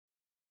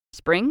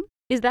Spring?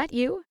 Is that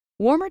you?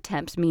 Warmer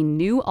temps mean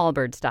new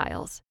Allbirds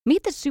styles.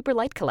 Meet the Super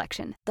Light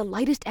Collection, the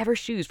lightest ever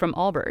shoes from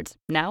Allbirds,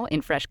 now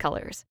in fresh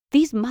colors.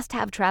 These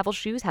must-have travel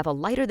shoes have a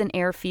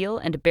lighter-than-air feel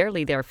and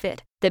barely-there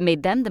fit that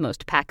made them the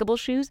most packable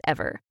shoes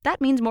ever. That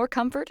means more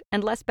comfort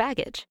and less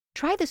baggage.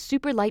 Try the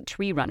Super Light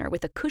Tree Runner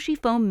with a cushy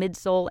foam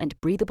midsole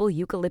and breathable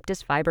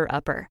eucalyptus fiber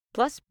upper.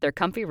 Plus, they're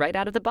comfy right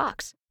out of the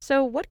box.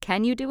 So what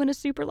can you do in a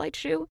super light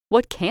shoe?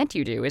 What can't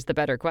you do is the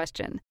better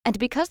question. And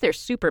because they're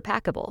super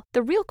packable,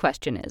 the real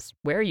question is,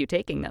 where are you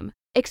taking them?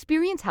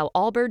 Experience how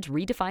Allbirds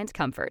redefines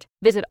comfort.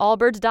 Visit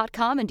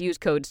allbirds.com and use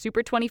code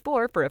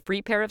SUPER24 for a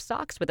free pair of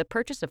socks with a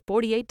purchase of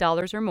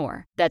 $48 or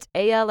more. That's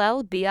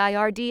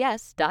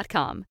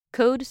ALLBIRDS.com.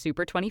 Code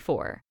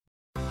SUPER24.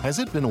 Has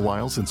it been a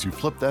while since you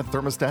flipped that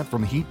thermostat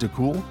from heat to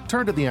cool?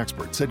 Turn to the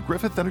experts at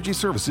Griffith Energy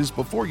Services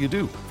before you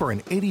do for an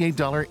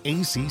 $88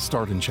 AC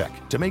start and check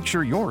to make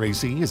sure your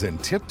AC is in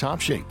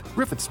tip-top shape.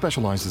 Griffith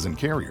specializes in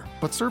Carrier,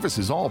 but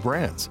services all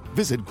brands.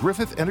 Visit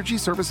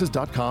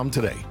GriffithEnergyServices.com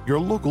today. Your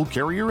local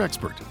Carrier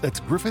expert.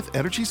 That's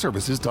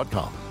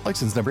GriffithEnergyServices.com.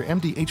 License number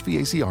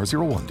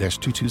MD-HVACR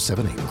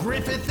 01-2278.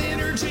 Griffith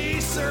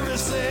Energy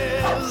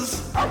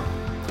Services.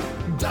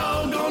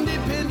 Doggone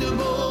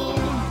dependable.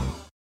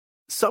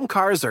 Some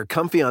cars are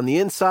comfy on the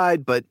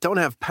inside, but don't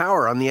have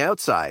power on the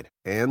outside.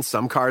 And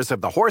some cars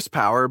have the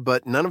horsepower,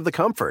 but none of the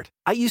comfort.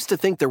 I used to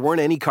think there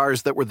weren't any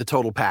cars that were the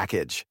total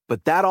package.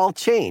 But that all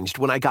changed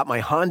when I got my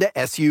Honda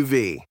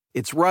SUV.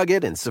 It's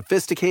rugged and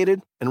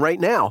sophisticated. And right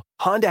now,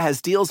 Honda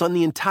has deals on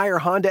the entire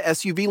Honda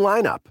SUV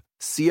lineup.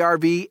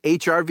 CR-V,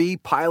 HR-V,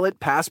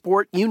 Pilot,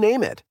 Passport, you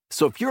name it.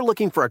 So if you're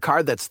looking for a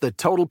car that's the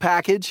total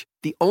package,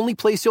 the only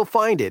place you'll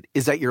find it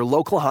is at your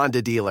local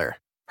Honda dealer.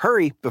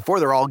 Hurry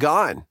before they're all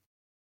gone.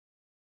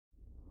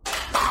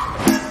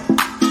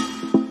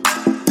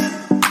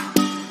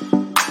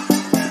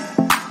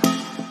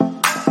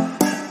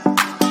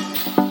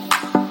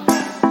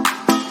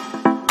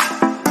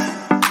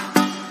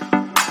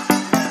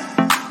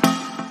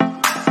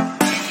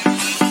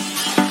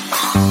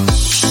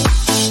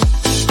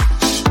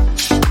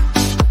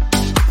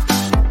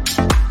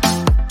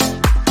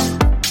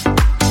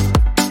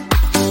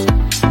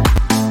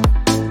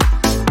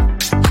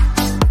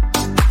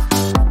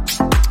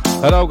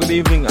 Hello, good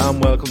evening,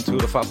 and welcome to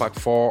the Fatback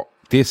 4.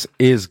 This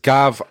is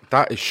Gav,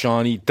 that is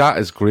Shawnee, that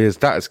is Grizz,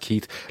 that is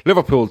Keith.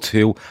 Liverpool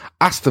 2,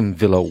 Aston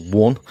Villa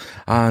 1,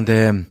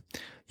 and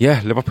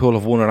Liverpool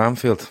have won at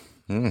Anfield.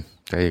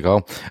 There you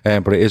go.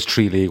 But it is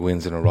 3 league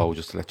wins in a row,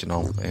 just to let you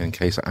know, in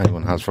case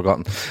anyone has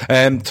forgotten.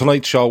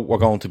 Tonight's show, we're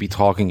going to be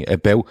talking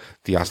about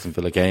the Aston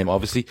Villa game,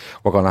 obviously.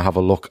 We're going to have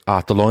a look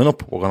at the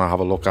lineup. We're going to have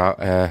a look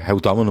at how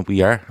dominant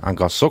we are and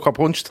got sucker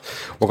punched.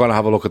 We're going to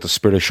have a look at the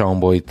spirit shown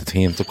by the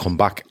team to come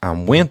back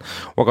and win.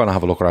 We're going to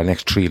have a look at our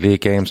next 3 league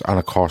games. And,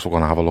 of course, we're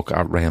going to have a look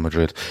at Real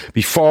Madrid.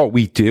 Before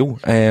we do,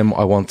 I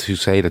want to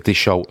say that this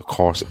show, of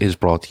course, is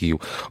brought to you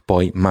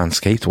by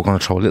Manscaped. We're going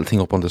to throw a little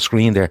thing up on the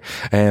screen there.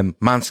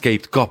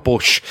 Manscaped got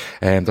bush.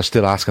 They're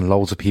still asking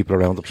loads of people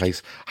around the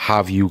place,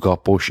 have you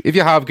got bush? If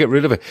you have, get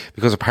rid of it,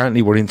 because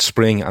apparently we're in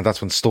spring and that's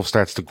when stuff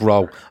starts to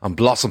grow and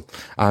blossom,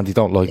 and you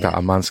don't like that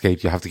on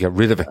Manscaped. You have to get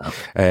rid of it.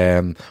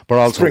 But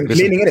also spring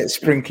cleaning, isn't it?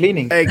 Spring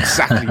cleaning.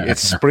 Exactly.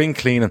 It's spring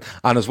cleaning.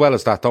 And as well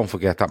as that, don't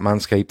forget that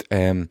Manscaped,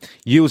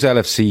 use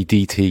LFC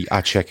DT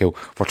at checkout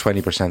for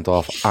 20%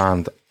 off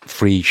and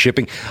free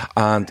shipping.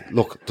 And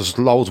look, there's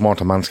loads more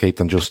to Manscaped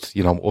than just,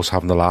 us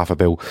having a laugh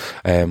about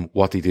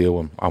what they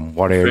do and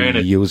what area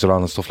you use it on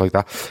and stuff like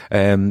that.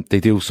 They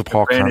do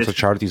support cancer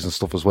charities and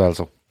stuff as well.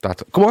 So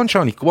go on,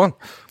 Shawnee, go on.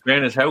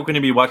 Fairness, how can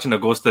you be watching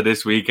Augusta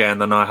this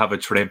weekend and not have a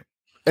trim?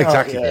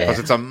 Exactly, because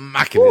it's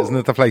immaculate, isn't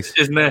it, the place?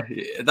 Isn't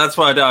it? That's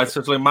why it's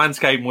just like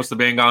Manscaped must have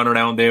been going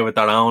around there with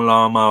their own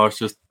lawnmowers,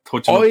 just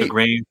touching up the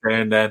green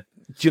there and then.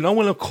 Do you know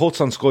when it cuts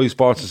on Sky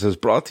Sports, it says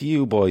brought to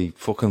you by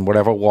fucking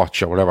whatever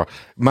watch or whatever?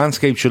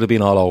 Manscaped should have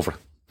been all over,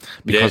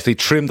 because they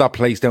trimmed that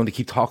place down. They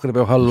keep talking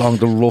about how long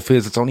the rough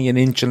is. It's only 1.25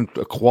 inches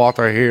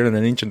here and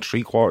 1.75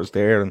 inches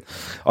there. And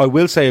I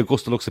will say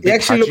Augusta looks a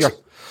bit patchier.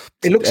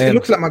 It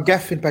looks like my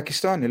gaff in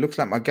Pakistan. It looks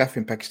like my gaff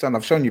in Pakistan.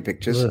 I've shown you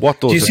pictures. What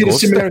does do you see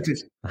Augusta? The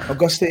similarities?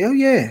 Augusta. Oh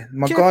yeah,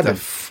 my garden. The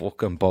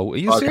fucking boat. Are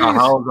you serious?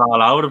 Holes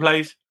all over the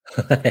place.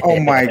 Oh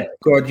my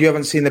God! You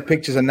haven't seen the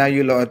pictures, and now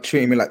you lot are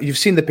treating me like you've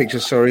seen the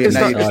pictures. Sorry, and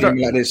now you're treating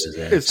me like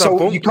this.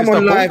 So you come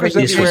on live and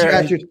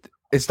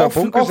it's the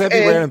bunkers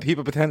everywhere, and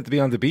people pretend to be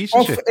on the beach.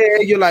 And off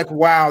air, you're like,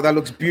 "Wow, that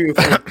looks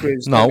beautiful."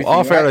 Chris, no,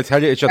 off air, I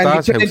tell you, it's your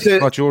dad's house,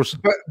 not yours.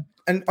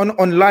 And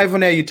on live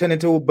on air, you turn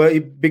into all Bertie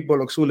Big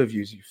Bollocks, all of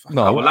you.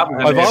 No,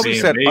 I've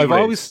always said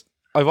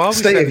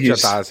it's your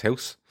dad's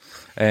house.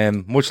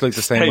 Much like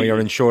the same way you're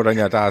insured on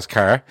your dad's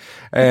car.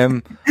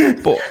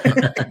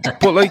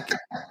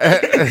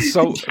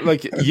 So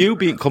you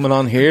being coming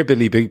on here,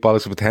 Billy Big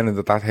Bollocks, pretending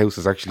that house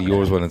is actually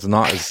yours when it's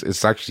not,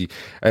 it's actually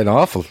an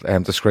awful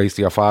disgrace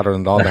to your father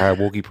and all the hard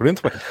work he put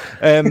into it.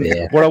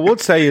 What I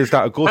would say is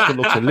that Augusta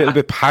looks a little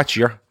bit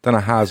patchier than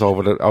it has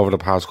over the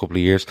past couple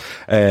of years.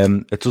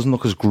 It doesn't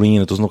look as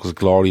green, it doesn't look as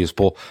glorious,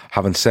 but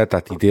having said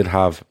that, he did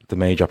have the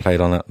major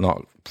played on it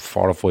not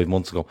 4 or 5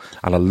 months ago,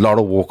 and a lot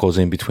of work goes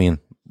in between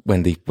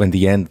when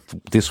they end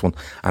this one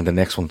and the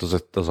next one.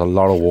 There's a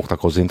lot of work that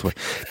goes into it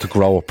to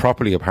grow it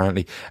properly.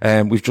 Apparently,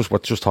 we're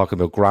just talking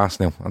about grass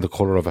now and the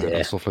colour of it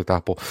and stuff like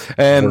that. But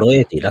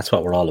variety, that's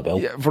what we're all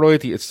about. Yeah,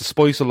 variety. It's the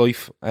spice of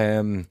life.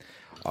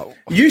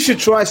 You should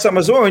try some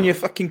as well in your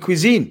fucking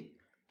cuisine.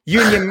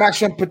 You and your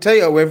mashed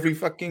potato every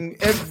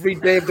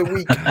day of the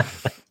week.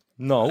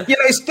 No,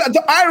 it's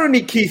the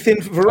irony, Keith,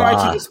 in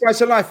variety, the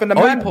spice of life, and the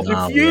man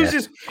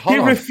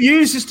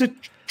refuses to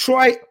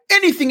try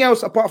anything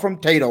else apart from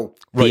potato.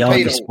 The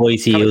only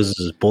spice he uses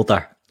is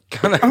butter.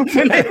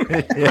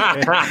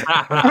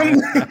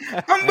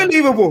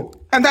 Unbelievable,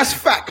 and that's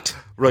fact.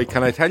 Right,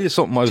 can I tell you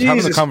something? I was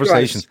having a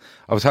conversation.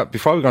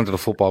 Before we got into the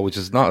football, which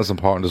is not as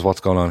important as what's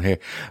going on here.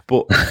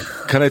 But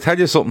can I tell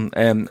you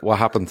something? What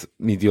happened to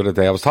me the other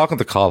day? I was talking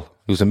to Carl,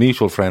 who's a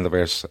mutual friend of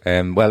ours.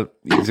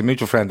 He's a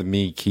mutual friend of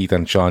me, Keith,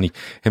 and Shawnee.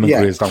 Him and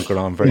Grizz don't get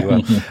on very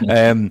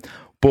well.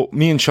 But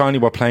me and Shawnee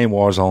were playing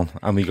Warzone,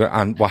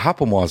 and what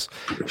happened was,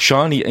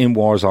 Shawnee in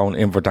Warzone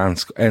in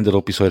Verdansk ended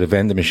up beside a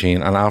vending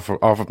machine and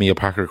offered me a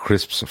packet of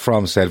crisps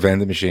from said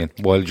vending machine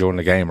while during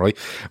the game, right?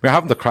 We were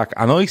having the crack,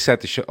 and I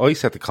said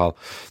to Carl,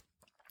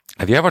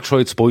 have you ever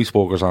tried spice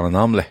burgers on an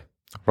omelette,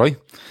 right?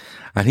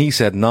 And he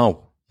said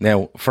no.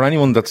 Now, for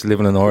anyone that's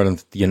living in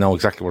Ireland, you know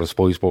exactly what a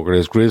spice burger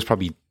is. Grizz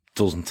probably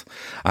doesn't,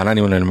 and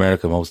anyone in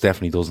America most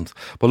definitely doesn't.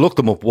 But look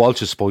them up,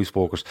 Walsh's Spice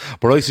Burgers.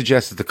 But I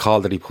suggested to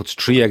Carl that he puts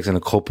 3 eggs in a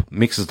cup,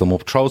 mixes them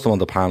up, throws them on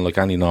the pan like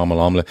any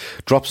normal omelette,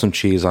 drops some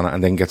cheese on it,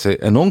 and then gets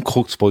an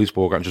uncooked spice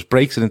burger and just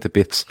breaks it into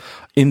bits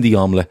in the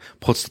omelette,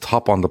 puts the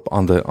top on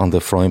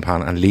the frying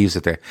pan and leaves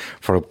it there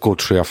for a good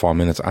 3 or 4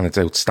 minutes, and it's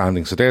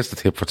outstanding. So there's the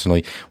tip for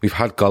tonight. We've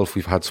had golf,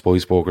 we've had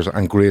spice burgers,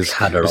 and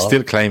Grizz is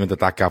still claiming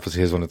that gaff is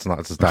his when it's not.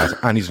 It's his dad's,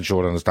 and he's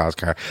insured on his dad's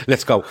car.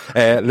 Let's go.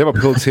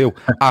 Liverpool 2,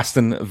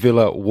 Aston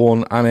Villa 1,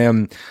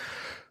 and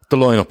the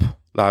lineup,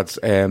 lads,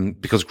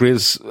 because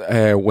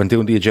Grizz, when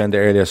doing the agenda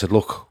earlier, said,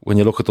 look, when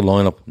you look at the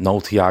lineup, no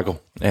Thiago.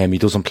 He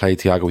doesn't play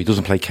Thiago. He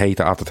doesn't play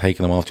Keita after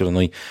taking him off the other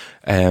night.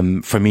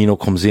 Firmino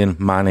comes in,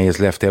 Mane is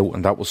left out,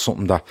 and that was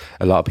something that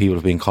a lot of people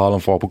have been calling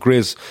for. But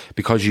Grizz,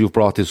 because you've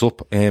brought this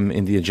up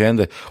in the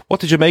agenda, what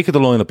did you make of the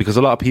lineup? Because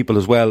a lot of people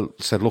as well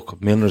said,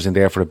 look, Milner's in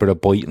there for a bit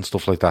of bite and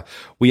stuff like that.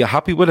 Were you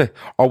happy with it?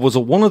 Or was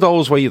it one of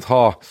those where you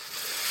thought,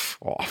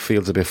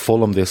 feels a bit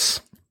Fulham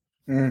this?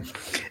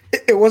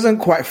 It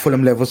wasn't quite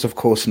Fulham levels, of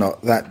course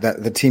not. That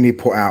the team he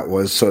put out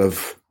was sort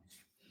of,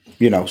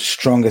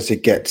 strong as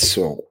it gets,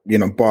 or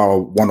bar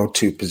 1 or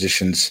 2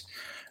 positions,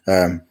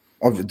 of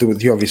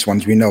the obvious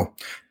ones we know.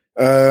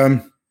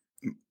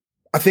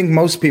 I think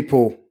most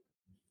people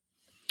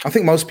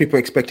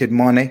expected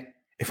Mane.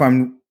 If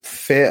I'm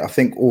fair, I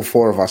think all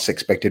 4 of us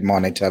expected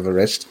Mane to have a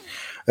rest.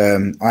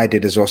 I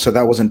did as well, so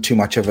that wasn't too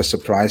much of a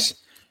surprise.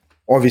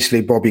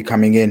 Obviously, Bobby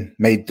coming in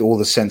made all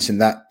the sense in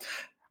that.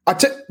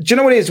 Do you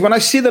know what it is? When I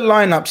see the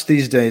lineups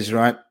these days,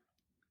 right?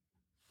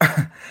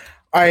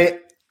 I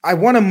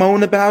want to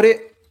moan about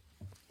it.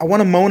 I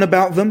want to moan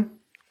about them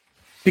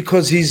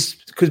because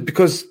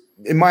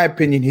in my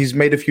opinion, he's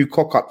made a few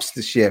cock-ups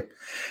this year.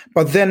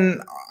 But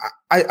then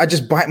I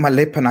just bite my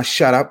lip and I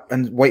shut up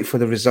and wait for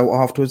the result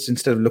afterwards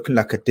instead of looking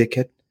like a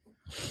dickhead.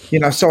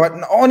 So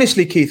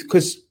honestly, Keith,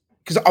 because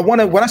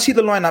when I see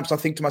the lineups, I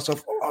think to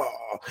myself,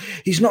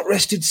 he's not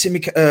rested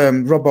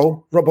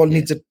Robbo. Robbo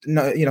needs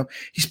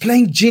he's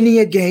playing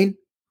Gini again.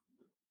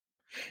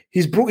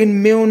 He's brought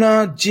in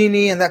Milner,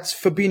 Gini, and that's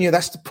Fabinho.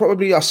 That's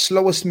probably our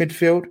slowest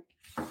midfield.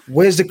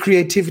 Where's the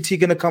creativity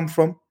going to come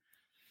from?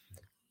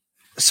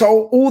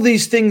 So all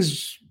these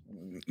things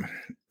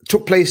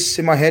took place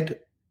in my head,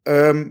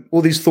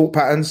 all these thought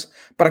patterns,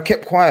 but I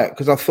kept quiet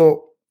because I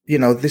thought,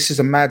 this is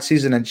a mad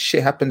season and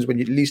shit happens when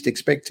you least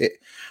expect it,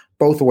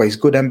 both ways,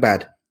 good and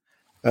bad.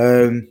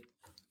 And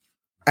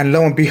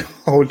lo and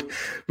behold,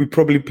 we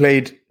probably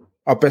played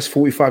our best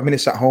 45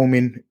 minutes at home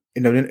in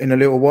a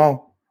little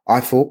while,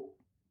 I thought.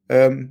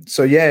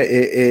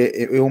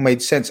 It all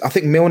made sense. I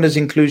think Milner's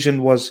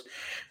inclusion was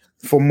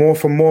for more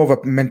of a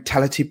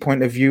mentality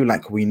point of view.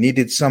 Like we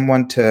needed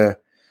someone to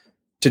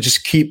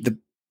just keep the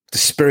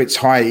spirits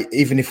high,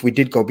 even if we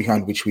did go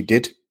behind, which we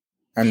did.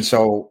 And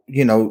so,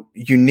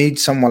 you need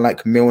someone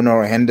like Milner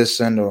or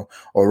Henderson or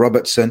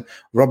Robertson.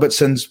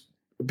 Robertson's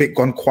a bit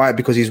gone quiet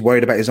because he's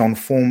worried about his own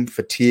form,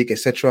 fatigue,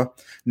 etc.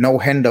 No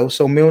Hendo.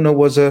 So Milner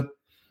was an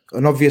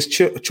obvious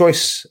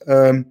choice,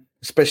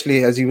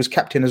 especially as he was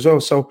captain as well.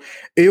 So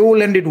it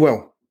all ended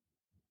well.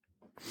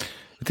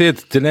 It did.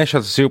 Dinesh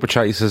has a super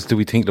chat. He says, do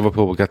we think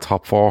Liverpool will get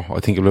top 4? I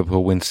think if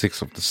Liverpool win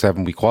 6 of the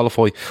 7 we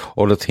qualify.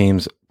 Other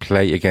teams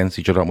play against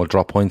each other and will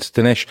drop points.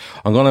 Dinesh,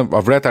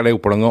 I've read that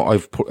out, but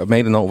I've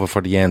made a note of it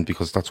for the end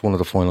because that's one of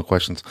the final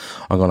questions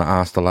I'm going to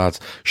ask the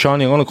lads.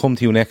 Shawnee, I'm going to come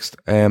to you next.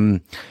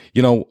 When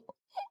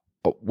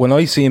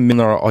I see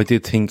Milner, I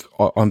did think,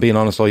 I'm being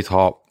honest, I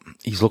thought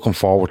he's looking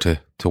forward to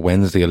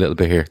Wednesday a little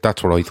bit here.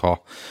 That's what I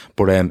thought.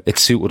 But it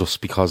suited us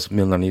because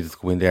Milner needed to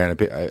go in there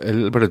and a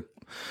little bit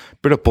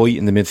of bite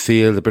in the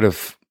midfield, a bit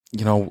of,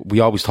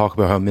 we always talk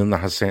about how Milner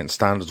has certain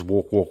standards,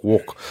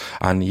 walk,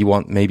 and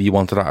maybe you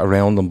wanted that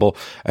around him. But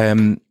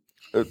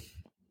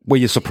were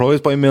you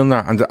surprised by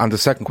Milner? And the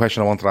second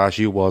question I wanted to ask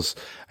you was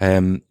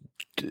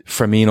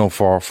Firmino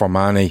for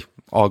Mane.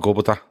 All good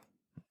with that?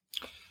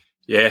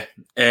 Yeah,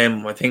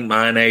 I think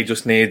Mane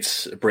just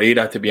needs a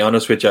breather, to be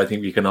honest with you. I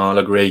think we can all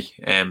agree.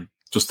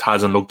 Just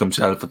hasn't looked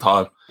himself at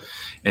all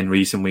in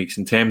recent weeks.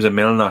 In terms of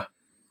Milner,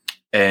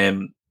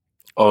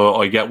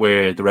 I get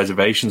where the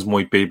reservations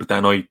might be, but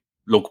then I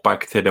look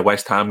back to the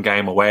West Ham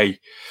game away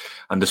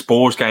and the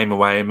Spurs game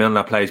away.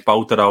 Milner plays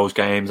both of those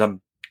games, and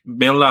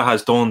Milner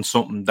has done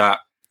something that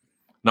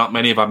not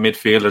many of our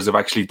midfielders have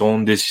actually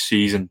done this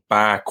season,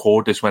 bar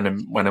Curtis when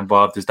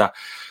involved, is that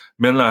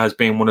Milner has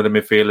been one of the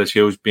midfielders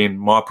who's been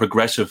more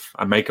progressive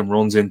and making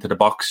runs into the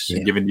box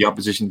and giving the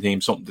opposition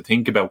team something to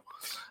think about.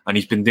 And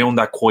he's been doing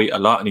that quite a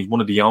lot, and he's one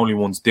of the only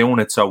ones doing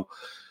it. So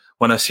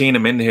when I seen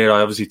him in here,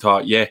 I obviously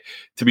thought, yeah,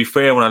 to be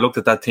fair, when I looked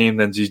at that team,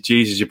 then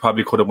Jesus, you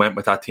probably could have went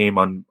with that team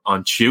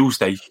on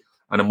Tuesday,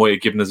 and it might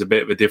have given us a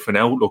bit of a different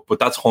outlook. But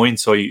that's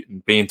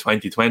hindsight, being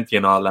 2020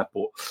 and all that.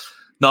 But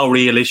no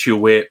real issue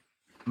with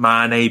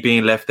Mane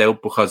being left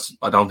out, because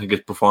I don't think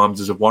his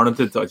performances are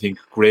warranted. I think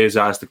Graves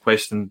asked the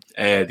question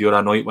the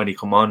other night when he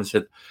come on and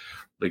said,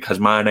 like, has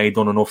Mane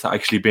done enough to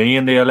actually be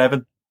in the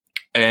 11?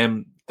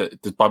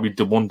 There's probably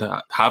the one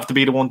to have to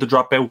be the one to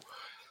drop out.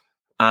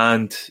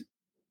 And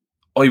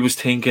I was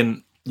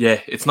thinking, yeah,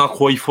 it's not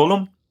quite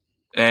Fulham.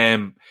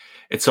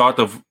 It's sort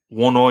of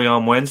one eye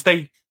on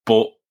Wednesday,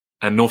 but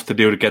enough to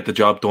do to get the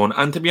job done.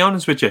 And to be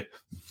honest with you,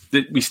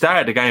 we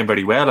started the game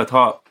very well. I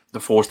thought the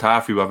first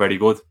half we were very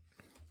good.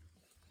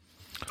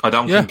 I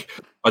don't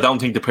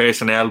think the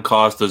personnel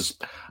caused us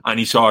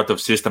any sort of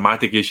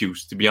systematic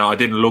issues. To be honest, I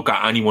didn't look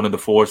at anyone in the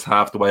first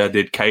half the way I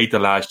did Keita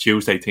last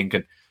Tuesday,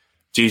 thinking,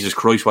 Jesus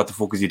Christ, what the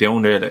fuck is he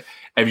doing there?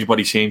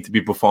 Everybody seemed to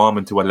be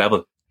performing to a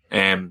level,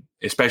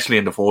 especially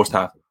in the first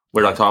half,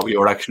 where I thought we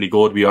were actually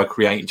good. We were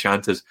creating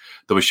chances.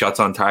 There were shots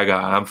on target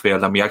at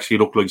Anfield, and we actually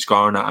looked like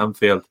scoring at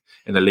Anfield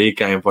in the league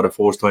game for the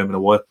first time in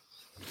a while.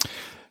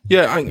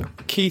 Yeah,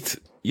 Keith,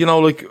 you know,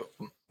 like,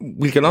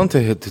 we'll get on to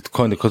it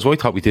kind of, because I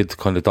thought we did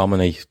kind of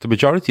dominate the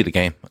majority of the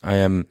game.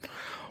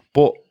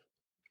 But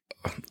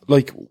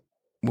like,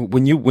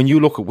 when you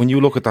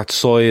look at that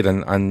side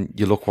and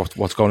you look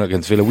what's going on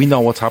against Villa, we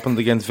know what's happened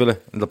against Villa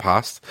in the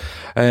past.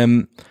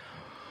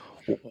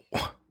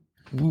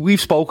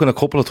 We've spoken a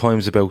couple of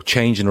times about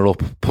changing it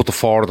up, put the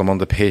four of them on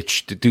the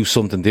pitch to do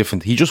something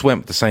different. He just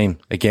went with the same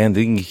again,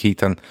 didn't he,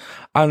 Keith?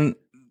 And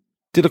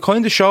did it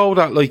kind of show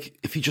that, like,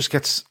 if he just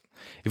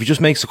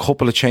makes a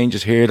couple of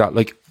changes here, that,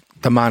 like,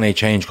 the Mane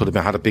change could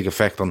have had a big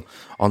effect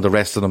on the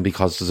rest of them,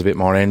 because there's a bit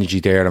more energy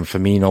there, and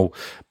Firmino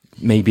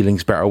maybe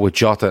links better with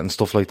Jota and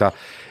stuff like that.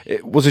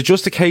 Was it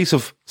just a case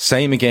of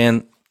same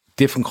again,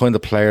 different kind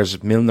of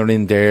players, Milner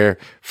in there,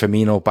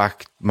 Firmino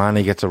back,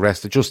 Mane gets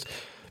arrested?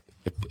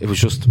 It was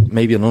just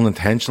maybe an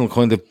unintentional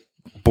kind of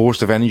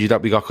burst of energy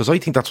that we got, because I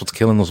think that's what's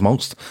killing us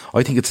most.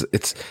 I think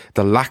it's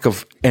the lack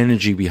of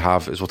energy we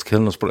have is what's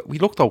killing us, but we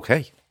looked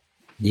okay.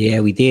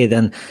 Yeah, we did.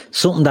 And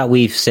something that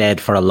we've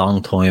said for a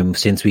long time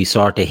since we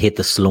sort of hit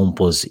the slump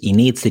was he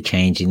needs to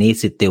change. He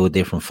needs to do a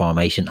different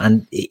formation.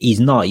 And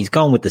he's not. He's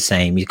going with the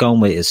same. He's going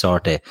with his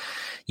sort of,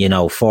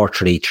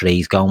 4-3-3.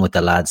 He's going with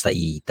the lads that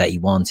he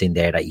wants in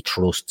there, that he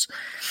trusts.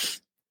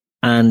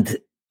 And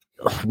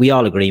we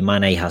all agree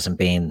Mane hasn't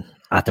been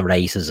at the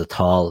races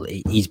at all.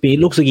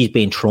 Looks like he's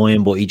been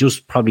trying, but he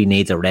just probably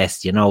needs a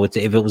rest. If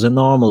it was a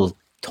normal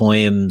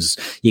times,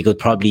 you could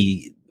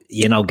probably,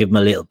 give him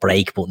a little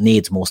break, but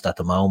needs most at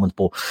the moment.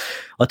 But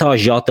I thought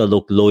Jota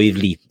looked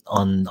lively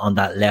on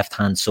that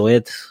left-hand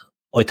side.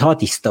 I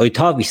thought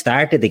we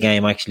started the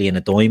game actually in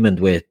a diamond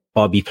with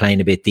Bobby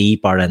playing a bit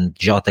deeper and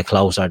Jota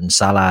closer than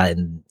Salah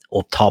and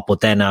up top.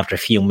 But then after a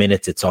few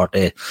minutes, it sort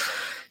of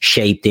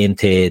shaped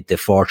into the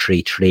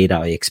 4-3-3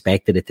 that I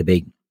expected it to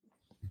be.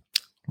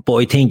 But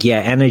I think,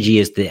 energy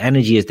is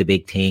the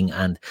big thing.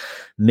 And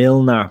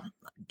Milner,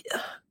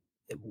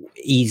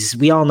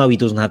 we all know he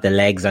doesn't have the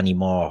legs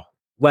anymore.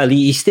 Well,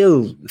 he's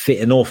still fit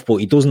enough, but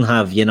he doesn't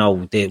have,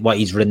 what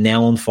he's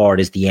renowned for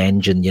is the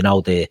engine,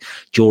 the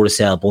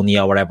Duracell bunny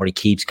or whatever. He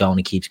keeps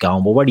going.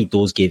 But what he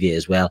does give you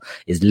as well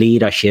is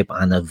leadership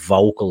and a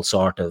vocal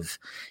sort of,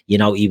 he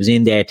was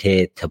in there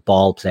to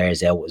ball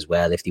players out as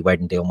well if they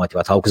weren't doing what they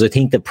were told. Because I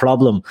think the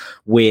problem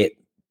with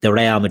the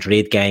Real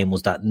Madrid game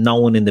was that no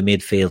one in the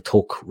midfield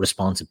took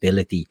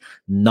responsibility.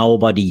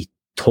 Nobody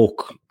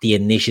took the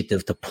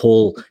initiative to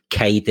pull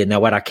Keita. Now,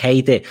 whether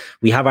Keita,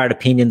 we have our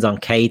opinions on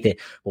Keita,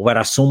 but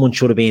whether someone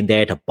should have been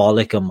there to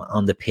bollock him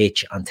on the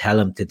pitch and tell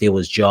him to do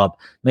his job,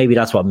 maybe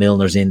that's what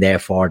Milner's in there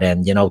for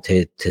then,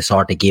 to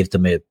sort of give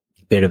them a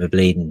bit of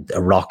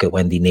a rocket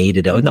when they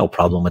needed it. No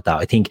problem with that.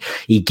 I think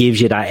he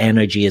gives you that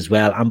energy as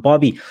well. And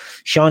Bobby,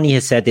 Shawnee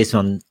has said this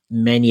on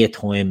many a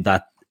time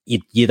that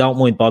you don't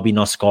mind Bobby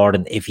not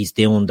scoring if he's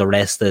doing the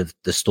rest of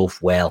the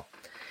stuff well.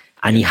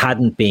 And he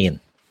hadn't been.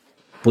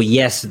 But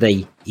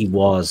yesterday he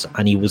was,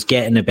 and he was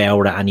getting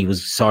about it, and he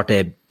was sort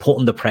of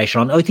putting the pressure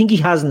on. I think he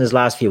has in his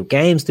last few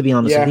games, to be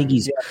honest. I think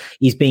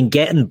he's been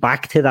getting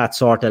back to that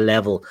sort of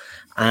level.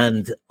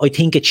 And I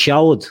think it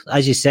showed,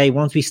 as you say,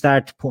 once we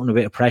started putting a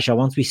bit of pressure,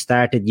 once we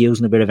started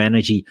using a bit of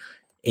energy,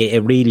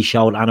 it really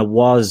showed, and it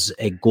was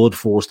a good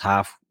first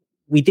half.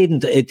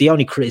 The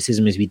only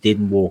criticism is we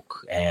didn't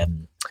work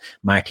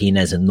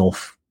Martinez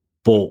enough,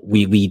 but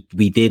we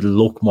did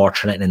look more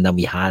threatening than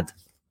we had.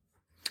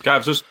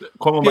 Gav, just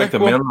coming back to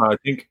Milner, I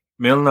think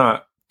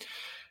Milner,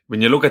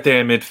 when you look at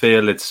their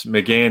midfield, it's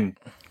McGinn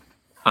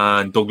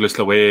and Douglas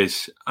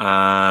Luiz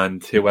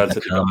and who else?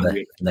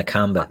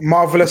 Nakamba.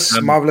 Marvellous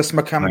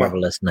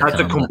Nakamba. That's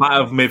a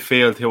combative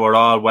midfield who are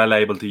all well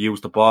able to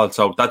use the ball.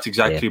 So that's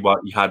exactly what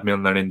you had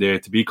Milner in there,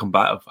 to be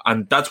combative.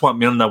 And that's what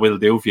Milner will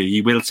do for you.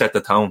 He will set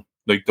the tone.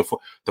 Like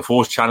the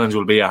first challenge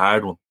will be a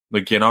hard one.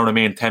 Like, you know what I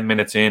mean? 10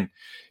 minutes in,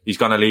 he's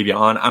going to leave you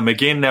on. And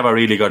McGinn never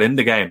really got in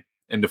the game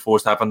in the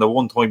first half. And the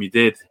one time he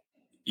did,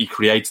 he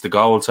creates the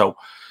goal. So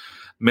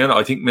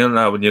I think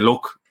Milner, when you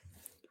look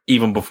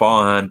even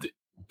beforehand,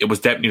 it was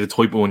definitely the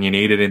type of one you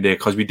needed in there,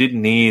 because we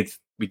didn't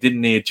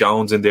need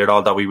Jones in there,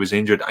 although he was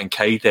injured, and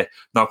Keita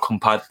not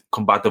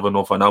combative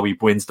enough. I know he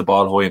wins the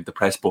ball high into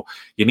press, but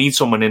you need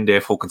someone in there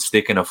fucking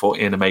sticking a foot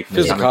in and making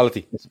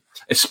physicality,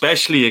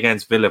 especially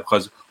against Villa,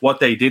 because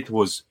what they did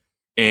was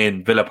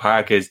in Villa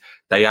Park is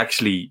they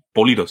actually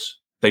bullied us.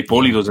 They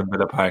bullied us in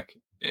Villa Park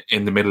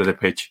in the middle of the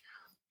pitch,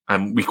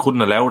 and we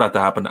couldn't allow that to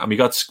happen. And we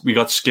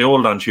got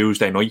skilled on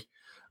Tuesday night,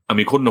 and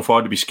we couldn't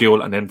afford to be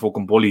skilled and then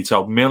fucking bullied.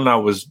 So Milner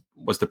was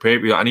the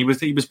perfect, and he was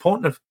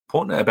putting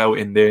it about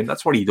in there, and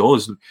that's what he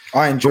does.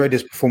 I enjoyed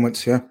his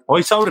performance, yeah.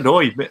 So did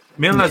I.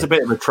 Milner's a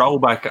bit of a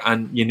throwback,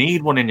 and you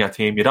need one in your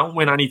team. You don't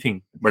win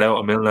anything without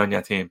a Milner in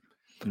your team.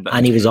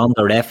 And he was on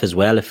the ref as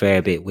well a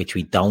fair bit, which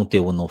we don't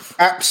do enough.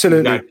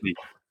 Absolutely.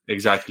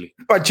 Exactly.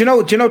 But do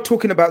you know,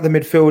 talking about the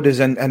midfielders,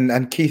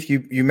 and Keith,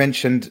 you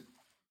mentioned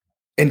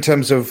in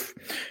terms of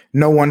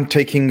no one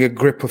taking a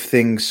grip of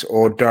things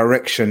or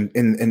direction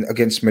in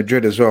against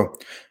Madrid as well.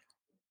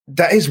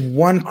 That is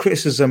one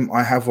criticism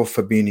I have of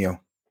Fabinho.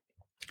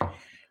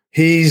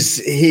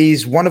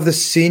 He's one of the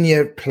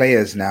senior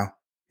players now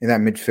in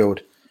that midfield,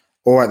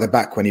 or at the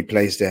back when he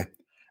plays there.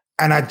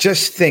 And I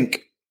just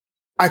think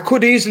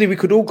we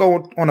could all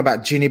go on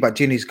about Gini, but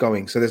Gini's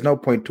going, so there's no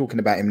point talking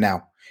about him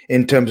now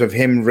in terms of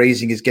him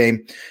raising his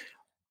game,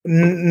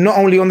 not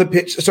only on the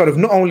pitch,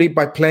 not only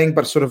by playing,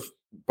 but sort of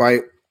by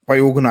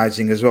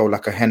organising as well,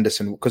 like a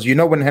Henderson. Because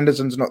when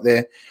Henderson's not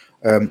there,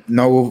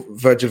 no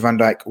Virgil van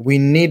Dijk, we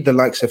need the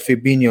likes of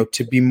Fabinho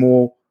to be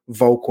more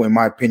vocal, in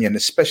my opinion,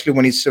 especially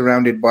when he's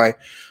surrounded by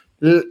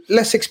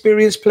less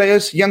experienced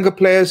players, younger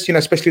players,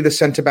 especially the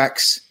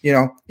centre-backs,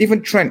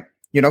 even Trent.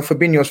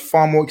 Fabinho's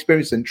far more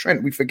experienced than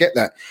Trent. We forget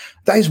that.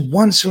 That is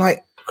one slight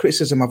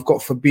criticism I've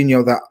got for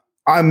Fabinho that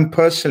I'm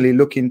personally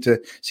looking to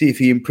see if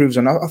he improves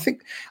on. I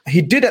think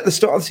he did at the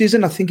start of the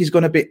season. I think he's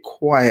gone a bit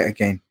quiet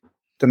again.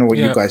 Don't know what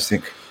you guys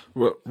think.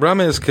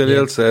 Ramirez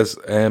Khalil says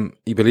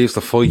he believes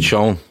the fight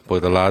shown by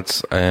the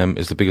lads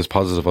is the biggest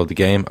positive of the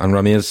game. And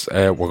Ramirez,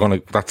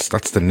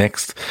 that's the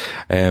next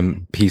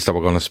piece that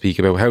we're going to speak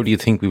about. How do you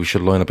think we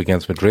should line up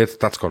against Madrid?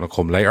 That's going to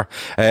come later.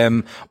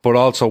 But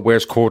also,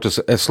 where's Curtis?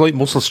 A slight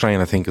muscle strain,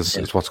 I think,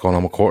 is what's going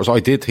on with Curtis. I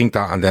did think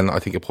that, and then I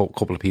think a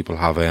couple of people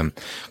have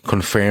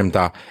confirmed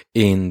that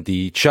in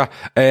the chat.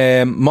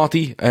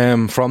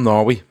 Motti from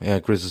Norway,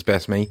 Grizz's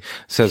best mate,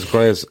 says,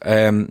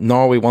 Grizz,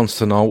 Norway wants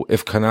to know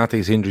if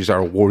Konate's injuries are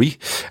a worry.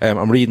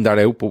 I'm reading that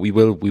out, but we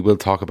will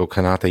talk about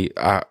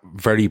Konate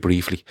very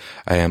briefly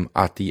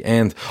at the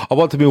end. I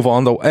want to move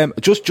on though.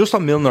 Just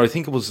on Milner, I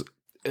think it was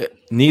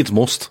needs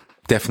must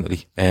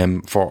definitely. I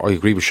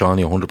agree with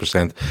Shawnee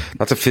 100%.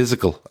 That's a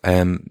physical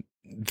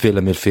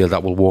Villa midfield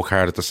that will work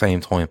hard at the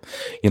same time.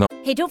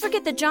 Hey, don't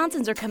forget the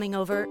Johnsons are coming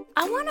over.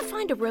 I want to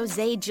find a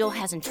rosé Jill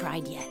hasn't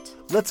tried yet.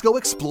 Let's go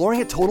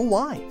exploring at Total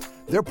Wine.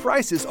 Their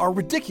prices are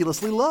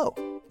ridiculously low.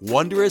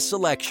 Wondrous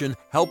selection,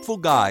 helpful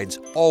guides,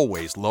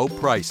 always low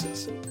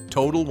prices.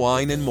 Total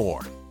Wine and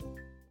more.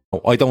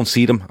 I don't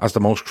see them as the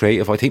most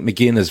creative. I think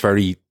McGinn is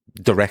very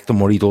direct in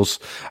what he does,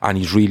 and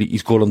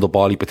he's good on the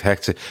ball, he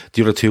protects it.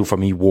 The other two for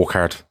me, work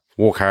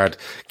hard,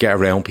 get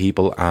around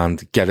people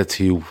and get it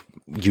to,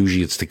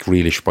 usually it's the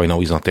Grealish, but I know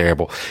he's not there,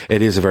 but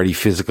it is a very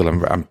physical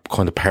and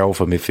kind of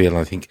powerful midfield, and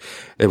I think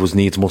it was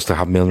needs must to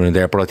have Milner in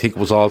there. But I think it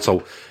was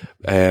also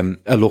a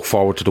look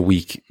forward to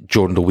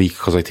during the week,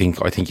 because I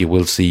think you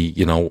will see,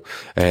 you'll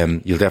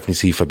definitely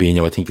see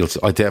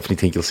Fabinho. I definitely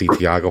think you'll see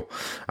Thiago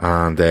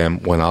and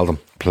Wijnaldum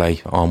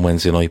play on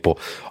Wednesday night. But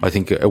I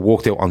think it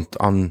worked out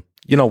on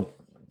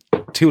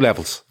two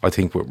levels, I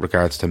think, with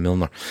regards to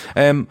Milner.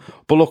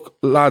 But look,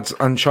 lads,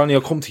 and Shawnee,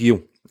 I'll come to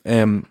you.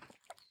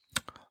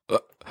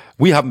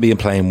 We haven't been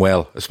playing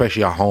well,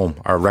 especially at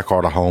home. Our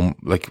record at home,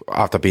 like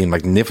after being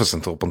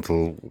magnificent up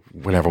until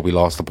whenever we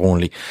lost to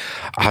Burnley,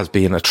 has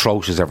been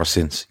atrocious ever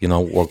since.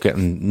 We're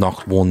getting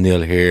knocked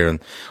 1-0 here and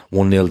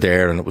 1-0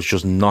 there, and it was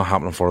just not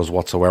happening for us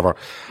whatsoever.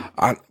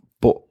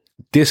 But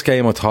this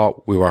game, I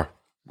thought we were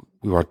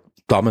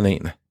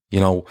dominating.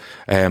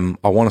 I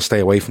want to stay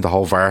away from the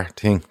whole VAR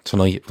thing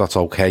tonight, if that's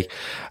okay,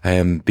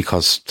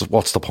 because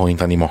what's the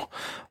point anymore?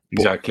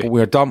 Exactly.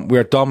 But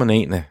we're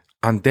dominating it,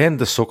 and then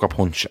the sucker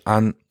punch,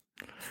 and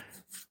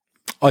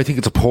I think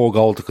it's a poor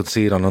goal to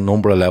concede on a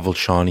number of levels,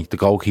 Shawnee. The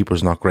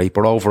goalkeeper's not great,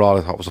 but overall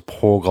I thought it was a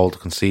poor goal to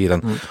concede.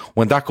 And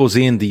when that goes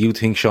in, do you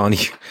think,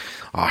 Shawnee,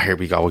 here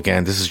we go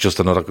again. This is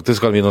going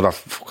to be another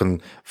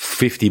fucking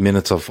 50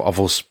 minutes of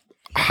us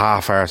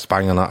half-arse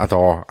banging at the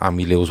door and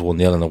we lose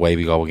 1-0 and away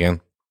we go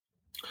again.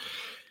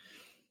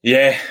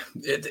 Yeah,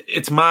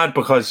 it's mad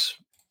because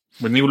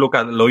when you look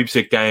at the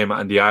Leipzig game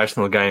and the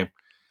Arsenal game,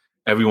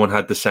 everyone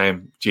had the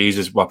same,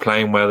 Jesus, we're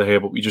playing well here,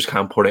 but we just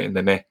can't put it in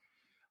the net.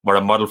 We're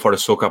a model for the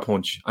sucker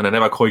punch. And I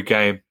never quite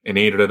game in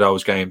either of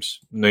those games,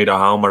 neither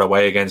home or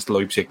away against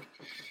Leipzig.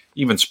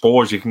 Even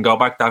Spurs, you can go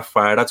back that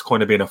far. That's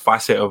kind of been a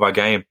facet of our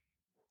game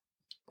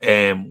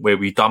where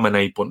we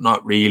dominate but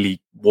not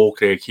really walk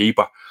their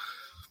keeper.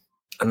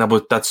 And that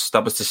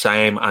was the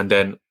same. And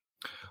then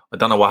I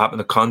don't know what happened.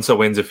 The Konsa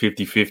wins a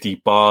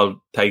 50-50. Ball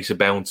takes a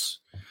bounce.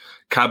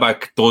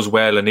 Kabak does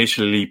well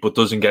initially, but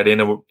doesn't get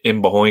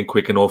in behind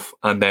quick enough.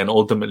 And then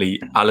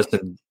ultimately,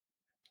 Alisson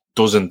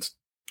doesn't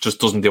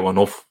do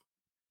enough.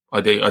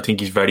 I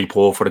think he's very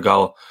poor for the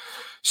goal.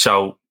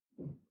 So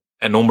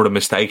a number of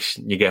mistakes,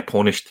 you get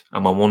punished.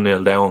 And we're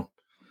 1-0 down.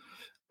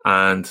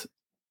 And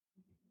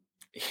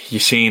you're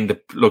seeing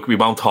look, we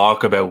won't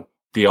talk about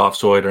the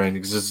offside or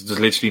anything because there's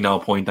literally no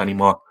point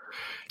anymore.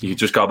 You could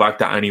just go back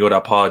to any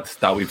other pod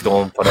that we've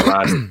done for the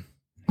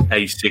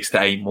last 6 to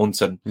 8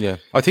 months. And yeah,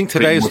 I think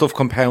today's stuff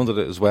compounded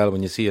it as well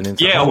when you see an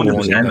incident. Yeah,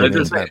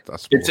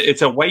 100%.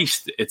 It's a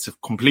waste. It's a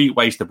complete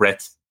waste of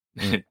breath,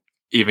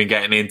 even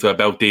getting into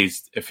about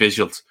these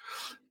officials.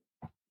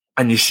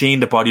 And you're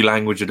seeing the body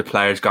language of the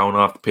players going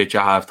off the pitch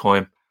at half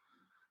time.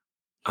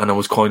 And it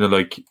was kind of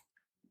like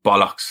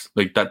bollocks.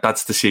 Like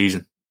that's the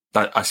season.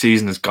 That our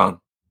season is gone.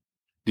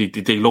 They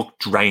look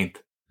drained.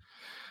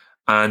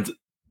 And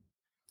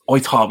I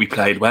thought we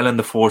played well in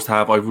the first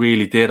half. I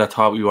really did. I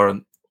thought we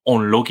were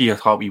unlucky. I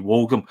thought we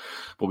woke them,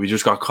 but we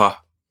just got caught.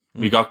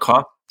 We got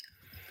caught.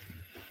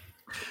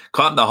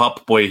 Caught in the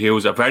hop by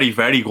Hughes, a very,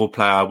 very good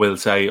player, I will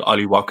say.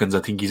 Ollie Watkins,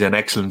 I think he's an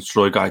excellent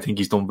striker. I think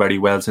he's done very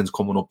well since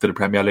coming up to the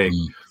Premier League.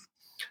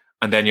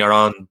 And then you're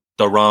on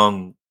the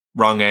wrong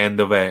end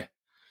of a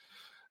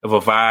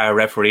VAR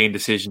refereeing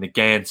decision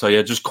again. So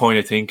you're just kind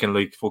of thinking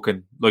like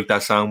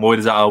that song, why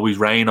does it always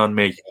rain on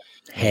me?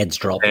 Heads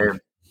dropping.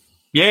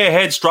 Yeah,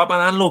 heads dropping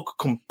and look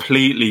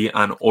completely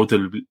and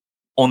utterly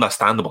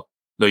understandable.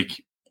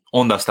 Like,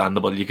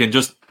 understandable. You can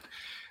just,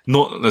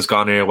 nothing has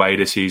gone our way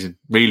this season.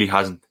 Really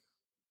hasn't.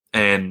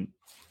 And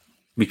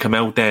we come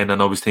out then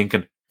and I was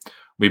thinking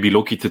we'd be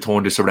lucky to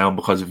turn this around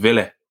because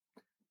Villa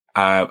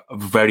are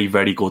very,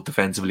 very good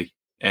defensively.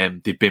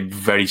 They've been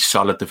very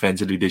solid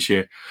defensively this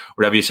year.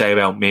 Whatever you say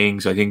about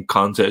Mings, I think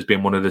Konsa has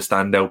been one of the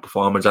standout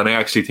performers. And I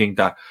actually think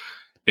that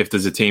if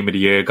there's a team of the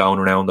year going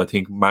around, I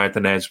think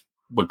Martinez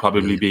will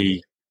probably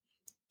be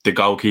the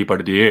goalkeeper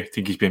of the year. I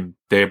think he's been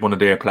one of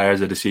their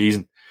players of the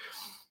season.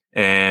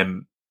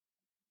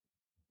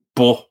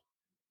 But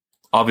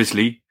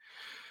obviously,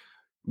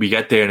 we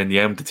get there in the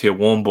end to tier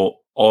 1, but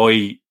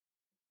I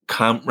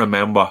can't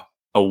remember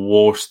a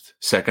worst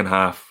second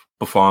half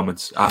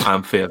performance at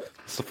Anfield.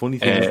 It's a funny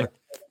thing, isn't it?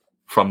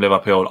 From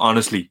Liverpool.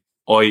 Honestly,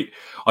 I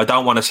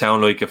don't want to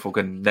sound like a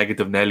fucking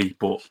negative Nelly,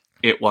 but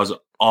it was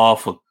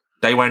awful.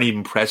 They weren't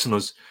even pressing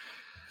us.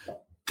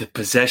 The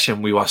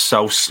possession, we were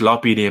so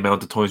sloppy the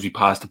amount of times we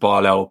passed the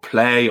ball out of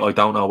play. I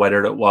don't know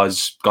whether it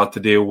was got to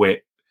do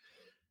with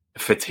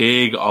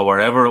fatigue or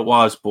whatever it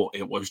was, but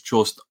it was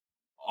just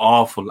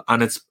awful.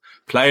 And it's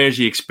players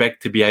you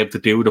expect to be able to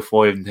do the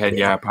 5 and 10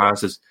 yard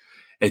passes.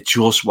 It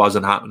just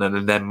wasn't happening.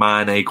 And then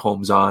Mane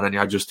comes on and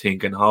you're just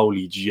thinking,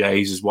 holy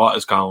Jesus, what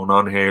is going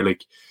on here?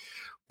 Like,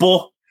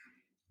 but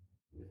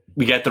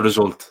we get the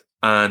result.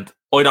 And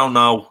I don't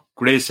know.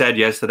 Grizz said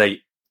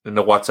yesterday in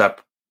the WhatsApp,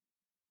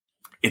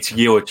 it's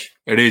huge.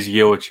 It is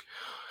huge.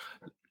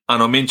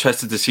 And I'm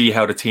interested to see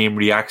how the team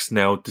reacts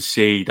now to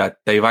see that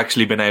they've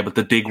actually been able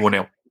to dig one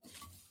out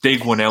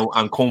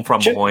and come from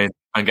behind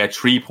and get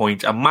 3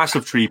 points, a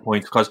massive 3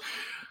 points. Because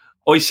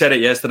I said it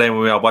yesterday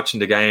when we were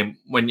watching the game,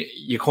 when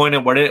you kind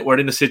of, we're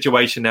in a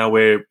situation now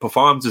where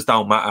performances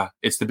don't matter.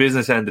 It's the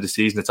business end of the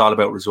season. It's all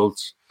about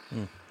results.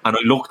 And I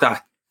looked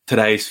at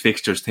today's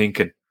fixtures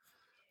thinking,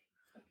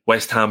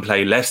 West Ham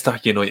play Leicester,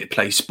 United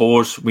play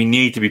Spurs. We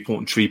need to be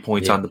putting 3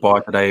 points on the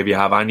board today if you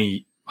have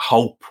any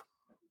hope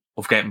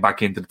of getting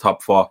back into the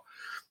top 4.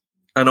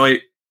 And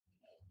I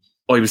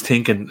was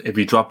thinking, if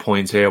we drop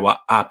points here, we're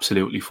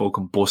absolutely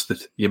fucking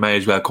busted. You may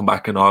as well come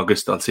back in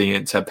August. I'll see you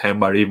in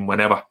September, even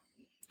whenever.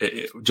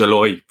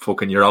 July,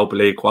 fucking Europa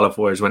League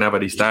qualifiers, whenever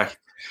they start.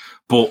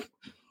 But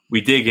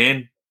we dig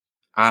in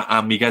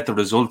and we get the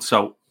result.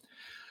 So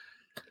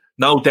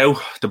no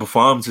doubt the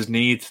performances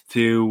need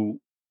to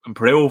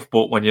improve,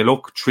 but when you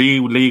look, 3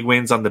 league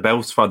wins on the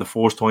bounce for the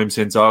first time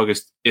since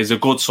August is a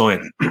good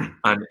sign.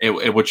 And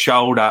it would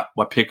show that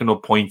we're picking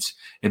up points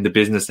in the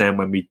business then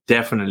when we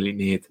definitely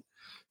need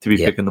to be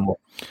picking them up.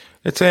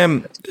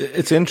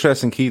 It's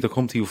interesting, Keith, to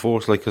come to you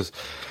first, like, because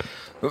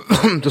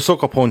the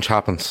sucker punch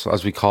happens,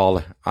 as we call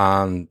it.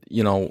 And,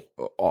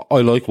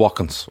 I like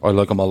Watkins. I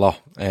like him a lot.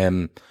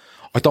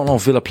 I don't know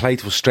if Villa play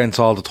to his strengths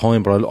all the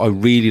time, but I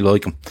really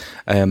like him.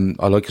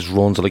 I like his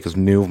runs, I like his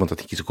movement. I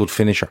think he's a good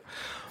finisher.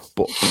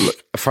 But look,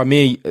 for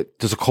me,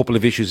 there's a couple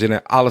of issues in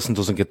it.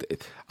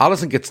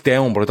 Alisson gets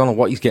down, but I don't know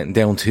what he's getting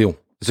down to.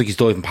 It's like he's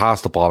diving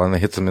past the ball and it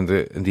hits him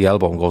in the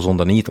elbow and goes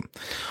underneath him.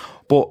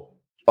 But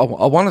I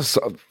want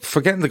to,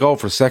 forgetting the goal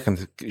for a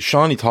second,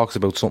 Shawnee talks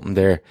about something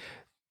there.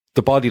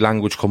 The body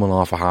language coming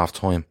off at half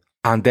time.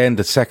 And then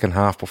the second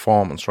half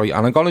performance, right?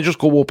 And I'm going to just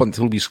go up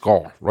until we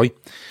score, right?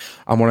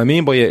 And what I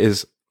mean by it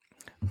is,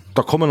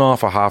 they're coming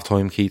off at half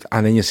time, Keith,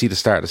 and then you see the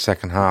start of the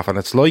second half, and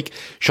it's like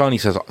Shawnee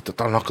says,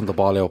 they're knocking the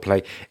ball out of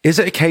play. Is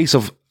it a case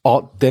of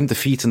them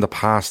defeats in the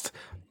past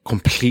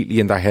completely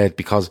in their head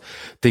because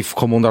they've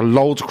come under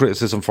loads of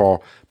criticism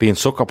for being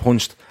sucker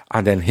punched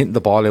and then hitting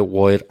the ball out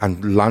wide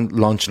and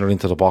launching it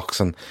into the box?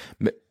 And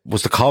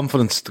was the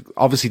confidence,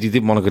 obviously they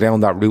didn't want to go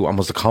down that route, and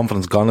was the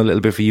confidence gone a little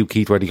bit for you,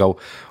 Keith, where they go,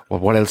 well,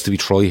 what else do we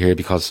try here,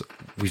 because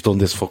we've done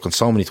this fucking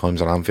so many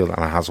times at Anfield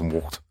and it hasn't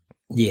worked?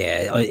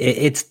 Yeah,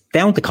 it's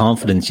down to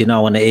confidence,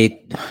 and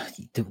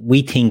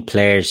we think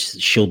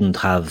players shouldn't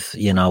have,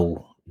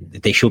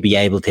 they should be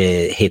able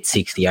to hit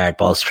 60-yard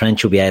balls. Trent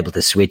should be able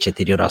to switch it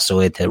to the other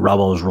side to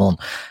Robbo's run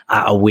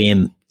at a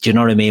whim. Do you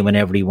know what I mean?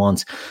 Whenever he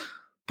wants.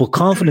 But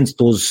confidence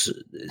does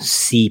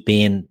seep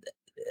in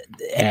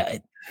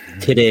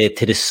to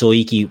the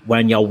psyche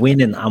when you're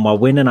winning, and we're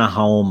winning at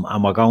home,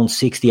 and we're going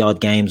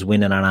 60-odd games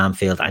winning at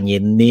Anfield, and you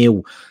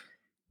knew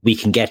we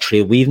can get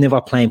through. We've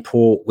never played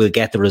poor. We'll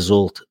get the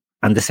result.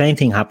 And the same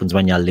thing happens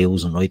when you're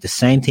losing, right? The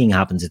same thing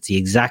happens. It's the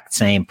exact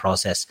same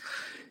process.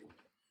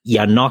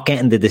 You're not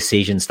getting the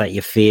decisions that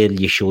you feel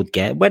you should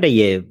get, whether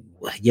you're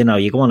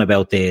going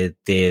about the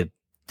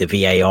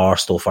VAR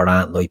stuff or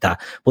anything like that.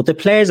 But the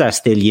players are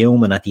still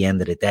human at the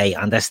end of the day,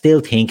 and they're still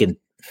thinking,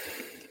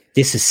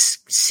 this is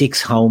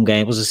 6 home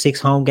games. Was it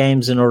 6 home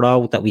games in a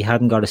row that we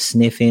hadn't got a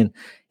sniff in?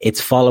 It's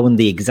following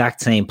the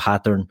exact same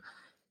pattern.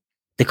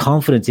 The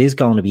confidence is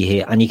going to be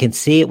here, and you can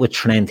see it with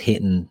Trent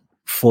hitting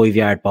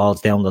 5-yard balls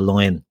down the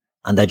line,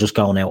 and they're just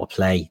going out of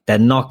play. They're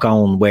not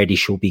going where they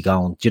should be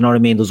going. Do you know what I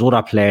mean? There's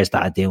other players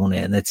that are doing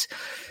it, and it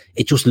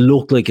just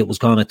looked like it was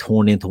going to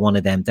turn into one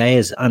of them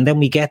days. And then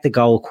we get the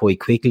goal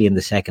quite quickly in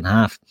the second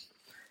half,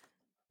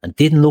 and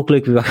didn't look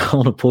like we were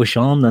going to push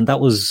on, and that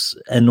was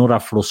another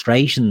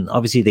frustration.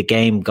 Obviously, the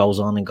game goes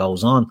on and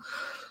goes on.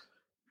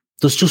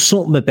 There's just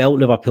something about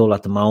Liverpool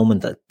at the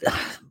moment that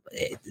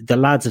the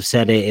lads have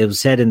said it. It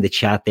was said in the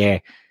chat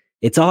there.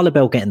 It's all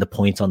about getting the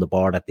points on the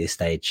board at this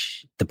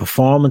stage. The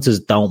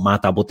performances don't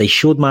matter, but they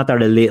should matter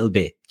a little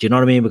bit. Do you know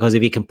what I mean? Because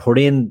if you can put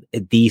in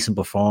a decent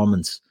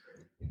performance,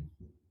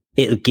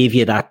 it'll give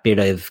you that bit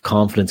of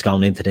confidence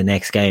going into the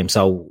next game.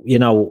 So,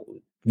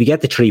 we get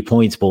the 3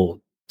 points, but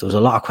there was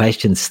a lot of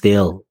questions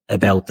still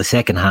about the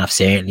second half.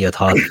 Certainly, I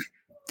thought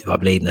they were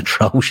bleeding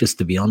atrocious,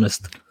 to be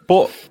honest.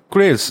 But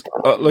Grizz,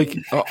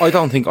 I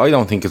don't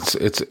think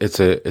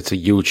it's a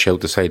huge shout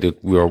to say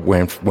that we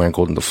weren't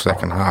good in the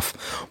second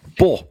half,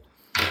 but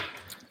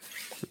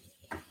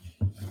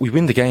we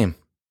win the game.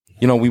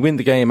 We win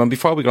the game, and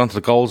before we got onto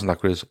the goals and that,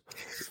 Grizz,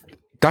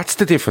 that's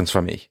the difference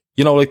for me.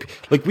 Like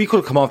we could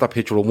have come off that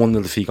pitch with a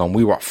 1-0 defeat on.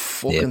 We were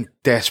fucking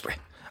desperate,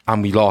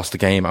 and we lost the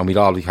game, and we'd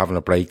all be having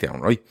a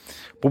breakdown, right?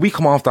 But we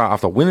come off that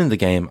after winning the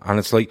game, and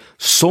it's like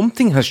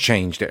something has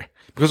changed there,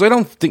 because I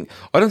don't think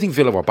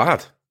Villa were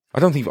bad. I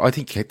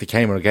think they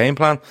came with a game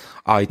plan.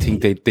 I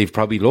think they've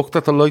probably looked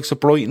at the likes of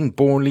Brighton,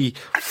 Burnley,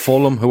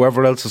 Fulham,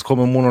 whoever else has come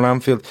and won on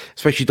Anfield,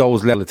 especially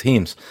those little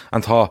teams,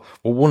 and thought,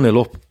 well, 1-0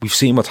 up, we've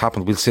seen what's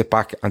happened, we'll sit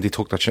back, and they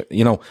took that,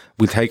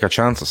 we'll take our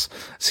chances,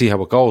 see how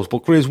it goes.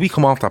 But Grizz, we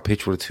come off that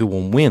pitch with a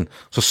 2-1 win.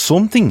 So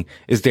something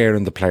is there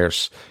in the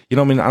players. You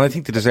know what I mean? And I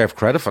think they deserve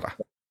credit for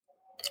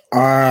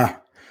that.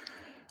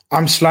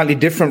 I'm slightly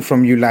different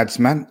from you lads,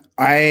 man.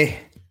 I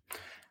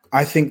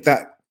think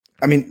that,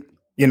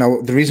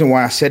 the reason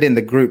why I said in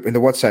the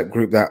WhatsApp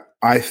group, that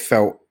I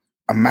felt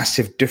a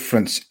massive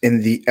difference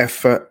in the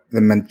effort,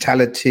 the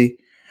mentality.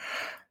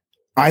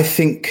 I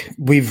think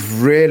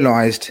we've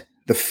realized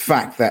the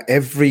fact that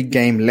every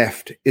game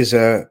left is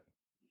a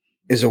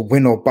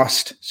win or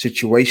bust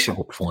situation.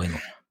 Final.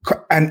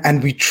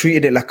 And we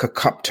treated it like a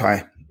cup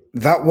tie.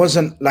 That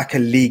wasn't like a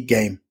league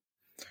game.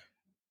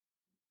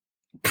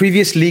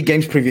 Previous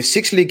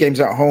 6 league games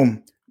at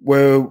home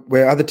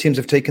where other teams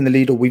have taken the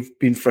lead or we've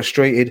been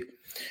frustrated,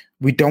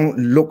 we don't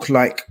look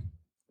like,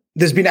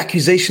 there's been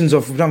accusations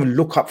of we don't even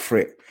look up for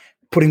it,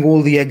 putting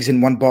all the eggs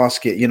in one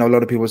basket. A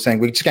lot of people are saying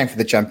we're just going for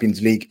the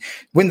Champions League,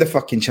 win the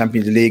fucking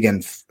Champions League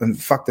and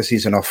fuck the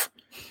season off.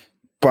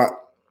 But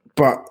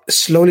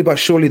slowly but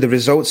surely the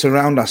results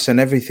around us and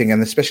everything,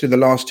 and especially the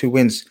last 2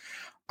 wins,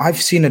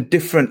 I've seen a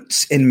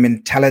difference in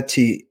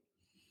mentality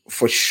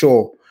for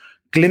sure.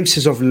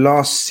 Glimpses of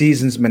last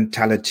season's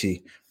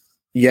mentality.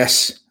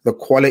 Yes, the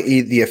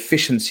quality, the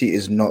efficiency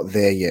is not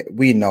there yet.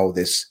 We know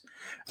this.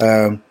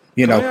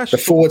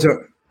 The forwards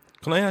are.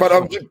 Can I ask?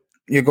 But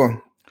you're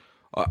gone.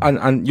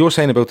 And you're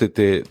saying about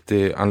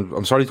the and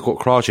I'm sorry to cut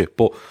across you,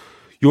 but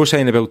you're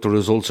saying about the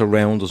results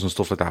around us and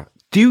stuff like that.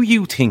 Do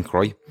you think,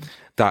 right,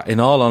 that in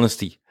all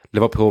honesty,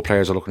 Liverpool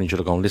players are looking at each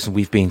other going, listen,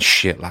 we've been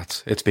shit,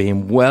 lads. It's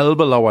been well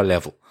below our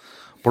level.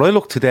 But I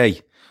look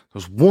today,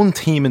 there's one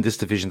team in this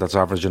division that's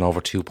averaging over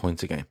 2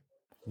 points a game.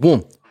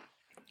 One.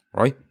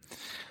 Right?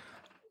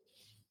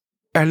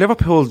 Are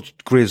Liverpool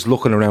Grizz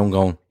looking around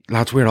going,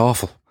 lads, we're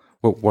awful.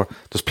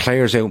 There's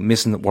players out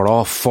missing. We're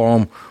off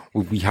form.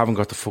 We haven't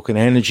got the fucking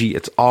energy.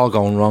 It's all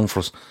going wrong for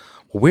us.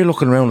 Well, we're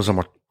looking around as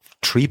we're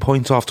 3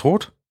 points off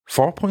third,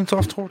 4 points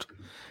off third.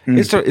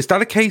 Is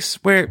that a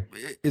case where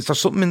is there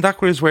something in that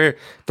Grizz where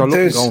they're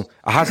looking going,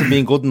 it hasn't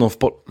been good enough,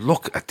 but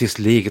look at this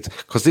league,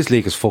 because this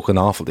league is fucking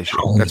awful this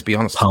year. Let's be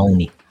honest.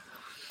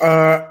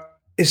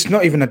 It's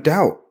not even a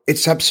doubt.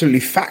 It's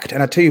absolutely fact,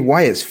 and I tell you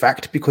why it's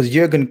fact, because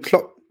Jurgen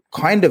Klopp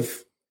kind of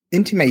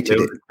intimated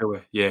it.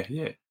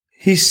 Yeah.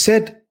 He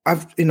said,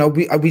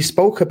 we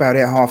spoke about it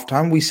at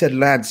halftime. We said,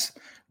 lads,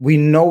 we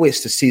know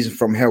it's the season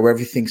from hell where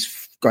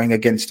everything's going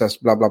against us,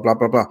 blah, blah, blah,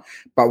 blah, blah.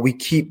 But we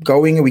keep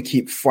going and we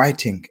keep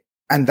fighting.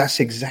 And that's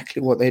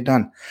exactly what they've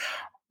done.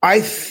 I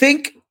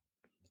think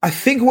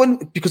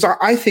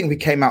we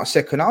came out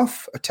second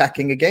half,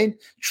 attacking again,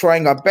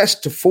 trying our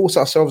best to force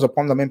ourselves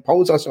upon them,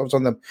 impose ourselves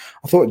on them.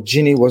 I thought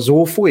Ginny was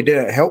awful. It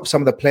didn't help.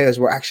 Some of the players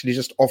were actually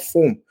just off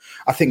form.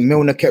 I think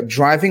Milner kept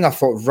driving. I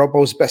thought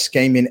Robbo's best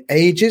game in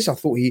ages. I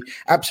thought he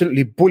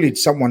absolutely bullied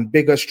someone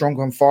bigger,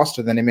 stronger, and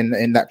faster than him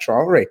in that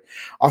Traore.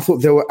 I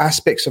thought there were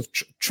aspects of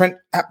Trent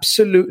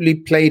absolutely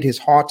played his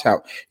heart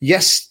out.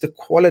 Yes, the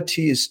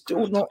quality is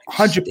still not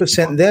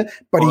 100% there,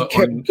 but he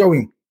kept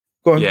going.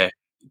 Go on. Yeah.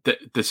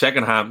 The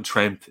second half,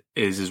 Trent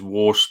is his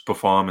worst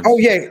performance. Oh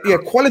yeah.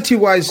 Quality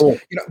wise,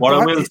 what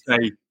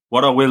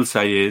I will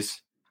say is,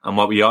 and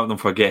what we often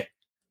forget,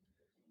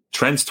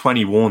 Trent's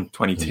 21,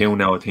 22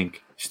 now. I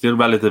think still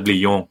relatively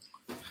young.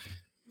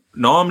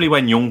 Normally,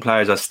 when young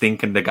players are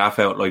stinking the gaff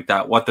out like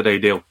that, what do? They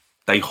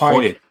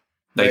hide.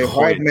 They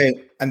hide,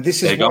 mate. And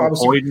this is what I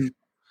was hiding,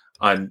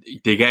 and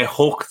they get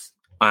hooked,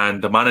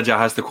 and the manager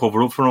has to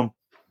cover up for them.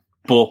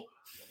 But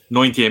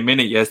 98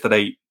 minutes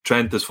yesterday,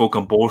 Trent is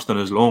fucking bursting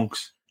his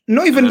lungs.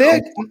 Not even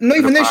there,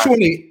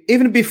 Shawnee.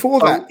 Even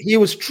before that, he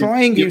was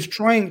trying. You've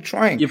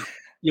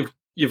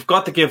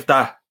got to give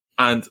that,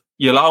 and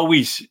we'll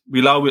always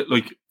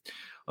like.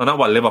 I know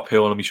what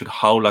Liverpool, and we should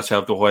hold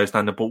ourselves to a higher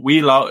standard. But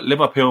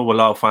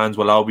Liverpool fans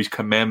will always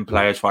commend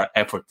players for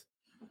effort.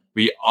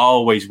 We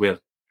always will.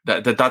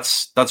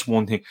 That's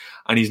one thing,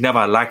 and he's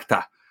never lacked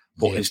that.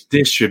 But his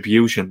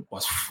distribution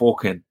was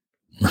fucking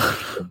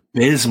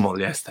abysmal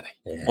yesterday.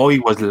 Yeah. I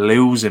was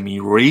losing me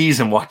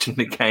reason watching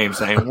the game,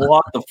 saying,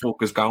 what the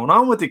fuck is going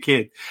on with the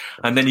kid?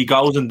 And then he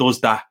goes and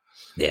does that.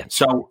 Yeah.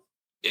 So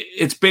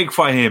it's big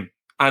for him.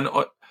 And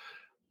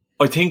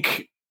I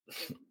think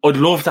I'd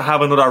love to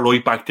have another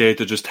right back there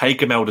to just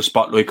take him out of the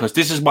spotlight, because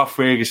this is what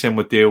Ferguson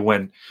would do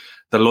when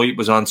the light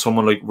was on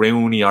someone like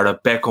Rooney or a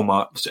Beckham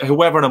or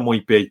whoever it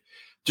might be.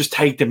 Just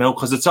take them out,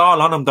 because it's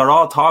all on him. They're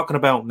all talking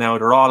about him now.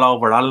 They're all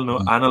over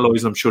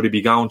analysing him. Should he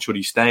be gone? Should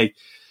he stay?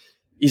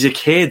 He's a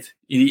kid.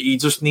 He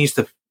just needs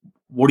to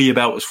worry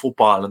about his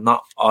football and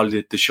not all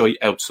the shite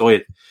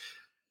outside.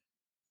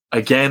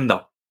 Again,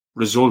 though,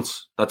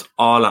 results, that's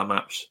all that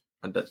matters.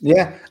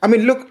 Yeah. I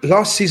mean, look,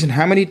 last season,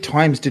 how many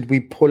times did we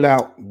pull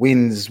out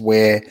wins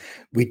where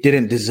we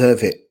didn't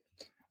deserve it?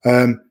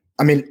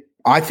 I mean,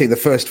 I think the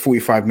first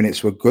 45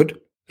 minutes were good.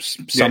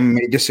 Some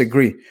may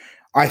disagree.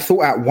 I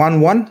thought at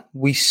 1-1,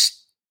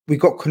 we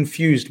got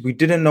confused. We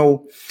didn't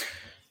know.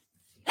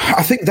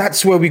 I think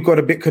that's where we got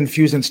a bit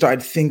confused and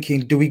started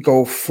thinking, do we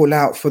go full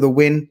out for the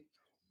win?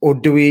 Or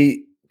do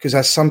we, because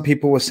as some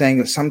people were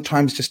saying,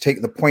 sometimes just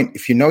take the point.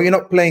 If you know you're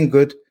not playing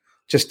good,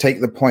 just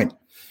take the point.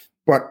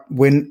 But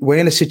when we're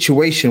in a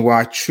situation where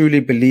I truly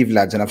believe,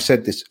 lads, and I've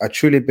said this, I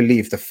truly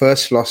believe the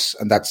first loss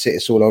and that's it,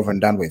 it's all over and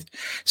done with.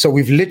 So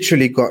we've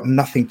literally got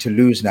nothing to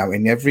lose now.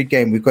 In every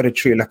game, we've got to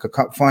treat it like a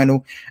cup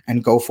final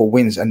and go for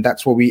wins. And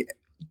that's what we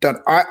done.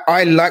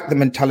 I like the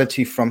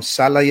mentality from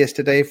Salah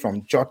yesterday,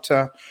 from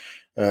Jota,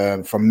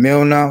 from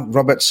Milner,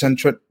 Robertson,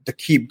 to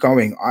keep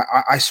going.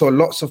 I saw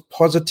lots of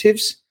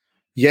positives.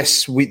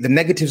 Yes, the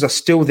negatives are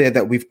still there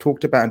that we've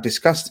talked about and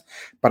discussed,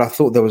 but I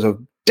thought there was a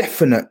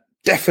definite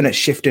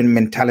shift in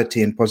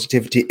mentality and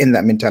positivity in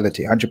that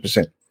mentality,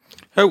 100%.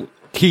 How,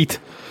 Keith,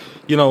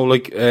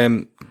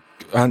 and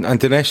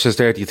Dinesh says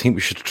there, do you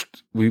think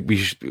we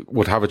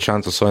would have a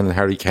chance of signing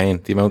Harry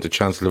Kane? The amount of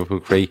chance Liverpool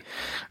create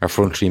our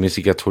front three,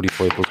 Missy get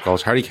 35 plus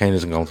goals. Harry Kane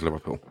isn't going to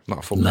Liverpool. Not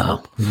a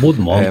football. No,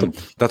 wouldn't want him.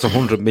 That's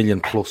 100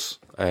 million plus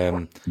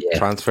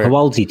transfer. How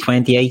old is he?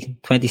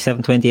 28,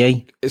 27,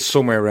 28? It's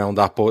somewhere around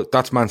that, but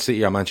that's Man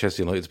City or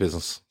Manchester United's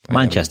business.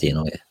 Manchester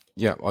United.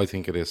 Yeah, I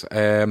think it is.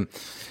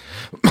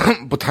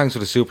 But thanks for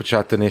the super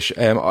chat, Dinesh.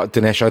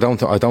 Dinesh,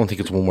 I don't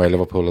think it's one way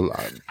Liverpool will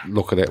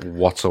look at it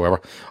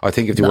whatsoever. I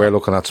think if they were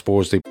looking at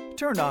Spurs, they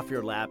turn off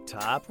your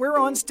laptop. We're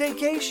on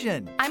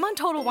staycation. I'm on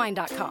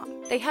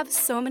TotalWine.com. They have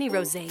so many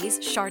rosés,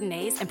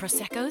 Chardonnays, and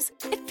Prosecco's.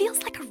 It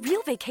feels like a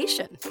real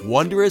vacation.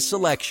 Wondrous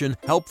selection,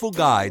 helpful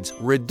guides,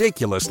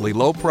 ridiculously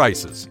low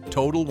prices.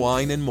 Total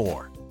Wine and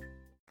more.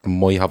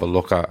 Might have a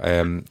look at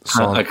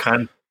Son.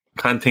 I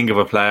can't think of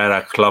a player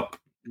that Klopp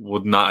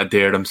would not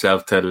adhere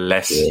themselves to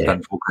less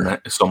than fucking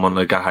someone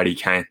like a Harry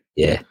Kane.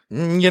 Yeah.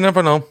 You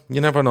never know.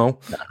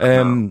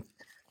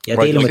 You're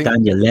dealing with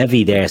Daniel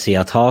Levy there, so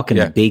you're talking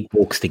the big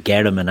bucks to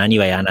get him. And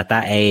anyway, and at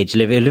that age,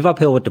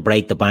 Liverpool would to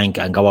break the bank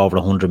and go over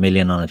 100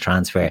 million on a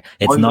transfer.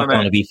 It's not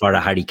going to be for the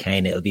Harry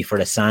Kane. It'll be for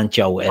the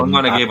Sancho. I'm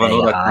going to give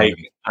another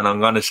take, and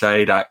I'm going to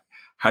say that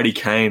Harry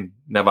Kane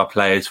never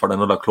plays for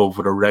another club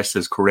for the rest of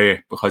his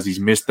career because he's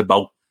missed the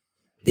boat.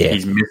 Yeah.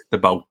 He's missed the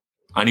boat.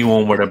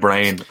 Anyone with a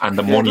brain and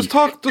the money. There's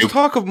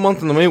talk of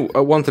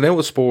wanting out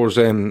with Spurs.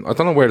 I don't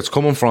know where it's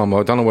coming from.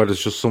 I don't know whether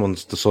it's just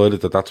someone's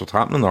decided that that's what's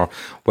happening, or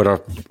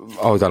whether,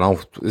 I don't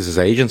know, is his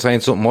agent saying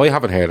something? I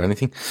haven't heard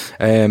anything.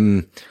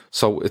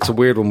 So it's a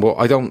weird one, but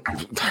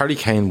Harry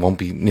Kane won't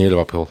be near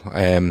Liverpool.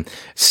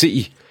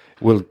 City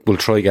will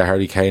try to get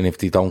Harry Kane if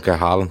they don't get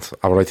Haaland.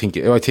 Or I think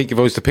if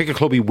I was to pick a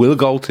club he will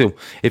go to,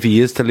 if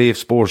he is to leave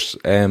Spurs,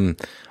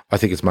 I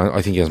think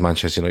he has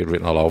Manchester United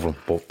written all over him,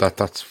 but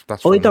that's.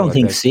 I don't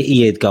think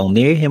City would go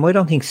near him. I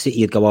don't think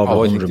City would go over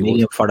 100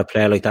 million for a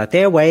player like that.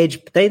 Their wage,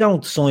 they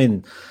don't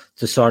sign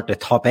to sort of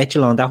top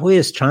echelon. That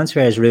highest transfer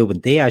is Ruben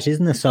Dias,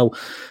 isn't it? So,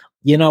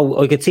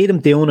 I could see them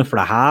doing it for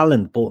a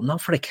Haaland, but not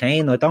for a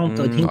Kane. I think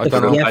I think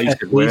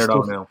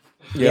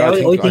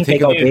they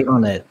go big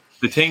on it.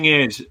 The thing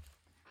is,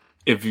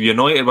 if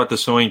United were to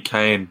sign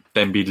Kane,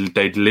 then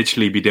they'd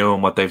literally be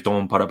doing what they've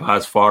done for the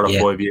past 4 or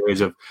 5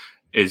 years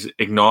is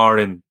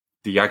ignoring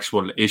the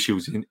actual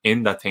issues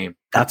in that team.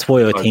 That's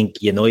why I think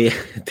deal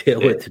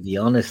with. To be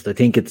honest, I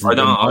think it's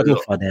model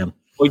for them.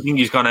 I think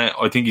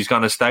he's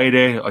gonna stay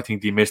there. I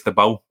think he missed the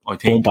boat. I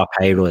think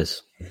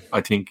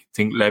I think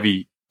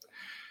Levy,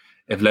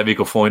 if Levy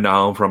could find a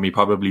home for him, he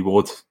probably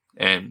would.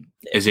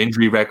 His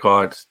injury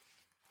record,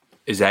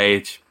 his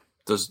age,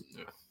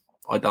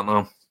 I don't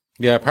know.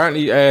 Yeah,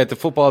 apparently the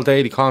Football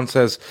Daily Con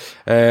says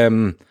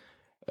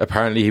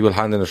apparently he will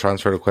hand in a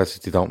transfer request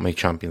if they don't make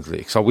Champions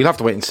League. So we'll have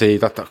to wait and see.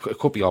 That it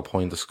could be all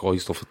pie in the sky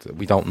stuff.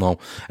 We don't know.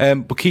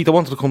 But Keith, I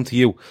wanted to come to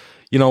you.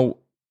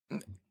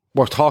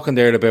 We're talking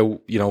there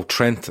about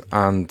Trent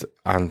and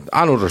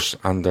others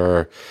and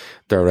their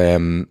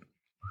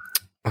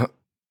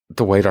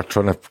the way they're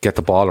trying to get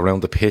the ball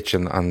around the pitch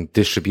and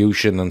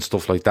distribution and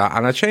stuff like that,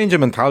 and a change of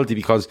mentality,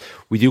 because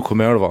we do come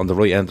out of it on the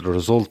right end of the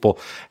result. But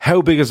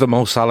how big is the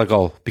Mo Salah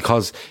goal?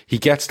 Because he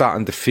gets that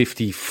in the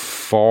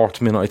 54th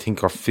minute, I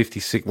think, or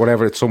 56,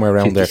 whatever, it's somewhere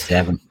around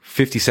 57. there.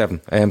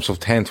 57. So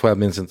 10, 12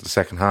 minutes into the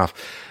second half.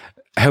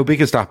 How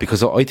big is that?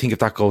 Because I think if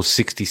that goes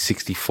 60,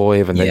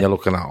 65, and then you're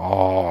looking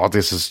at,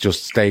 this is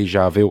just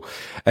deja vu.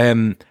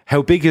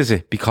 How big is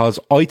it? Because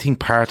I think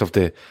part of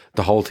the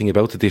whole thing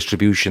about the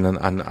distribution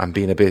and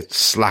being a bit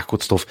slack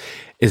with stuff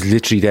is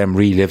literally them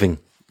reliving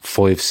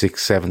 5,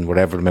 6, 7,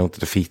 whatever amount of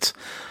defeats.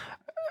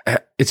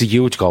 It's a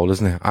huge goal,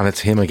 isn't it? And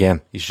it's him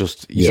again. He's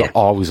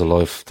always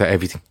alive to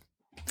everything.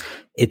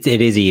 It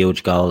is a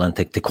huge goal, and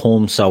to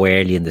come so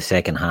early in the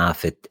second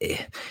half,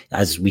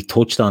 as we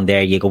touched on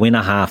there, you go in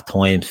at half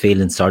time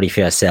feeling sorry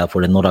for yourself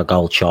with another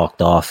goal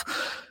chalked off.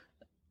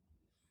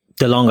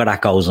 The longer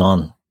that goes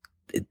on,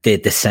 the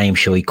same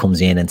shite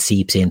comes in and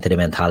seeps into the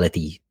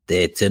mentality.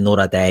 It's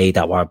another day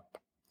that we're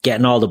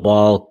getting all the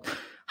ball,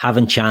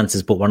 having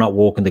chances, but we're not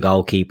walking the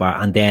goalkeeper.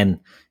 And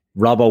then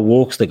Robbo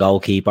walks the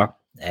goalkeeper.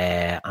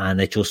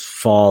 And it just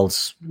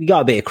falls. We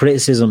got a bit of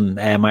criticism,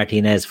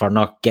 Martinez, for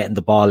not getting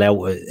the ball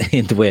out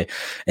into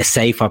a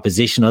safer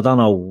position. I don't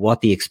know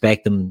what they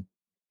expect him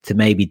to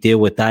maybe do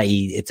with that.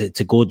 It's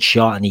a good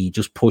shot and he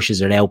just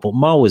pushes it out. But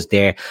Mo was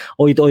there.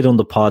 I done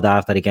the pod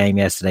after the game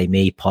yesterday,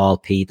 me, Paul,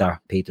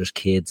 Peter's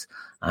kids,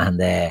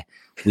 and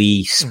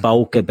we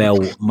spoke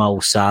about Mo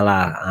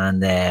Salah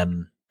and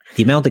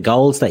the amount of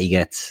goals that he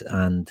gets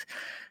and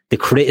the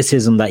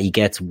criticism that he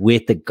gets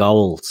with the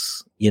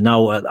goals.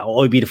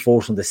 I'd be the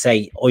first one to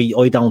say,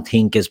 I don't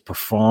think his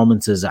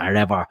performances are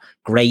ever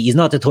great. He's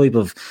not the type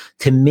of,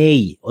 to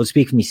me, I'll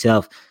speak for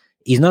myself,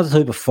 he's not the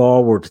type of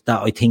forward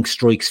that I think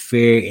strikes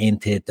fear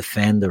into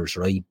defenders,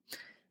 right?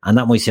 And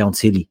that might sound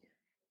silly,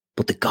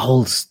 but the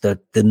goals, the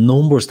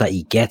numbers that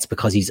he gets,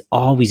 because he's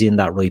always in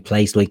that right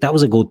place. Like, that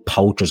was a good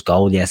poacher's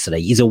goal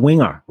yesterday. He's a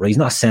winger, right? He's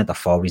not a centre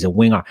forward, he's a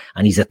winger,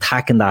 and he's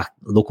attacking that,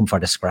 looking for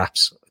the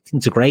scraps. I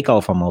think it's a great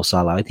goal for Mo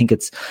Salah. I think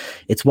it's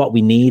what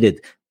we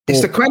needed.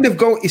 It's the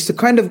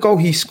kind of goal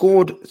he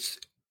scored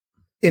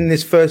in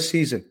this first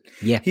season.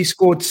 Yeah, he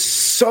scored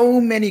so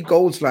many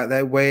goals like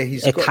that where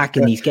he's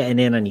attacking, he's getting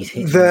in and he's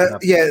hitting.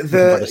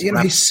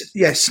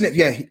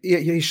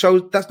 He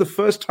showed, that's the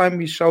first time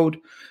he showed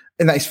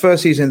in his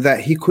first season that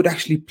he could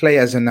actually play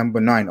as a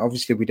number 9.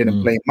 Obviously, we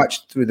didn't play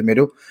much through the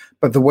middle,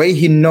 but the way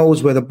he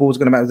knows where the ball's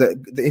going to matter,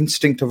 the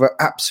instinct of an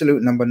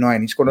absolute number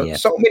 9. He scored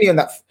so many in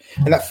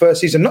that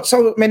first season, not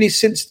so many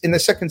since in the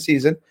second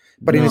season.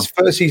 But in his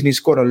first season, he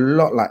scored a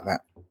lot like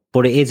that.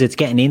 But it's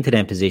getting into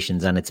them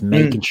positions and it's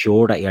making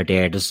sure that you're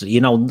there. There's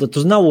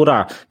no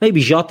other.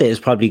 Maybe Jota has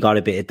probably got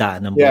a bit of that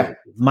in him, but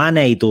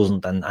Mane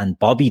doesn't and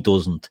Bobby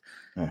doesn't.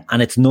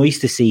 And it's nice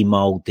to see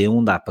Mo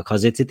doing that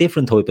because it's a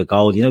different type of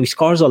goal. You know, he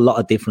scores a lot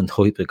of different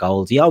type of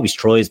goals. He always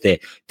tries the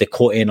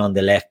cut in on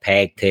the left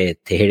peg to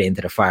hit it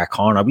into the far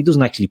corner. But he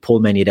doesn't actually pull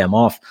many of them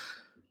off.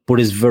 But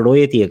his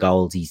variety of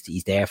goals,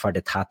 he's there for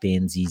the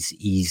tap-ins.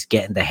 He's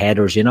getting the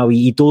headers. You know,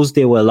 he does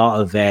do a lot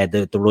of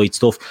the right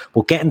stuff.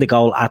 But getting the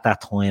goal at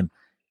that time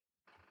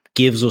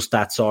gives us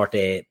that sort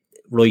of,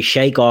 right,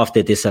 shake off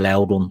the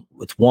disallowed one.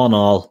 It's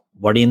 1-1.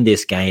 We're in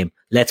this game.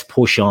 Let's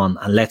push on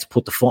and let's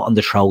put the foot on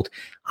the throat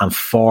and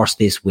force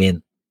this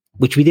win,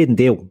 which we didn't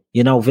do.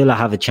 You know, Villa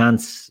have a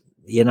chance,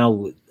 you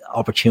know,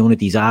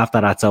 opportunities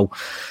after that. So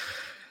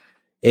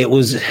it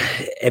was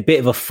a bit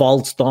of a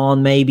false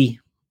dawn maybe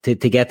to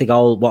get the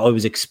goal. What I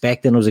was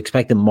expecting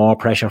more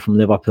pressure from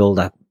Liverpool.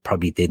 That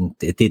probably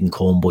didn't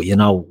come. But, you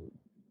know,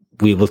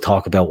 we will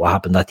talk about what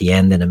happened at the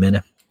end in a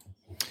minute.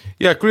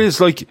 Yeah, Grizz,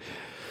 like,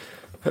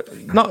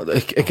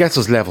 it gets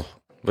us level.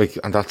 Like,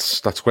 and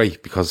that's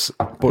great because,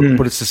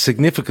 but it's the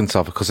significance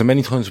of it because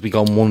many times we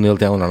go 1-0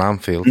 down on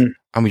Anfield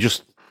and we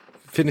just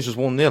finish as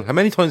 1-0. How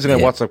many times in our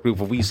WhatsApp group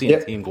have we seen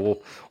a team go up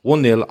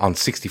 1-0 on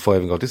 65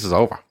 and go, this is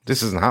over.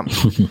 This isn't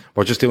happening.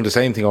 We're just doing the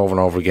same thing over and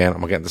over again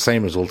and we're getting the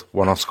same result.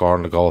 We're not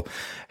scoring the goal.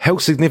 How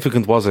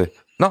significant was it?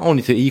 Not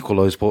only to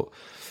equalise, but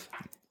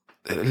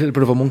a little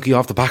bit of a monkey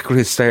off the back of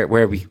his start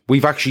where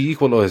we've actually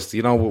equalised.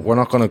 You know, we're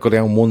not going to go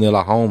down 1-0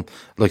 at home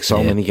like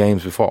so many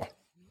games before.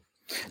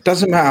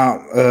 Doesn't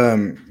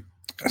matter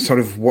sort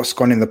of what's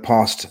gone in the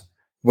past.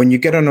 When you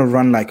get on a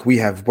run like we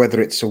have,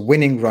 whether it's a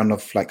winning run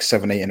of like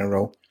 7-8 in a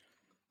row,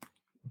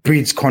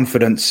 breeds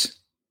confidence,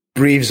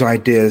 breathes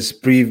ideas,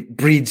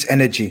 breeds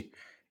energy.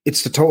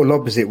 It's the total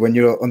opposite when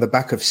you're on the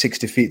back of 6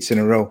 defeats in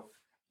a row.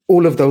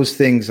 All of those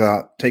things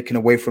are taken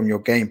away from your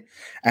game.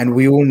 And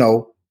we all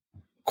know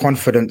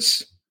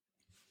confidence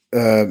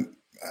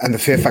and the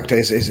fear factor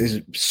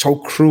is so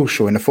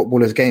crucial in a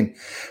footballer's game.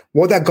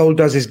 What that goal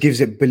does is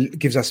gives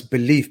us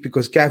belief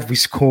because, Gav,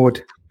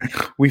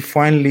 we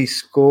finally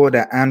scored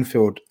at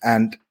Anfield,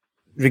 and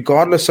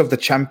regardless of the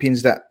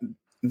champions that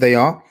they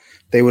are,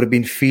 they would have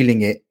been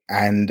feeling it,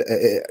 and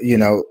you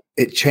know,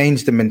 it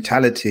changed the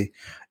mentality.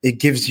 It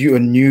gives you a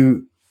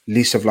new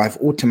lease of life.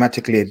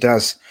 Automatically, it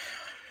does.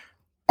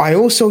 I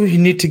also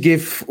need to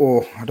give,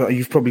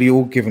 you've probably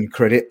all given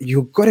credit.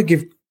 You've got to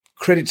give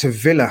credit to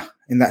Villa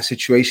in that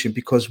situation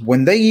because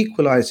when they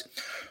equalise,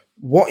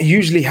 what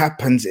usually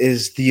happens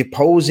is the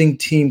opposing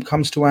team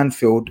comes to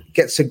Anfield,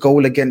 gets a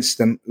goal against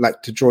them,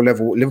 like to draw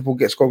level. Liverpool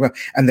gets goal,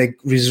 and they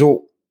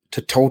resort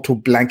to total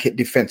blanket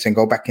defence and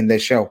go back in their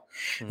shell.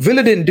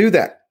 Villa didn't do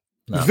that.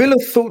 No. Villa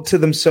thought to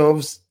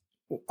themselves,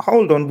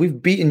 hold on,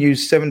 we've beaten you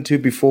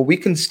 7-2 before. We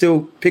can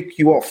still pick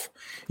you off.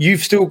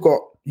 You've still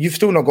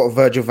not got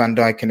Virgil van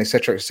Dijk and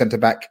etc. centre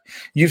back.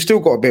 You've still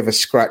got a bit of a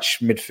scratch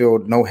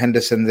midfield. No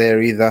Henderson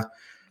there either.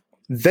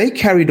 They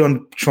carried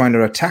on trying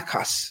to attack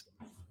us.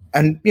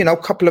 And, you know,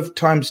 a couple of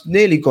times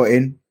nearly got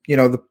in. You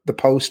know, the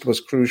post was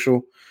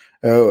crucial,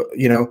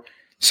 you know.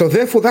 So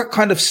therefore, that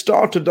kind of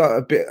started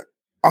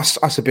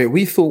us a bit.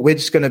 We thought we're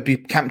just going to be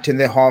camped in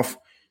their half,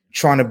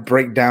 trying to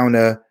break down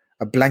a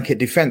blanket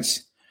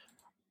defence.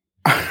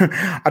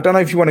 I don't know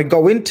if you want to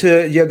go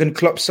into Jurgen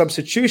Klopp's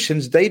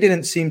substitutions. They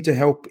didn't seem to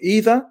help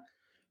either.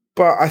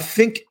 But I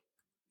think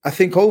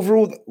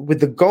overall, with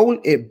the goal,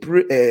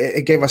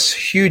 it gave us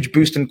huge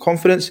boost in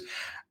confidence.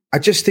 I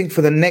just think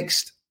for the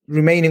next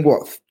remaining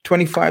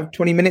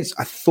 20 minutes,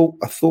 I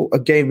thought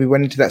again we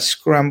went into that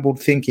scrambled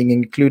thinking,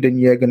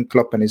 including Jurgen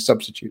Klopp and his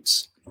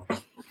substitutes.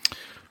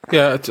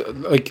 Yeah,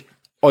 like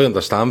I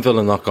understand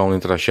Villa not going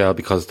into their shell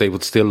because they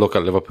would still look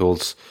at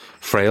Liverpool's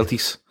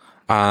frailties.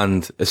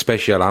 And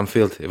especially at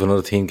Anfield, if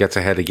another team gets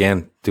ahead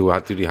again, do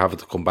they have it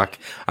to come back?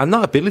 And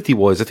not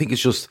ability-wise, I think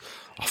it's just,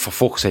 for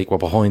fuck's sake, we're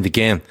behind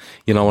again.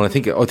 You know, and I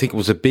think it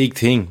was a big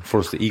thing for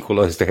us to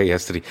equalise there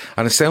yesterday.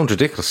 And it sounds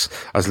ridiculous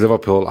as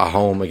Liverpool at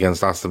home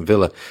against Aston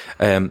Villa.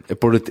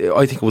 But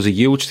I think it was a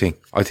huge thing.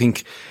 I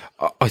think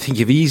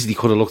you've easily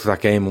could have looked at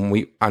that game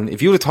and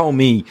if you would have told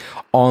me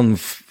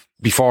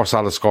before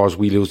Salah scores,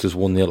 we lose this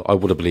 1-0, I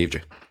would have believed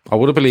you. I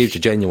would have believed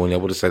you genuinely. I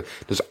would have said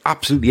there's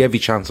absolutely every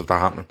chance of that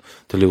happening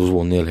to lose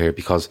 1-0 here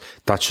because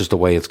that's just the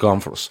way it's gone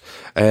for us.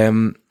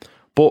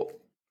 But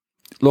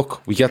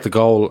look, we get the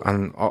goal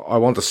and I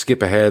want to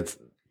skip ahead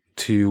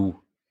to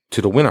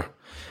the winner.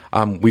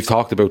 We've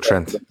talked about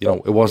Trent. You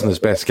know, it wasn't his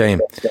best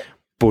game,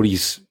 but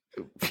he's,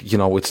 you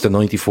know, it's the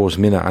 94th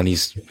minute and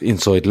he's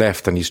inside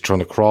left and he's trying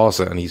to cross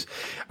it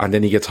and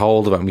then he gets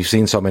hold of it and we've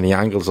seen so many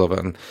angles of it.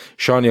 And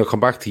Shawnee, I'll come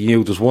back to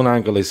you. There's one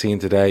angle I've seen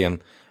today and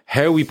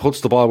how he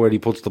puts the ball where he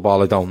puts the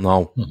ball, I don't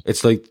know.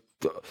 It's like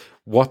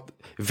what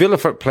Villa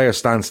player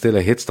stands still,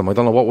 it hits them. I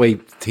don't know what way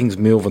things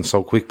moving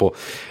so quick, but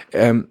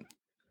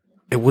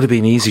it would have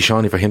been easy,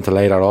 Shawnee, for him to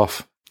lay that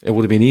off. It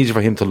would have been easy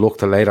for him to look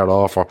to lay that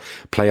off or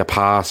play a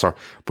pass,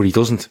 but he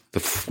doesn't.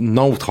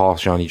 No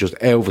thought, Shawnee,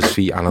 just out of his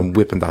feet and I'm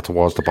whipping that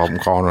towards the bottom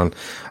corner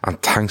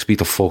and thanks be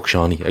to fuck,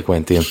 Shawnee, it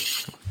went in.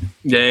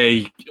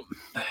 Yeah,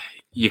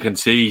 you can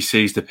see he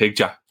sees the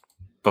picture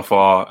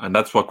before, and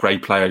that's what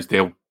great players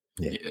do.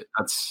 Yeah.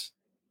 That's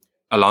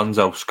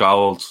Alonso,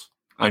 Scholes,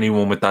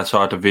 anyone with that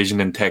sort of vision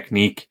and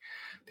technique,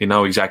 they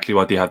know exactly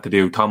what they have to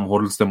do. Tom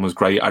Huddleston was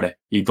great at it.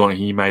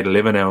 He made a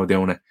living out of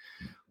doing it.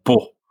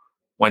 But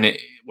when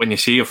you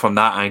see it from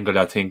that angle,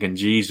 you're thinking,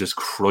 Jesus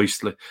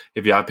Christ,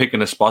 if you're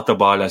picking a spotter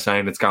ball, you're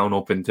saying it's going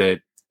up into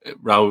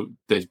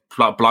the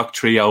block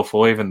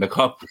 305 in the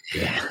cup.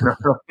 Yeah. You know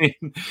what I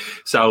mean?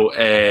 So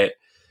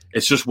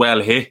it's just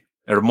well hit.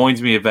 It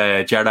reminds me of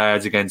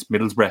Gerrards against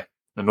Middlesbrough,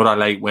 another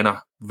late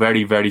winner.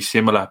 Very, very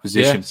similar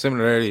position. Yeah,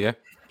 similar area, yeah.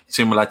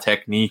 Similar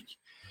technique.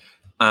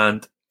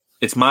 And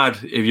it's mad.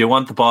 If you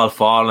want the ball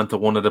falling to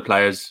one of the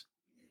players,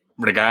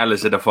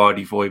 regardless of the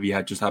 45 he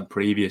had just had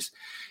previous,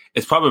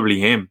 it's probably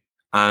him.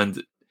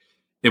 And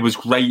it was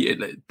great.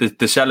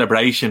 The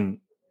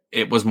celebration,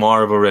 it was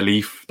more of a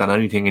relief than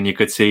anything. And you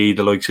could see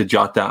the likes of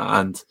Jota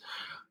and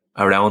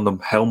around them,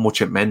 how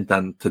much it meant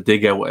and to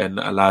dig out in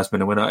a last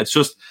minute winner.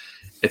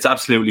 It's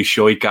absolutely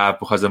shite, Gav,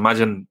 because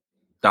imagine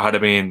there had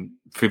been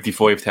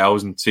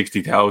 55,000,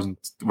 60,000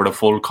 with a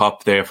full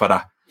cup there for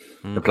that.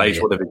 The place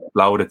would have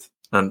exploded.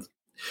 And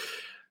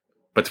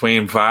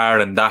between VAR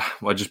and that,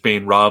 we're just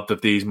being robbed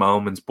of these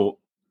moments. But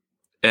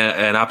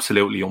an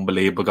absolutely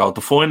unbelievable goal.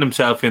 To find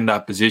himself in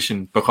that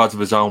position because of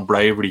his own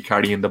bravery,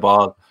 carrying the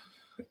ball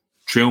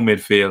through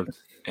midfield.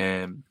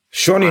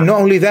 Shawnee,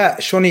 not only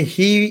that, Shawnee,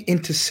 he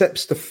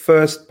intercepts the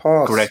first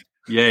pass. Correct.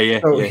 Yeah.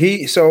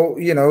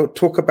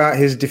 Talk about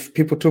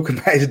people talk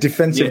about his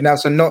defensive now,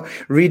 so not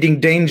reading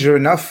danger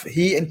enough.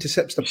 He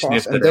intercepts the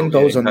pass and then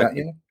goes on that.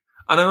 Yeah.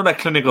 And another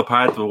clinical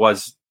part of it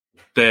was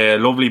the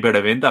lovely bit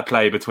of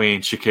interplay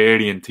between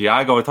Shaqiri and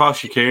Thiago. I thought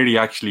Shaqiri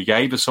actually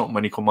gave us something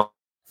when he come on.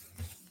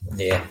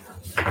 Yeah.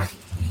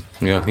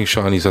 Yeah, I think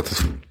Shawnee's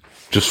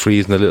just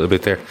freezing a little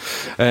bit there.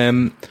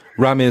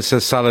 Ramil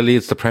says Salah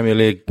leads the Premier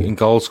League in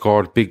goals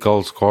scored, big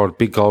goal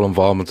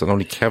involvement, and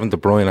only Kevin De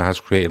Bruyne has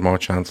created more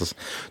chances.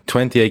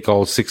 28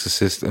 goals, 6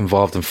 assists,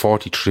 involved in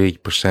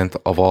 43%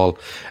 of all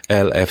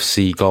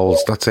LFC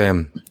goals. That's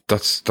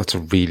a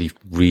really,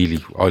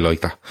 really, I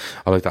like that.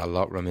 I like that a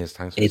lot, Ramil.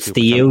 Thanks. It's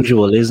the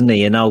usual, isn't it?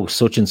 You know,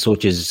 such and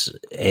such is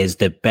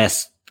the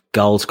best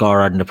goal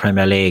scorer in the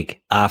Premier League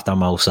after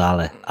Mo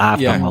Salah.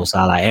 Mo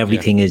Salah.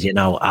 Everything is,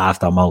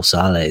 after Mo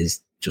Salah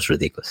is just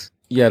ridiculous.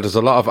 Yeah, there's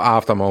a lot of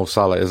after Mo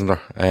Salah, isn't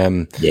there?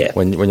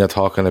 When you're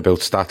talking about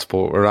stats,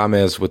 but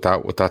Ramez with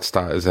that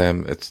stat is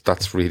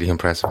that's really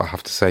impressive, I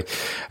have to say.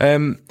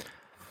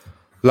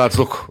 Lads,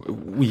 look,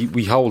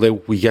 we hold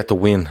out, we get the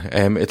win.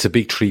 It's a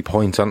big 3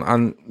 points,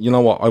 and you know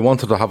what? I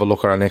wanted to have a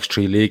look at our next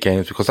 3 league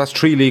games because that's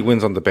 3 league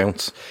wins on the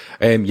bounce.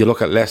 You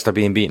look at Leicester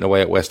being beaten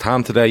away at West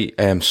Ham today.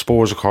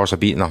 Spurs, of course, are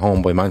beaten at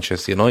home by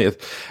Manchester United.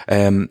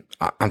 And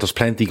there's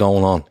plenty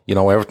going on.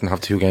 Everton have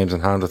 2 games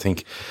in hand, I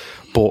think.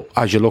 But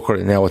as you look at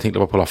it now, I think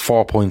Liverpool are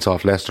 4 points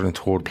off Leicester in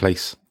 3rd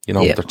place.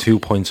 They're 2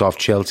 points off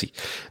Chelsea.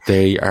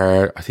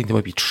 I think they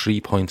might be 3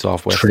 points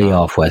off West Ham. 3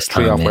 off West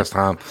Ham. 3 off West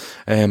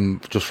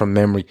Ham, just from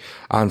memory.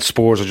 And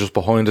Spurs are just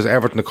behind us.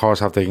 Everton, of course,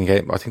 have taken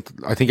game. I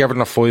think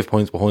Everton are 5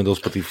 points behind us,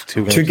 but they've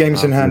 2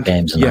 games in hand. 2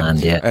 games in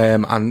hand, yeah.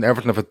 And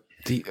Everton have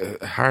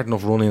a hard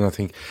enough run in, I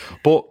think.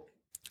 But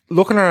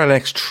looking at our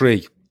next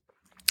 3,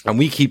 and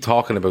we keep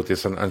talking about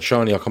this, and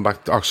Shawnee, I'll come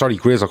back.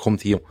 Grizz, I'll come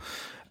to you.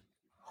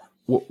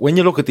 When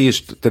you look at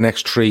the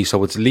next 3,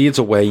 so it's Leeds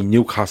away,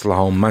 Newcastle at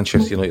home,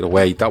 Manchester United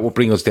away, that would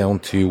bring us down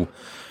to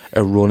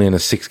a run in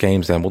of 6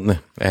 games then, wouldn't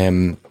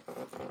it?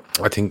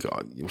 I think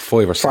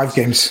 5 or 6. 5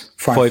 games.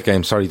 5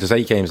 games, sorry. There's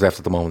 8 games left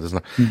at the moment,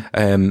 isn't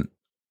there?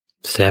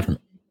 7.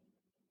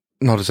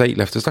 No, there's 8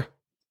 left, is there?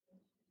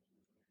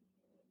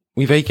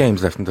 We've 8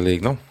 games left in the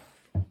league, no?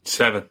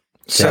 7.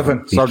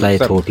 7. We played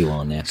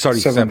 31, yeah. Sorry,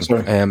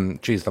 7.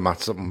 Geez, the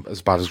maths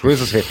as bad as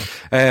Grizz is here.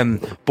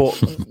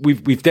 But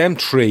we've them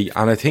 3,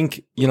 and I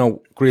think,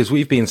 Grizz,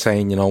 we've been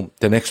saying,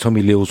 the next time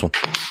we lose one.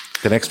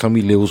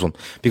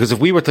 Because if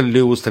we were to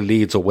lose to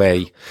Leeds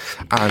away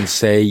and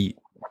say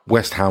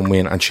West Ham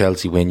win and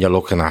Chelsea win, you're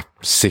looking at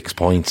 6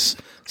 points,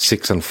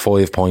 6 and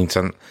 5 points,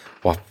 and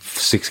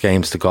 6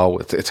 games to go.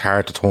 It's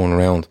hard to turn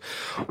around.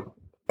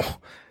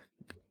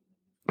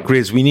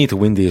 Grizz, we need to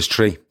win these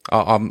 3.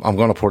 I'm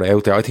going to put it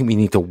out there. I think we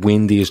need to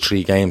win these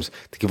 3 games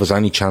to give us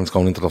any chance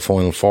going into the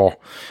final 4,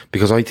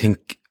 because I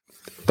think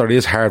there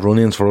is hard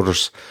run-ins for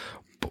others,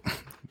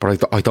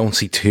 but I don't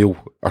see 2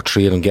 or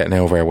 3 of them getting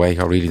out of our way.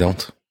 I really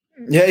don't.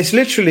 Yeah, it's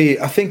literally.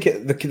 I think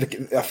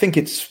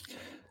it's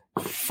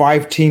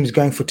 5 teams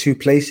going for 2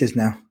 places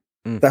now.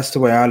 That's the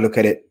way I look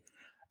at it.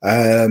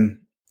 And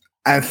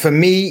for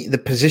me, the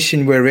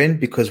position we're in,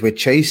 because we're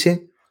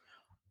chasing,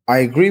 I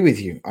agree with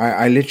you.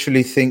 I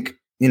literally think.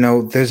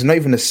 There's not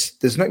even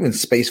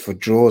space for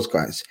draws,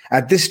 guys.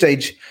 At this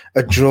stage,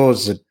 a draw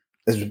is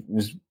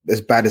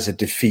as bad as a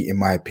defeat, in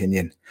my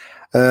opinion.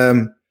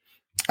 And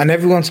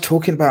everyone's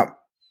talking about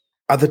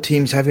other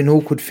teams having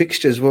awkward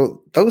fixtures.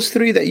 Well, those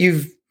 3 that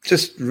you've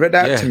just read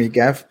out to me,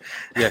 Gav.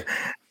 Yeah.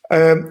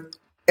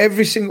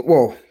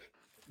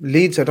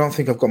 Leeds, I don't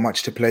think I've got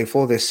much to play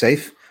for. They're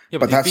safe. Yeah,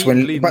 but that's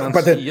when.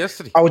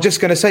 Yesterday. I was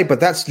just going to say, but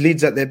that's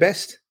Leeds at their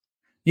best.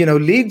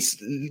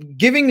 Leeds,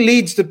 giving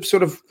Leeds the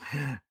sort of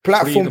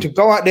platform to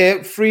go out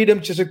there,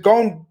 freedom, just to go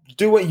and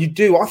do what you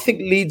do. I think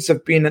Leeds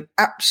have been an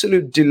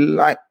absolute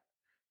delight,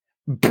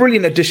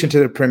 brilliant addition to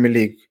the Premier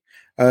League.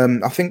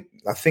 I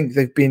think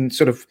they've been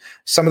sort of,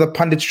 some of the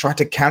pundits tried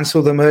to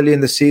cancel them early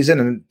in the season,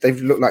 and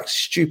they've looked like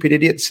stupid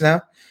idiots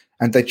now.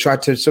 And they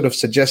tried to sort of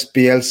suggest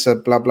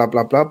Bielsa, blah, blah,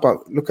 blah, blah.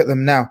 But look at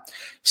them now.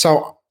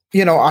 So,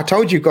 I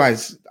told you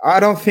guys, I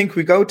don't think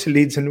we go to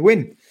Leeds and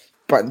win.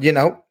 But,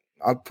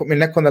 I'll put my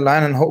neck on the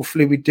line and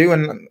hopefully we do.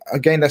 And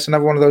again, that's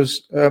another one of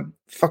those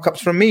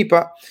fuck-ups from me.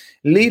 But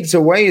Leeds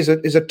away is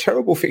a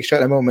terrible fixture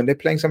at the moment. They're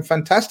playing some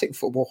fantastic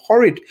football.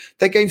 Horrid.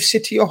 They gave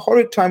City a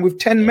horrid time with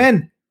 10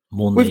 men.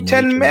 With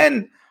 10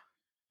 men.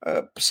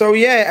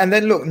 And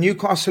then look,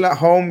 Newcastle at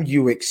home,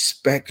 you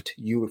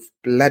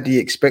bloody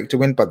expect to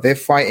win, but they're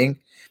fighting.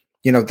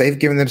 They've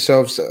given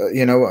themselves, a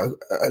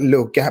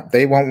little gap.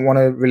 They won't want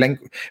to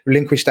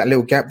relinquish that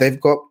little gap they've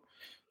got.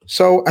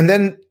 So, and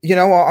then,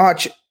 our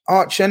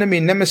arch enemy,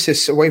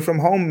 nemesis away from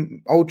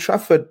home, Old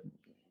Trafford,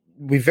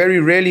 we very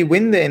rarely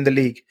win there in the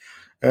league.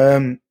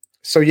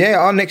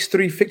 Our next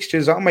 3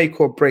 fixtures are make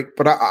or break,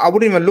 but I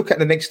wouldn't even look at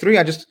the next 3.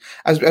 I just,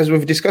 as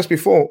we've discussed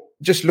before,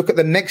 just look at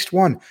the next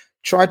one.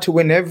 Try to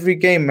win every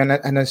game,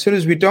 and as soon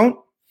as we don't,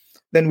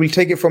 then we'll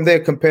take it from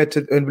there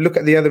and look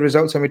at the other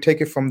results and we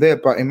take it from there.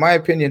 But in my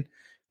opinion,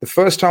 the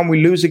first time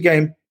we lose a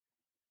game,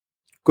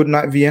 good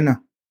night Vienna.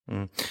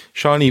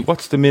 Shawnee,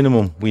 what's the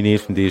minimum we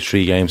need from these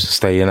 3 games to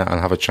stay in it and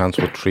have a chance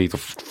with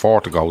 4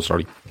 to go?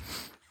 Sorry,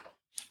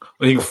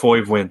 I think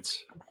 5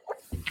 wins.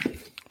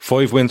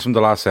 5 wins from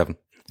the last 7.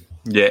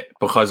 Yeah,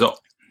 because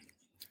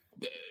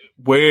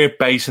we're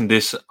basing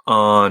this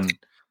on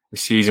a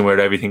season where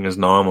everything is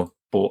normal,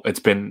 but it's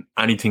been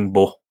anything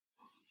but.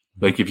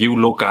 Like if you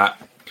look at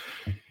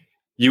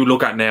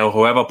now,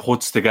 whoever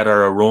puts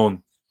together a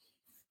run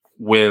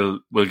will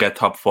get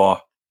top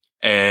 4.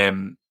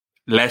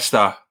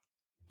 Leicester,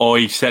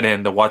 I said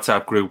in the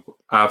WhatsApp group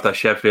after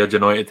Sheffield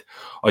United,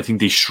 I think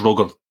they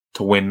struggle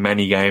to win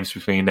many games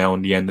between now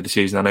and the end of the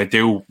season. And I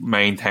do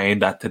maintain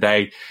that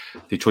today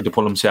they tried to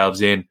pull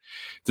themselves in.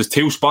 There's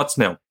 2 spots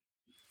now.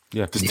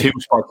 Yeah. There's 2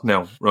 spots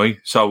now, right?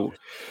 So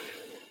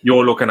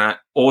you're looking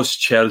at us,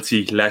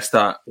 Chelsea,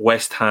 Leicester,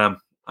 West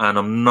Ham, and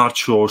I'm not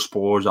sure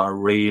Spurs are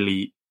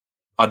really,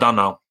 I don't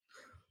know.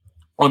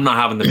 I'm not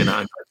having them in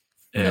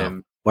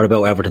it. What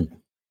about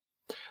Everton?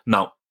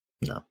 No.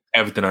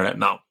 Everton are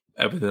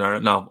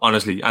no,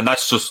 honestly. And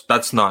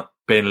that's not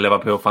being a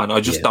Liverpool fan. I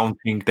just don't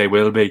think they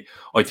will be.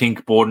 I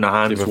think board in the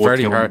hands. They've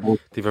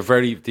a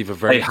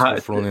very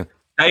tough run in.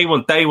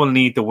 They will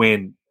need to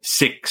win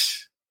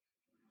 6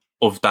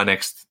 of the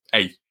next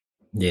 8.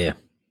 Yeah.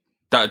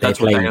 That's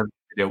what they have to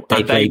do.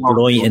 They play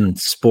Brighton,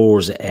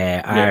 Spurs,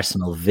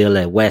 Arsenal,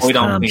 Villa, West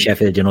Ham,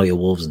 Sheffield United,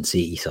 Wolves and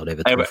City. So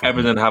they've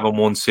Everton haven't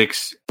won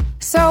 6.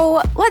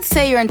 So let's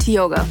say you're into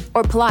yoga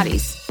or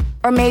Pilates,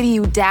 or maybe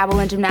you dabble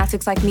in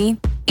gymnastics like me.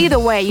 Either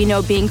way,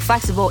 being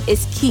flexible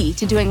is key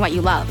to doing what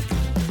you love.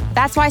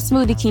 That's why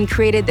Smoothie King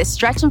created this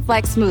Stretch and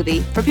Flex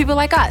smoothie for people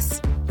like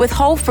us, with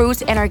whole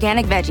fruits and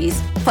organic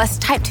veggies, plus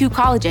type 2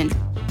 collagen.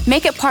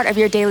 Make it part of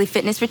your daily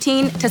fitness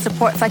routine to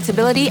support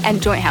flexibility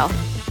and joint health.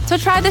 So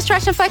try the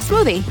Stretch and Flex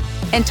smoothie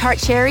in tart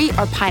cherry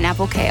or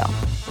pineapple kale.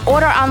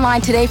 Order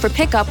online today for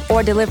pickup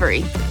or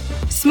delivery.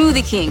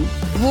 Smoothie King,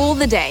 rule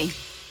the day.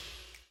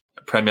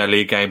 Premier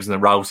League games in a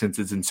row since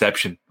its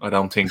inception, I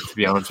don't think, to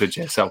be honest with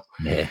you. So,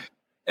 I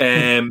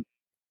think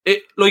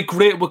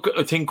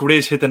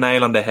Grizz hit the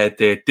nail on the head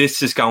there.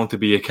 This is going to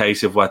be a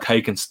case of we're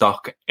taking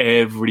stock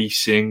every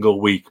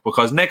single week,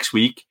 because next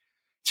week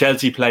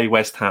Chelsea play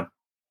West Ham.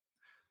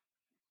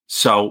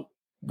 So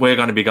we're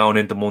going to be going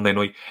into Monday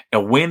night. A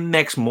win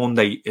next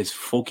Monday is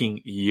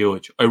fucking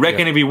huge. I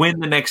reckon if you win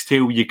the next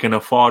 2, you can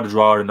afford a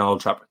draw in Old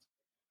Trafford.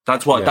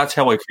 That's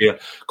how I feel,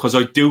 because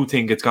I do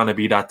think it's going to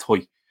be that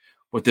tight.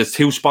 But there's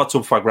 2 spots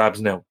up for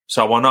grabs now.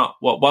 So we're not,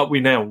 what we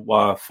now?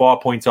 We're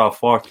 4 points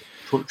off 4th.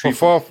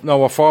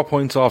 We're 4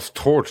 points off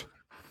 3rd.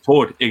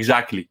 3rd,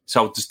 exactly.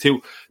 So there's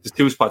two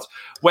spots.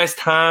 West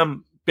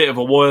Ham, bit of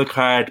a wild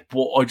card,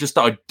 but I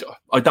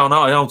don't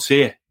know. I don't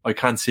see it. I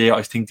can't see it.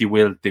 I think they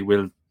will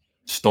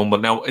stumble.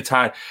 Now, it's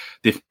hard.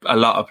 They've a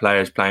lot of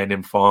players playing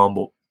in form,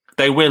 but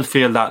they will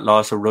feel that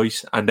loss of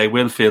Rice, and they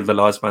will feel the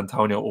loss of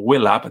Antonio. It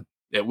will happen.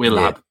 It will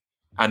happen.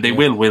 And they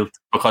will wilt,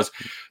 because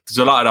there's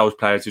a lot of those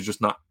players who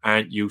just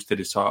aren't used to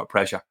this sort of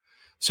pressure.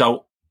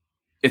 So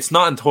it's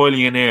not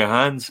entirely in their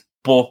hands,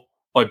 but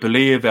I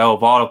believe out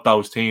of all of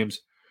those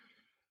teams,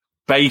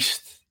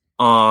 based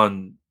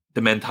on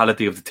the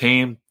mentality of the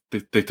team,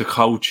 the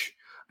coach,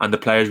 and the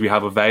players we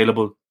have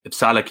available, if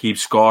Salah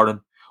keeps scoring,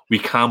 we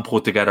can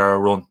put together a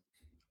run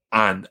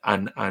and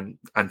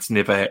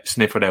sniff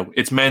it out.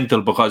 It's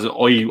mental, because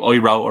I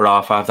wrote her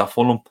off after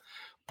Fulham,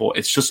 but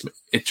it's just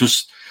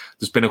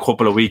there's been a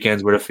couple of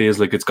weekends where it feels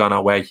like it's gone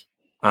away.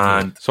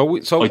 And so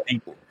I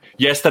think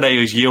yesterday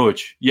was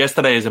huge.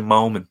 Yesterday is a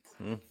moment.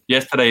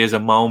 Yesterday is a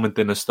moment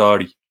in the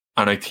story.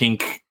 And I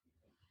think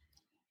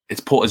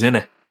it's put us in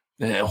it.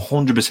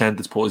 100%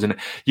 it's put us in it.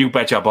 You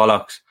bet your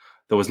bollocks.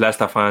 There was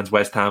Leicester fans,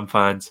 West Ham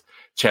fans,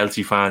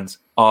 Chelsea fans,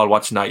 all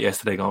watching that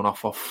yesterday going, oh,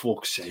 for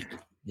fuck's sake.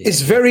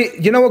 It's very,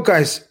 you know what,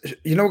 guys?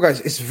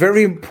 It's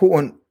very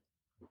important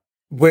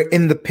we're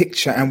in the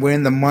picture and we're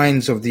in the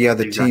minds of the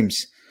other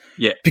teams.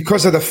 Yeah.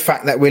 Because of the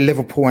fact that we're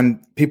Liverpool and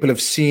people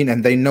have seen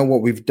and they know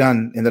what we've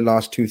done in the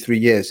last 2-3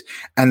 years.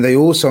 And they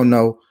also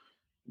know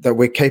that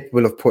we're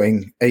capable of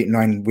putting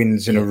 8-9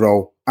 wins in a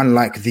row,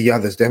 unlike the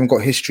others. They haven't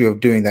got a history of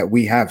doing that.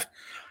 We have.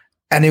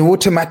 And it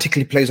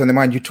automatically plays on their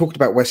mind. You talked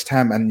about West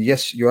Ham, and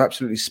yes, you're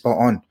absolutely spot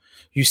on.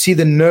 You see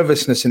the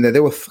nervousness in there.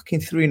 They were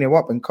fucking 3-0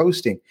 up and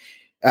coasting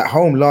at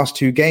home last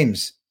 2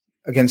 games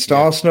against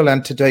Arsenal,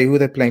 and today, who are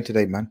they playing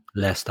today, man?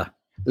 Leicester.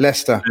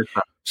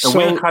 So,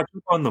 we'll catch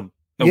up on them.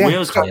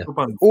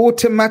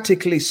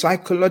 Automatically,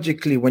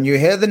 psychologically, when you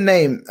hear the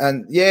name,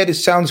 and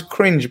this sounds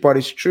cringe, but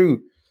it's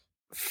true.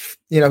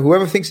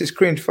 Whoever thinks it's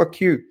cringe,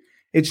 fuck you.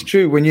 It's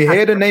true. When you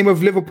hear the name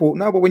of Liverpool,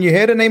 but when you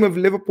hear the name of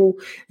Liverpool,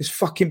 it's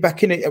fucking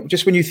back in it.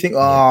 Just when you think,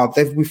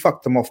 we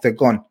fucked them off, they're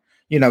gone.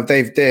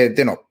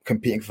 They're not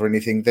competing for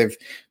anything.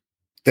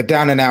 They're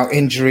down and out,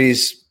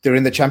 injuries. They're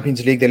in the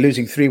Champions League. They're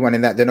losing 3-1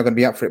 in that. They're not going to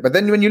be up for it. But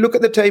then when you look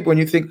at the table and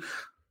you think,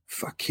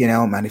 fucking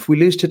hell, man, if we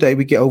lose today,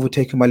 we get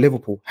overtaken by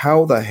Liverpool.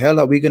 How the hell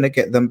are we going to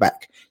get them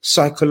back?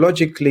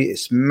 Psychologically,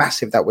 it's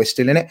massive that we're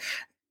still in it.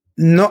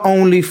 Not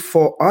only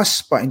for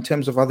us, but in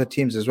terms of other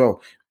teams as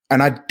well.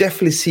 And I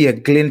definitely see a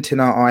glint in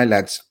our eye,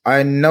 lads.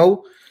 I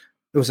know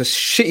it was a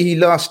shitty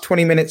last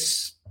 20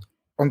 minutes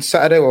on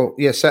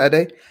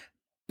Saturday.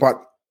 But,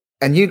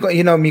 and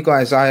you know me,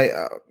 guys,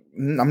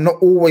 I'm not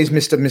always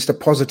Mr.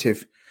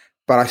 Positive,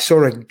 but I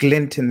saw a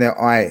glint in their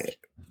eye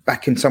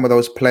back in some of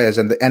those players,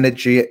 and the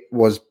energy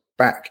was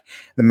back.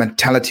 The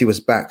mentality was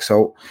back.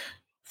 So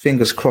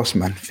fingers crossed,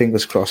 man.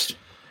 Fingers crossed.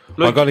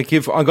 I'm gonna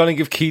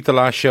give Keith the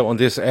last shout on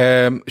this.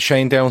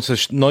 Shane Down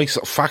says, nice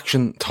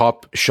faction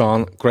top,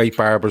 Sean. Great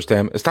barbers,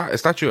 them. Is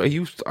that you? Are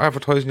you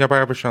advertising your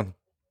barber, Sean?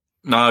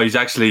 No, he's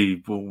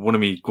actually one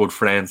of my good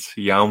friends.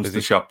 He owns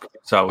the shop.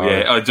 So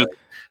I just,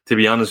 to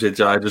be honest with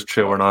you, I just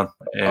threw it on.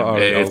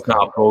 It's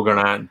not a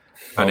program.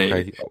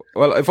 Okay.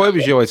 Well, if I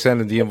was you, I'd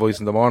send him the invoice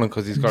in the morning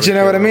because he's got. Do you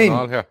know what I mean?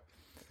 All here.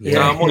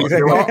 Yeah. Do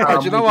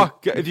you know what?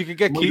 If you could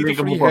get Keith a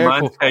free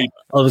haircut. I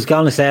was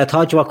going to say, I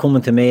thought you were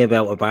coming to me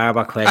about a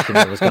barber question.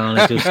 I was going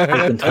to just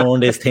fucking turn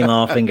this thing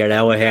off and get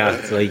out of here.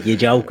 It's like, you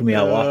joking me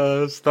or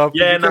what? Stop.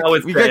 Yeah,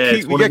 we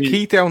get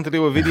Keith down to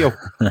do a video.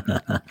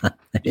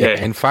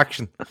 In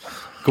faction.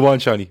 Go on,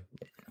 Shani.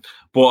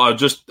 But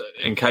just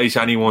in case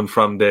anyone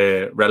from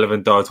the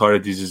relevant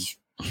authorities is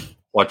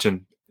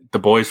watching, the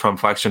boys from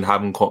faction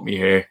haven't cut me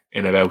hair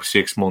in about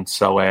 6 months,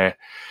 so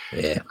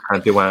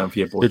can't do anything for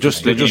you. But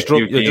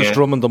you're just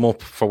drumming them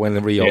up for when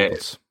it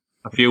reopens.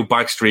 A few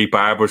backstreet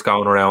barbers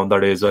going around.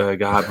 There is. I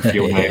have a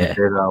few names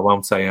there. I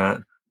won't say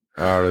that.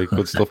 All right,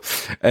 good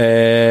stuff.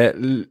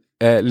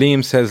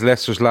 Liam says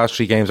Leicester's last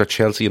 3 games are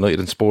Chelsea, United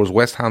and Spurs.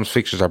 West Ham's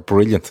fixtures are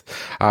brilliant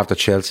after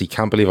Chelsea.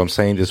 Can't believe I'm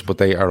saying this, but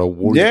they are a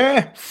worry.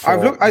 Yeah,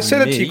 I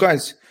said it to you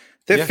guys.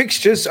 Their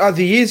fixtures are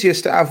the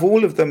easiest out of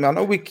all of them. I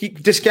know we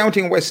keep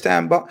discounting West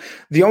Ham, but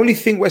the only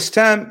thing West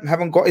Ham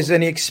haven't got is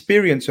any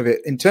experience of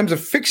it. In terms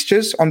of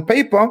fixtures, on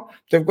paper,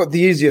 they've got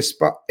the easiest,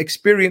 but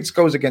experience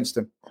goes against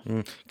them.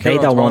 They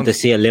don't want to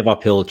see a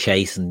Liverpool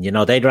chasing.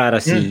 They'd rather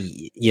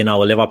see, a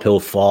Liverpool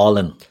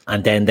falling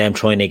and then them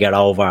trying to get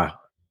over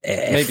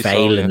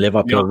failing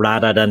Liverpool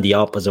rather than the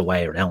opposite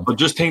way around. But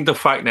just think the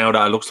fact now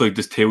that it looks like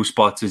there's 2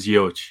 spots is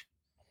huge.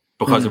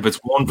 Because if it's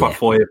 1 for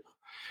 5,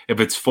 if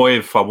it's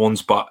 5 for 1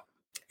 spot,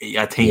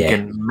 I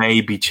think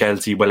maybe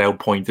Chelsea will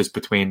outpoint us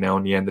between now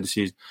and the end of the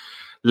season.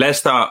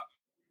 Leicester, I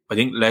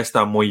think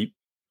Leicester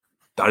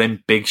they're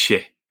in big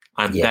shit.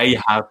 And they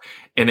have,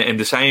 in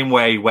the same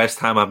way West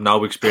Ham have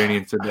no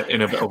experience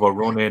in a bit of a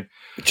run-in.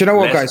 Do you know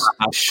what, guys?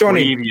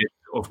 Shawnee,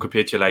 of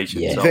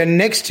capitulation. So. Their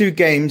next 2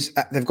 games,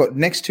 they've got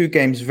next 2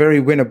 games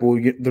very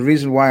winnable. The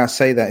reason why I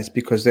say that is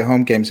because they're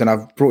home games, and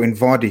I've brought in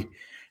Vardy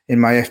in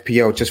my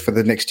FPL just for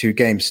the next 2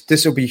 games.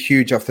 This will be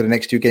huge after the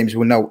next 2 games.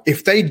 We'll know.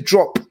 If they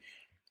drop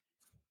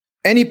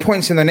any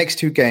points in the next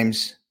 2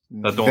 games,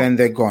 then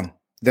they're gone.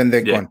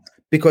 Gone.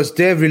 Because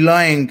they're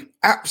relying,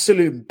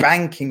 absolute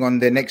banking on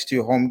their next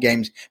 2 home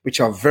games, which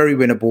are very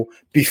winnable,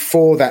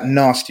 before that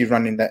nasty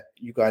running that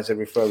you guys are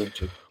referring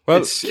to. Well,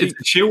 it's a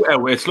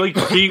shootout. It's like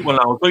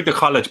it's like the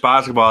college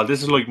basketball.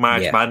 This is like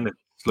March Madness.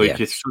 It's like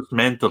it's just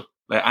mental.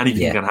 Like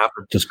anything can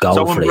happen. Just go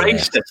for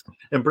it.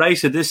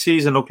 Embrace it. This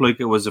season looked like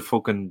it was a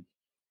fucking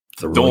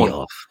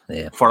done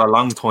for a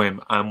long time,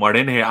 and we're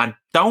in here. And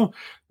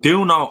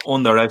do not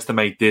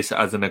underestimate this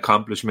as an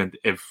accomplishment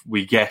if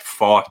we get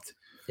fought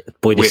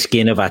by the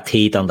skin of our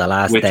teeth on the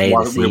last day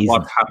of the season. With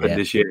what happened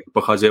this year,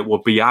 because it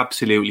would be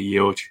absolutely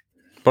huge.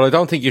 But I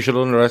don't think you should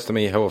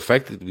underestimate how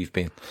affected we've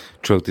been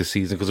throughout this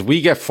season. Because if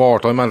we get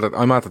fourth, I'm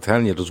at to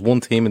telling you, there's one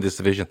team in this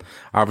division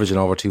averaging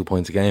over 2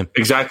 points a game.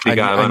 Exactly,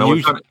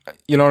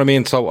 you know what I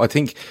mean? So I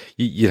think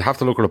you'd have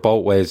to look at it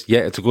both ways. Yeah,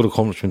 it's a good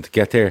accomplishment to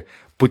get there,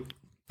 but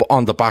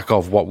on the back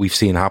of what we've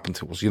seen happen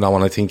to us, and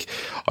I think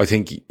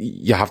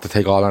you have to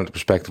take all that into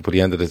perspective by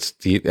the end of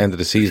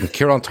the season.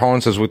 Kieran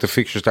Thorne says, with the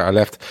fixtures that are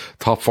left,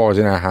 top four is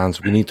in our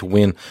hands. We need to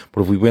win,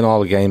 but if we win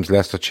all the games,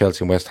 Leicester,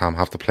 Chelsea and West Ham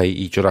have to play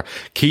each other.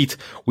 Keith,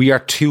 we are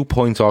 2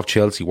 points off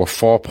Chelsea. We're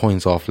 4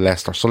 points off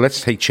Leicester. So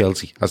let's take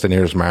Chelsea as the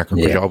nearest marker,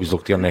 because you always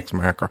look to your next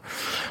marker.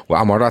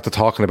 Well, and we're at the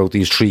talking about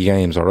these 3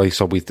 games, alright?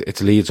 So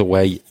it's Leeds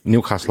away,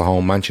 Newcastle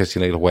home, Manchester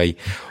United away.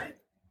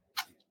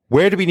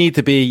 Where do we need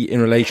to be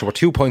in relation? We're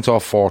 2 points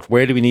off fourth.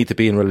 Where do we need to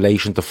be in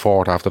relation to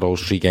fourth after those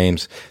 3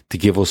 games to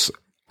give us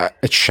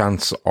a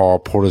chance, or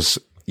put us,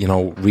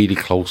 really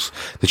close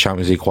to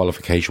Champions League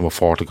qualification with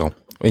 4 to go,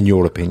 in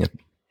your opinion?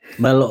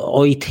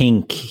 Well, I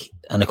think,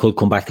 and it could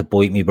come back to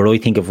bite me, but I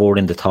think if we're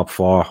in the top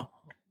 4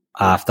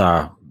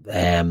 after,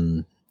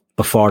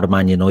 before the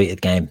Man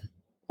United game,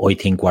 I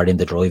think we're in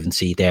the driving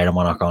seat there, and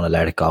we're not going to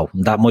let it go.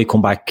 And that might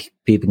come back,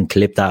 people can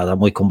clip that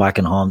might come back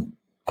and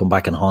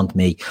haunt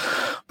me.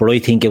 But I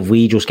think if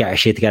we just get our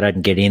shit together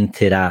and get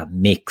into that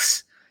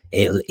mix,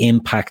 it'll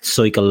impact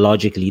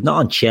psychologically, not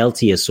on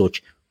Chelsea as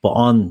such, but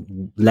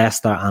on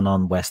Leicester and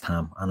on West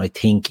Ham. And I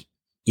think,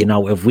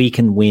 if we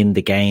can win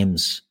the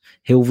games,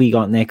 who have we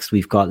got next?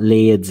 We've got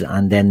Leeds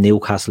and then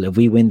Newcastle. If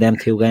we win them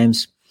 2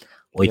 games,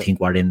 I think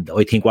we're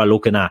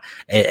looking at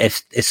a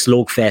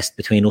slugfest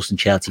between us and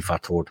Chelsea for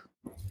third.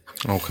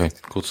 Okay,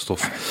 good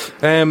stuff.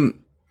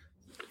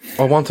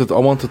 I want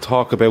to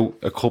talk about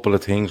a couple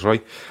of things,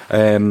 right?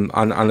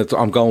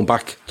 I'm going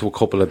back to a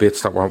couple of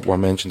bits that were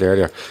mentioned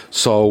earlier.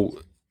 So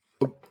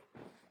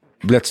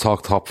let's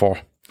talk top 4,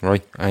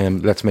 right?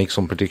 Let's make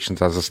some predictions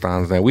as it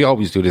stands now. We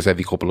always do this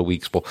every couple of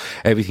weeks, but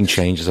everything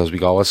changes as we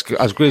go. As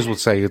Grizz would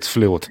say, it's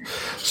fluid.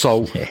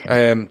 So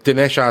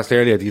Dinesh asked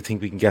earlier, do you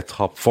think we can get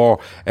top 4?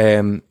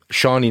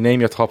 Shawnee,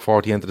 name your top 4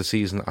 at the end of the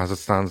season as it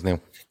stands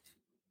now.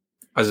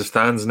 As it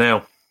stands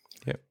now?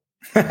 Yeah.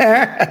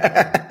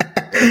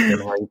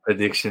 High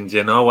predictions,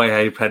 I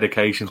hate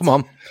predications. Come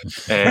on.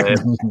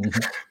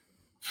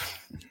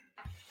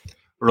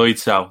 Right,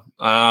 so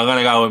I'm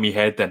gonna go with my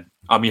head then.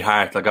 On my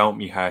heart, I go with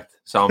my heart.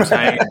 So I'm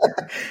saying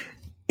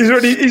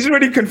he's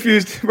already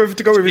confused whether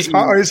to go with his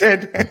heart or his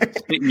head.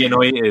 City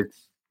United,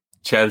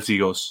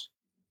 Chelsea, us.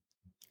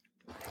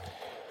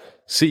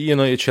 City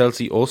United,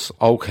 Chelsea, us.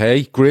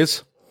 Okay,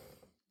 Grizz.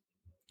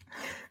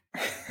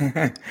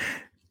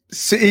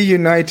 City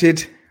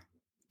United,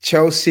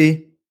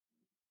 Chelsea,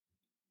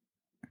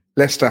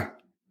 Leicester.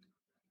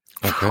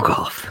 Okay. Fuck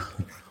off.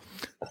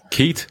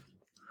 Keith.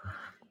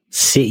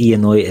 City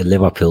United,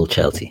 Liverpool,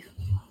 Chelsea.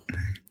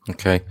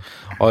 Okay.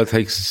 I'll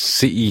take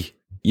City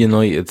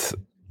United.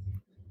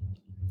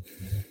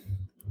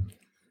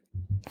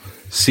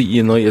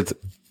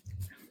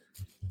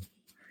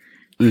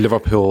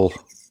 Liverpool,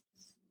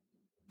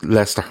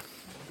 Leicester.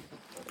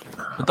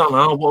 I don't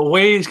know.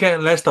 Where is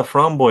getting Leicester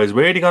from, boys?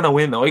 Where are they going to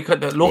win? I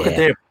could look at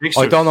their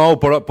fixtures. I don't know,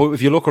 but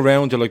if you look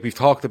around, like we've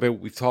talked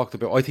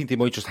about. I think they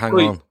might just hang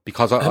on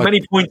because how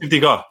many points have they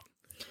got?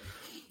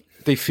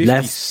 They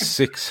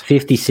 56.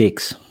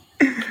 56.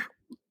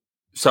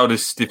 So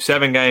there's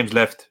 7 games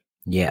left.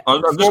 Yeah.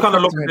 I'm just going to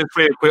look at this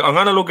real quick. I'm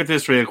going to look at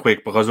this real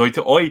quick because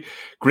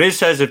Grizz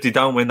says if they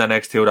don't win the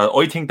next 2,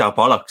 I think they're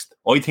bollocks.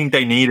 I think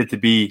they needed to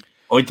be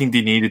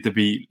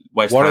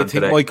West Ham. What I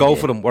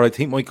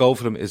think might go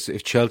for them is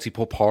if Chelsea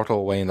put Porto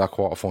away in that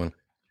quarterfinal.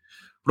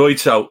 Right,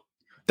 so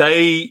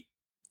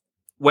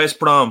West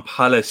Brom,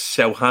 Palace,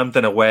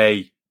 Southampton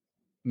away,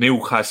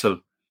 Newcastle,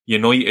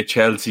 United,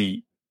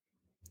 Chelsea,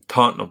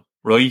 Tottenham.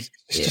 Right?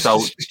 It's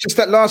just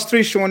that last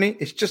 3, Shawnee.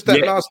 It's just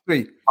that last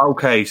 3.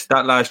 Okay, so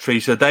that last 3.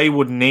 So they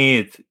would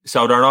need...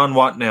 So they're on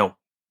what now?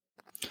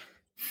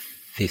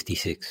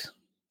 56.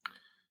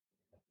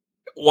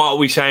 What are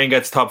we saying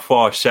gets top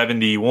 4?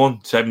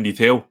 71,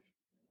 72?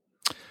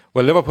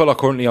 Well, Liverpool are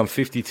currently on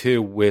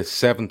 52 with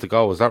 7 to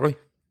go. Is that right?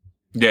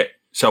 Yeah.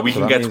 So we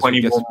can get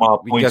 21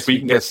 more points. We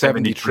can get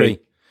 73.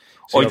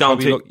 So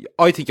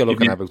I think you're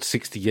looking at about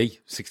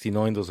 68,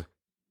 69, does it?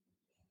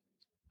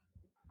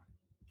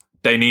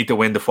 They need to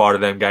win the 4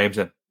 of them games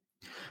then.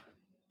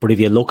 But if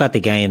you look at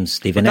the games,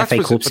 they've an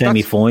FA Cup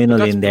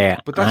semi-final in there,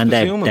 and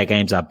their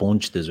games are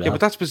bunched as well. Yeah,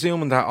 but that's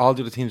presuming that all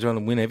the other teams are going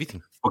to win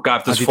everything. But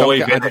Gav, there's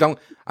 5 in it. And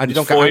they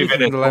don't get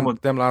anything from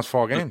them last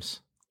 4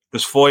 games.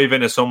 There's 5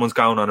 in it. Someone's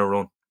going on a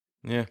run.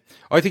 Yeah.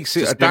 I think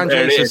Dan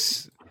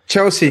says...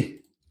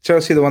 Chelsea,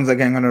 the ones that are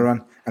going on a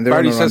run. And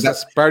Barry says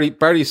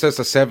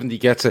that 70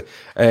 gets it.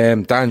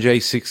 Dan J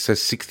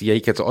says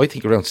 68 gets it. I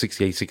think around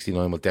 68,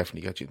 69 will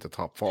definitely get you into the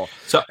top 4.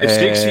 So if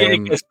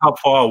 68 gets top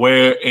 4,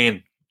 we're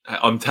in.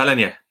 I'm telling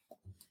you.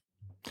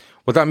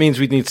 Well, that means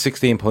we'd need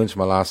 16 points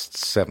from our last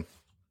 7.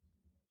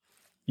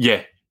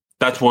 Yeah.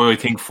 That's why I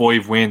think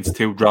 5 wins,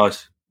 2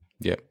 draws.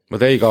 Yeah. Well,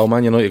 there you go.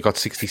 Man United got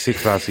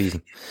 66 last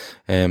season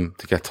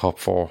to get top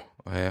 4.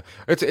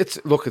 It's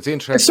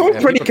interesting. It's all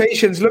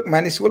predications. Look,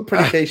 man, it's all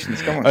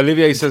predications. Come on.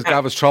 Olivier says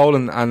Gav is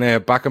trolling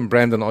and backing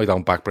Brendan. I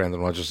don't back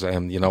Brendan Rodgers.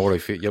 You know what I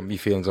feel. You have my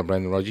feelings on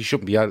Brendan Rodgers. He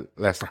shouldn't be at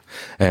Leicester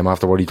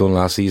after what he done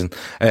last season.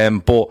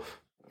 But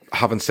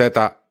having said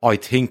that, I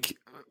think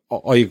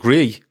I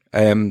agree.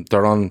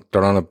 They're on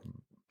a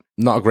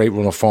not a great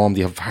run of form.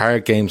 They have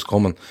hard games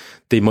coming.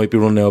 They might be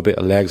running out a bit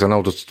of legs. I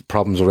know there's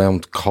problems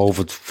around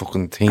COVID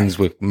fucking things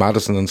with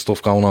Madison and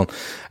stuff going on,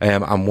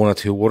 and one or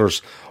two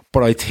others.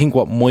 But I think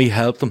what might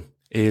help them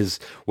is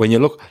when you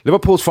look,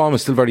 Liverpool's form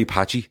is still very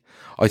patchy.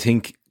 I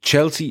think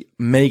Chelsea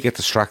may get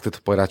distracted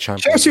by that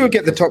champion. Chelsea will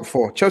get the top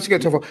four. Chelsea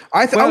get top four.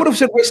 I would have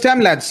said West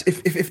Ham, lads.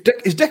 If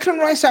is Declan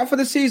Rice out for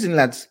the season,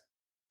 lads?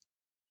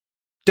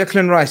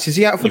 Declan Rice, is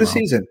he out for the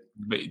season?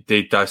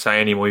 They're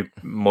saying he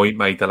might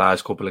make the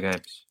last couple of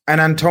games. And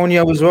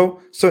Antonio as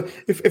well. So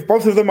if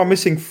both of them are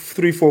missing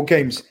 3-4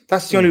 games,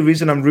 that's the only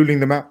reason I'm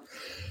ruling them out.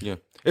 Yeah,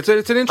 it's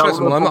an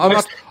interesting one.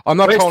 I'm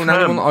not calling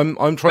anyone.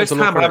 I'm trying to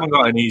look. West Ham haven't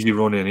got an easy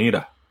run in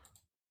either.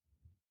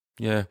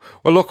 Yeah.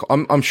 Well, look,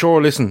 I'm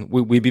sure. Listen,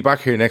 we'll be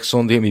back here next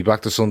Sunday, and we'll be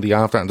back the Sunday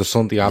after, and the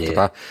Sunday after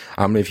that.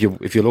 If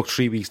you look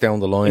 3 weeks down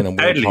the line, and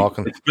we're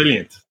talking, it's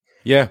brilliant.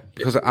 Yeah,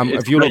 because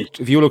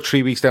if you look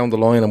 3 weeks down the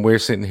line, and we're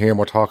sitting here and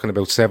we're talking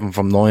about 7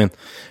 from 9,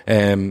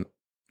 and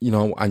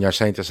you're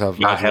saying to yourself,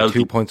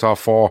 2 points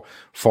off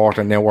fourth,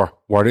 and now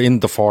we're in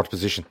the fourth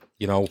position.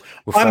 I'm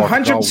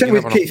 100%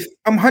 with Keith.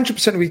 I'm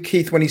 100% with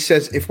Keith when he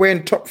says if we're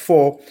in top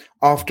 4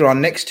 after our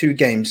next 2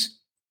 games,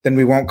 then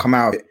we won't come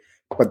out.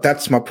 But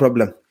that's my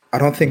problem. I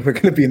don't think we're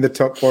going to be in the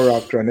top 4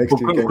 after our next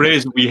 2 games.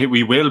 Grace,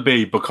 we will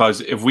be,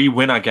 because if we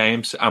win our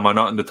games and we're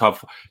not in the top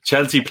 4,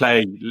 Chelsea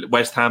play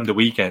West Ham the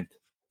weekend.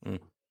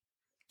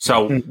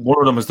 So one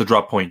of them is to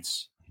drop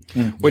points.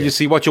 Well, you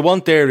see, what you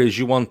want there is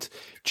you want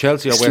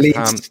Chelsea or West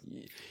Ham.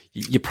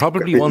 You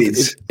probably want,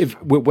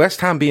 if with West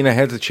Ham being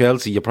ahead of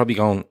Chelsea, you're probably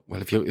going,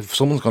 well, if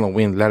someone's going to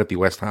win, let it be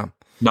West Ham.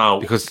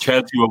 No, because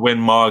Chelsea will win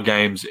more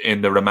games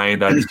in the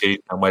remainder of the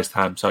season than West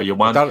Ham. So you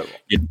want...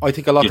 I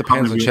think a lot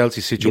depends on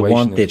Chelsea's situation. You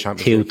want the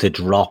 2 to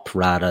drop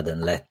rather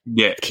than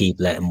keep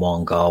letting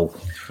one go.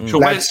 So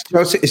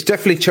Chelsea, it's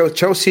definitely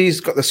Chelsea's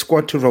got the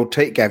squad to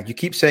rotate, Gav. You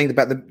keep saying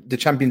about the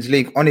Champions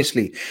League.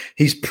 Honestly,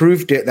 he's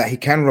proved it that he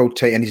can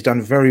rotate, and he's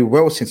done very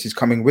well since he's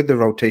coming with the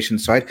rotation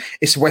side.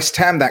 It's West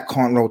Ham that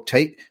can't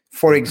rotate.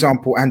 For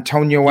example,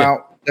 Antonio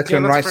out,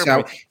 Declan Rice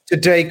out.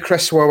 Today,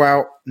 Cresswell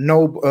out.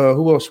 No,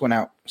 who else went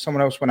out?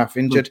 Someone else went off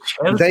injured.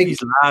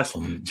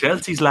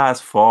 Chelsea's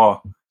last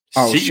 4.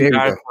 City,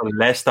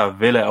 Leicester,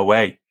 Villa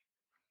away.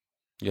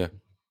 Yeah.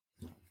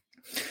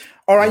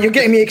 All right, you're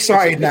getting me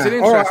excited now.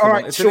 All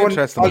right, Sean,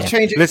 I'll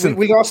change it. Listen,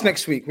 we lost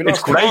next week.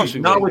 It's great.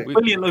 No, it's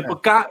brilliant.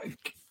 But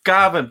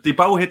Gavin, they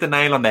both hit the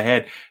nail on the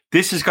head.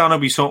 This is going to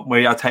be something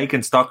where you're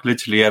taking stock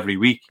literally every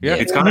week. Yeah.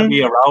 It's going to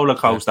be a roller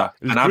coaster.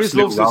 An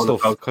absolute roller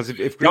coaster. Because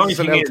if Grizz is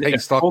allowed to take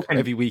stock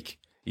every week,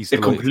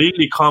 it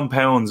completely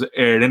compounds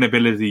our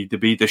inability to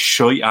beat the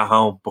shite at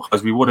home,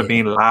 because we would have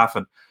been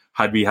laughing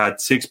had we had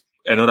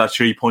another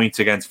 3 points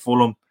against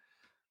Fulham.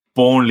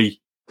 Burnley,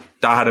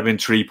 that had been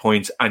 3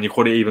 points, and you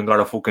could have even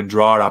got a fucking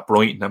draw at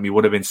Brighton, and we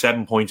would have been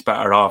 7 points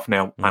better off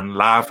now, and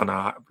laughing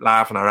our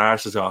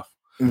arses off.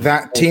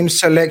 That team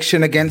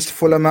selection against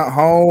Fulham at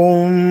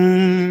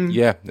home.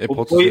 Yeah, it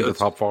puts us in the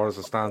top 4 as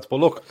it stands. But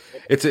look,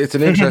 it's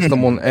an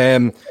interesting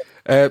one.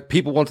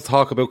 People want to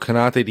talk about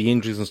Konate, the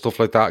injuries and stuff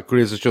like that.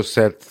 Grizz has just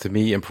said to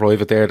me in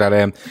private there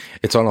that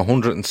it's on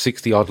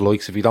 160 odd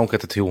likes. If you don't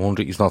get to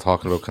 200, he's not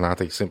talking about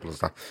Konate. Simple as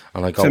that.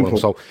 And I go with him.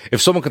 So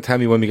if someone can tell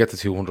me when we get to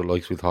 200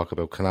 likes, we'll talk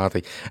about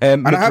Konate.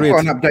 And I have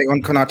got an update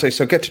on Konate.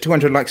 So get to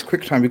 200 likes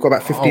quick time. We've got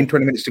about 15,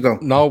 20 minutes to go.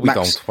 No, we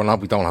don't.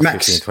 We don't have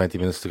 15, 20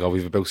 minutes to go.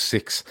 We've about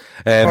 6.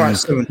 All right,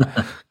 7.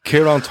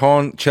 Kieran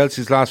Thorne,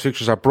 Chelsea's last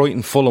fixtures are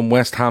Brighton, Fulham,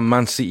 West Ham,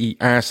 Man City,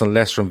 Arsenal,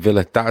 Leicester and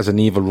Villa. That is an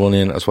evil run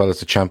in, as well as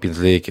the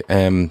Champions League.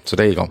 So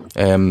there you go.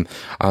 And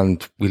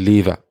we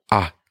leave it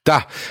at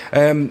that.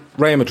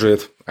 Real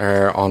Madrid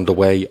are on the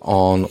way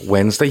on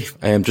Wednesday.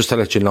 Just to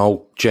let you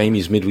know,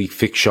 Jamie's midweek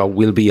fix show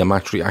will be a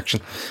match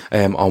reaction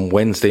on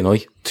Wednesday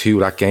night to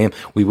that game.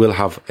 We will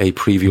have a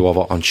preview of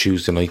it on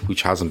Tuesday night,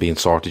 which hasn't been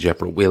sorted yet,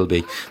 but it will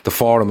be. The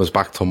forum is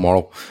back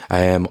tomorrow.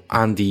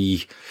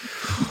 Andy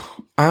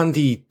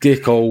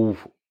Dicko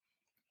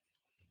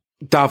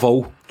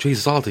Davo,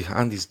 Jesus, all the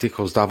Andy's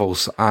Dicko's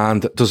Davos,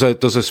 and there's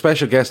a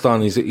special guest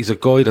on. He's a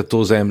guy that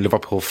does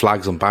Liverpool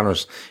flags and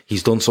banners.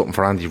 He's done something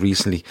for Andy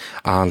recently,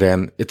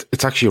 and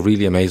it's actually a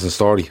really amazing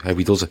story how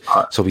he does it.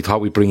 So we thought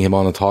we'd bring him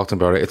on and talk to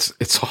him about it.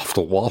 It's off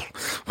the wall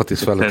what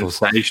this fella does.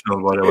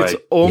 Sensational, by the way. It's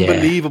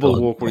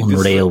unbelievable work.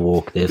 Unreal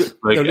work. This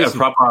like a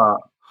proper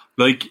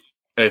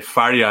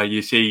Faria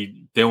you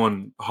see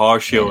doing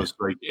horse shows.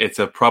 Like it's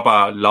a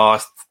proper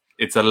lost.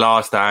 It's a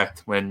lost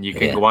art when you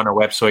can go on a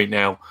website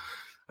now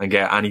and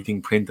get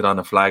anything printed on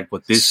a flag,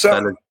 but this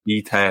fella's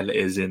detail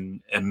is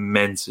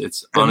immense.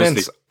 It's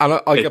honestly, and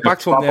I'll get back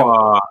to it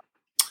now.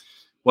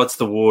 What's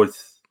the word?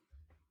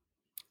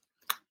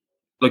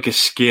 Like a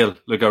skill,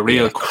 like a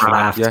real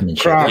craft. Yeah,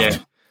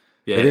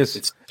 it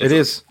is. It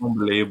is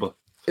unbelievable.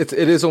 It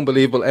is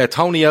unbelievable.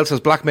 Tony L says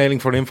blackmailing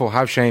for info.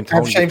 Have shame,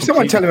 Tony. Have shame.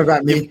 Someone tell him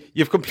about me.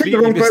 You've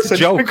completely missed the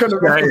joke.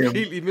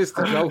 Completely missed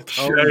the joke,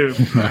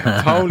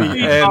 Tony.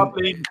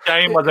 Tony,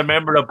 shame was a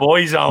member of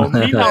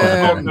Boyzone. He knows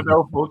nothing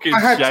about fucking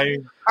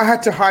shame. I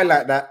had to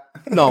highlight that.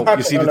 No,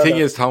 you see, the thing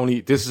is,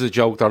 Tony, this is a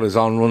joke that is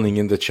on running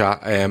in the chat,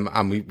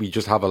 and we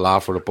just have a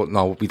laugh with it, but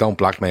no, we don't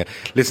blackmail.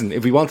 Listen,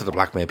 if we wanted to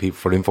blackmail people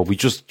for info, we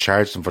just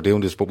charge them for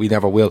doing this, but we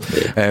never will.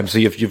 So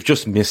you've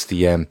just missed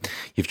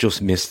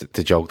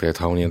the joke there,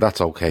 Tony, and that's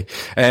okay.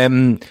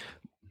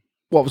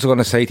 What was I going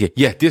to say to you?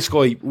 Yeah, this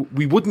guy,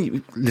 we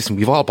wouldn't, listen,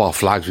 we've all bought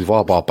flags, we've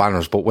all bought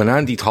banners, but when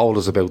Andy told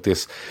us about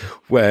this,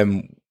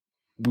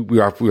 we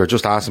were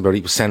just asking about it.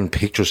 He was sending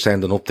pictures,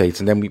 sending updates,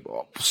 and then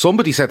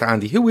somebody said to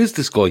Andy, "Who is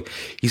this guy?"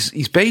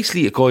 He's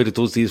basically a guy that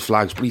does these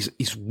flags, but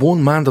he's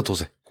one man that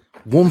does it,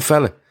 one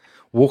fella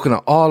working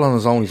it all on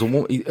his own.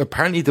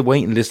 Apparently the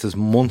waiting list is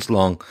months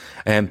long,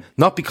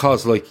 not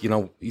because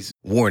he's.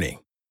 Warning: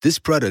 this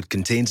product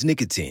contains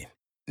nicotine.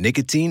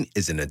 Nicotine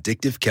is an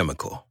addictive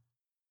chemical.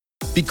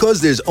 Because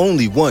there's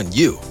only one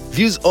you,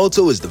 Vuse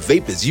Alto is the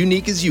vape as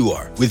unique as you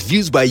are. With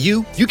Vuse by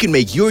You, you can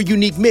make your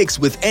unique mix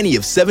with any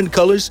of 7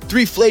 colors,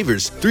 3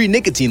 flavors, 3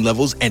 nicotine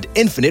levels, and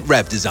infinite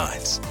wrap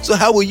designs. So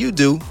how will you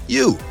do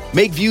you?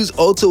 Make Vuse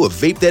Alto a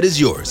vape that is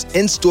yours.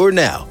 In store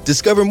now.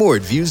 Discover more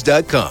at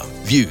Vuse.com.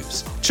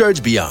 Vuse.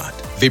 Charge beyond.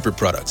 Vapor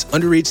products.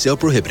 Underage sale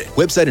prohibited.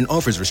 Website and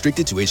offers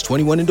restricted to age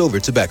 21 and over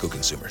tobacco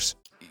consumers.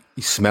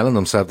 He's smelling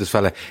himself, this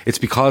fella. It's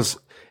because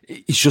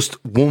it's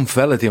just one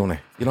fella doing it,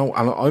 and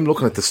I'm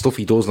looking at the stuff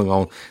he does and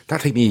going,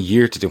 that'll take me a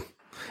year to do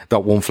that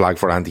one flag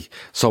for Andy.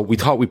 So we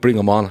thought we'd bring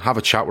him on, have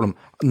a chat with him,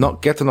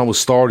 not get to know his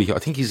story. I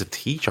think he's a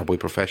teacher by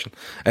profession,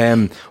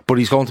 but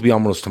he's going to be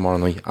on with us tomorrow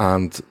night,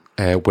 and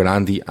with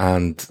Andy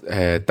and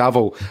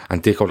Davo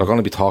and Dicko, they're going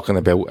to be talking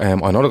about, I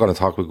know they're going to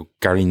talk about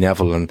Gary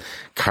Neville and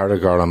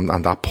Carragher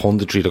and that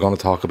punditry. They're going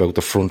to talk about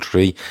the front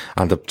three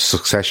and the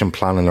succession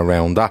planning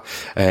around that.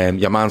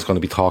 Your man's going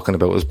to be talking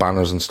about his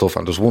banners and stuff,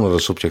 and there's one other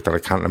subject that I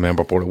can't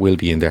remember, but it will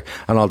be in there,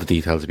 and all the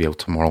details will be out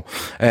tomorrow.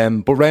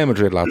 But Real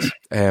Madrid, lads,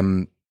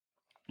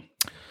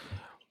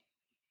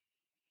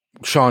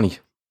 Shawnee,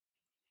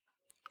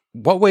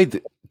 what way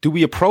do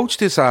we approach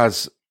this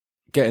as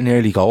get an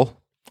early goal,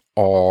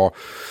 or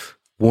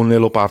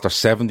 1-0 up after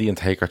 70 and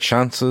take our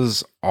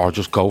chances, or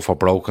just go for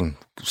broke and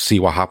see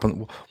what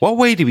happens? What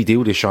way do we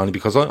do this, Shawnee?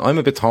 Because I'm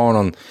a bit torn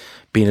on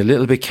being a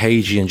little bit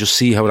cagey and just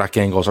see how that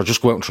game goes, or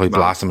just go out and try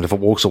blast them, and if it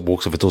works, it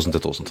works. If it doesn't,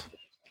 it doesn't.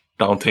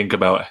 Don't think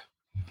about it.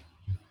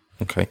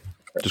 Okay.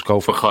 Just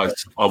go for it.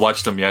 Because I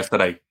watched them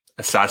yesterday.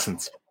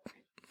 Assassins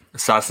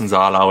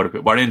all out of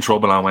it. We're in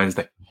trouble on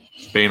Wednesday.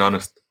 Being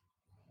honest.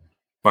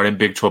 We're in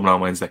big trouble on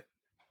Wednesday.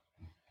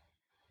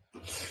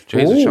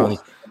 Jesus, Shawnee.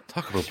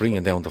 Talk about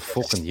bringing down the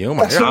fucking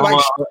humour.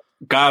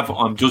 Gav,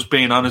 I'm just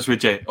being honest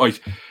with you.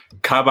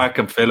 Kabak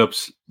and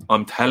Phillips,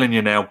 I'm telling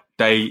you now,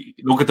 they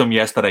look at them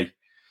yesterday.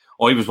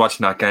 I was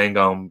watching that game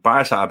going,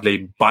 Barca are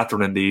bleeding,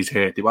 battering these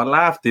here. They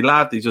laughed,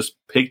 they just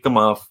picked them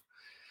off.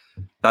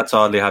 That's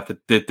all they had to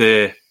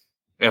do.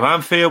 If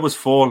Anfield was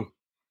full,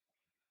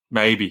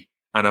 maybe.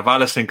 And if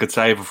Alisson could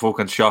save a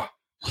fucking shot,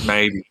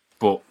 maybe.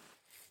 But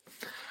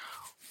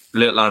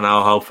little or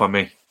no hope for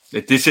me.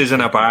 This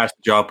isn't a Barca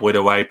job, by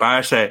the way.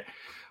 Barca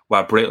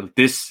were brittle.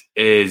 This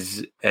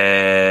is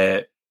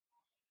the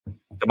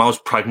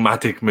most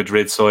pragmatic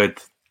Madrid side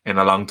in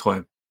a long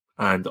time.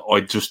 And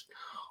I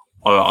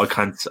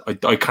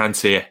can't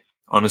see it,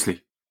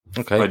 honestly.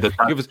 Okay.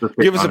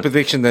 Give us a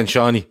prediction then,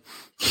 Shawnee.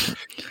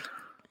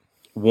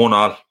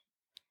 1-1.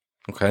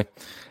 Okay.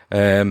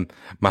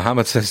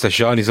 Mohammed says that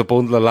Shawnee's a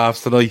bundle of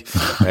laughs tonight.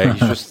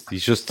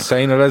 He's just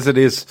saying it as it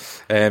is.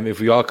 If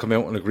we all come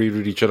out and agree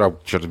with each other,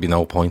 there'd be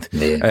no point.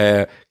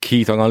 Yeah.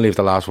 Keith, I'm going to leave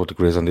the last word to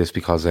Grizz on this,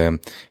 because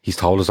he's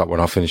told us that we're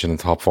not finishing in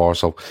top 4,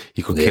 so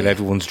he could kill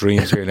everyone's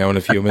dreams here now in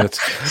a few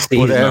minutes.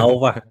 Season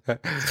over.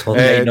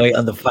 Sunday night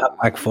on the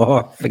Fatback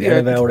 4. Forget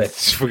about it.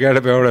 Forget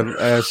about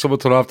it. Someone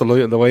turn off the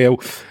light on the way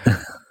out.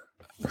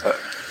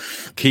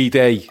 Key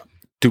day.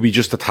 Do we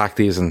just attack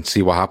these and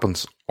see what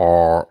happens,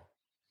 or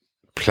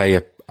play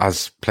it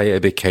a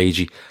bit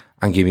cagey?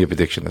 And give me a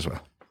prediction as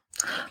well.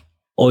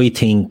 I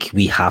think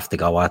we have to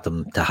go at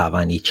them to have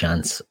any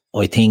chance.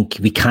 I think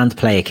we can't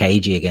play a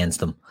cagey against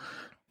them,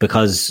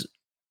 because,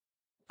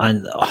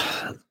 and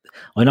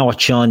I know what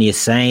Shawnee is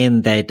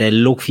saying, they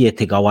look for you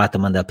to go at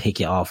them and they'll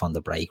pick you off on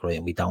the break, right?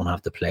 And we don't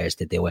have the players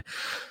to do it.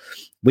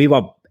 We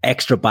were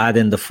extra bad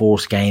in the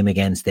first game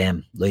against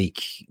them.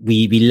 Like,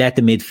 we let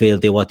the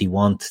midfield do what they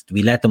want.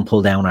 We let them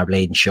pull down our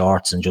bleeding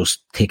shorts and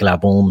just tickle our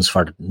bums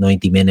for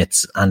 90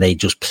 minutes, and they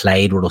just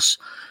played with us.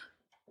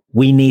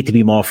 We need to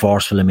be more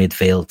forceful in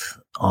midfield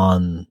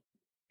on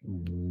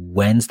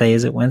Wednesday.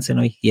 Is it Wednesday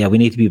night? Yeah, we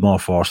need to be more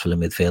forceful in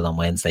midfield on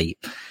Wednesday.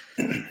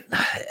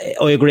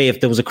 I agree. If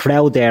there was a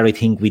crowd there, I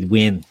think we'd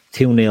win.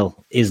 2-0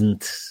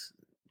 isn't,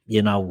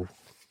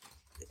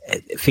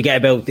 forget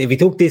about, if we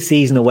took this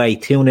season away,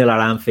 2-0 at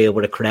Anfield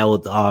with a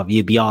crowd,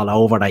 you'd be all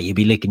over that, you'd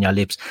be licking your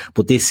lips.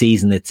 But this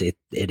season, it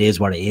is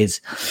what it is.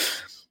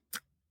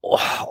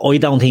 I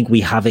don't think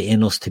we have it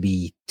in us to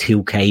be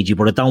too cagey,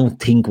 but I don't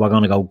think we're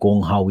going to go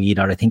gung-ho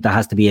either. I think there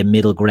has to be a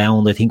middle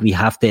ground. I think we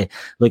have to,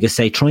 like I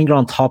say, try and get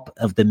on top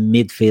of the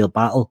midfield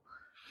battle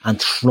and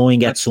try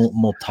and get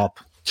something up top.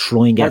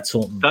 Try and get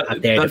something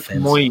at their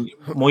defence.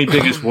 My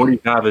biggest worry,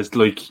 Gav, is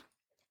like,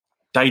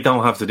 they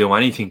don't have to do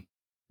anything.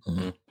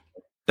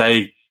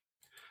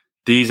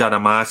 These are the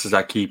masters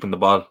that keeping the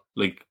ball.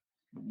 Like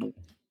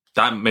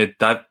that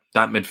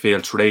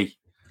midfield three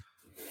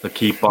that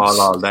keep ball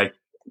all day.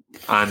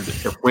 And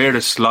if we're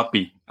as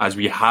sloppy as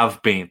we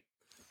have been,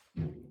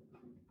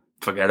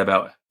 forget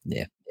about it.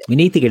 Yeah. We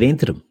need to get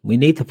into them. We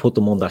need to put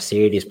them under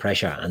serious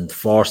pressure and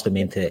force them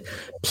into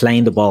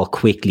playing the ball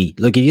quickly.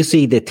 Look, if you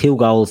see the 2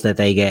 goals that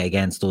they get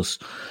against us,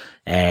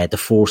 the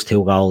first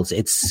 2 goals,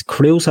 it's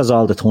Cruz has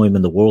all the time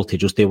in the world to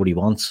just do what he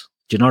wants.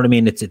 Do you know what I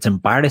mean? It's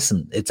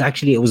embarrassing.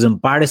 It was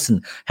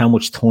embarrassing how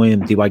much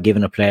time they were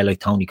giving a player like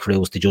Tony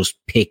Cruz to just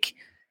pick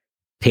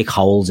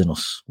holes in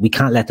us. We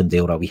can't let them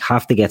do that. We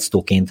have to get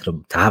stuck into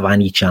them to have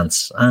any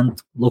chance.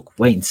 And look,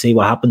 wait and see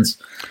what happens.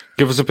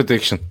 Give us a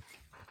prediction.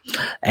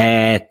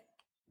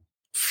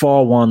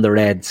 4-1 the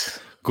Reds.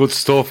 Good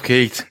stuff,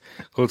 Keith.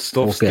 Good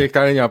stuff. Okay. Stick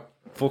that in your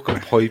fucking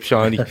pipe,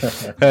 Shawnee.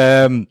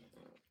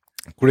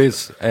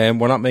 Grizz,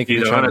 we're not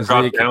making the Champions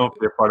League. Down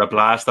for the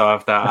blast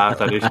off that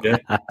after this game.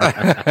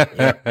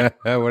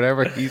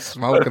 Whatever he's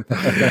smoking.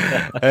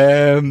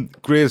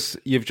 Grizz,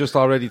 you've just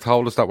already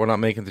told us that we're not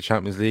making the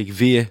Champions League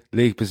via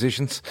league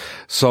positions.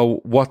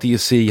 So what do you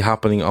see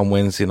happening on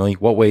Wednesday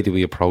night? What way do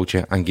we approach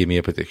it? And give me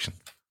a prediction.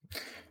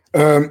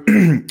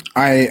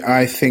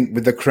 I think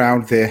with the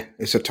crowd there,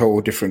 it's a total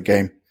different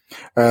game.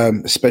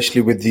 Especially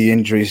with the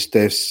injuries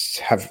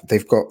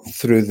they've got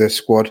through the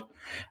squad.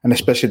 And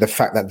especially the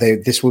fact that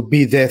this will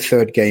be their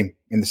 3rd game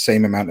in the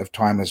same amount of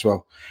time as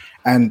well.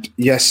 And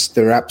yes,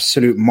 they're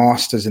absolute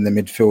masters in the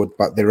midfield,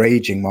 but they're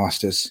aging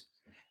masters.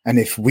 And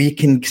if we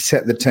can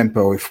set the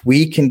tempo, if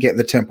we can get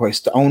the tempo, it's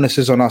the onus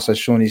is on us, as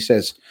Shawnee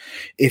says.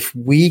 If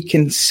we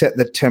can set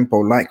the tempo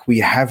like we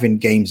have in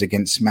games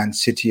against Man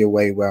City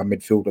away, where our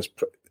midfielders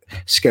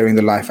scaring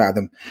the life out of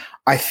them,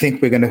 I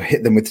think we're going to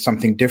hit them with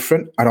something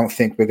different. I don't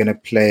think we're going to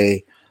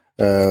play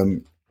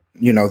the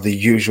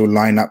usual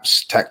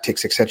lineups,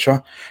 tactics,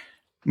 etc.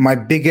 My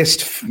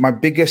biggest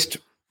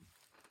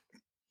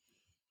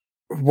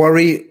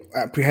worry,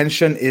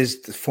 apprehension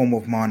is the form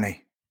of Mane.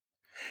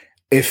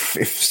 If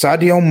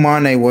Sadio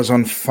Mane was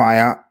on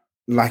fire,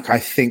 like I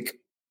think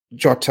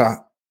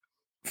Jota,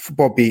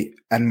 Bobby,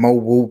 and Mo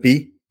will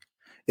be,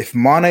 if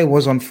Mane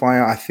was on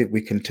fire, I think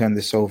we can turn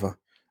this over.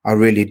 I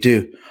really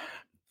do.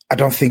 I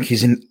don't think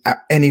he's in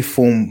any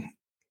form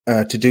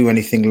to do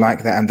anything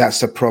like that, and that's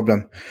the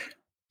problem.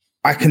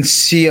 I can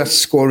see us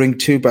scoring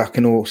 2, but I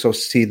can also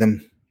see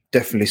them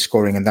definitely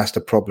scoring, and that's the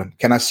problem.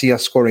 Can I see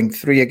us scoring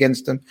 3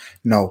 against them?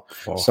 No.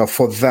 4. So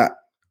for that,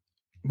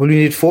 will you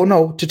need 4?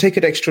 No, to take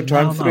it extra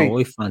time. 3. No,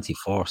 we fancy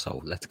 4,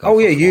 so let's go. Oh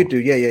yeah, you do.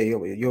 Yeah.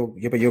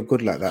 But you're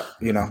good like that.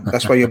 You know,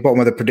 that's why you're bottom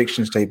of the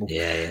predictions table.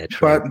 Yeah,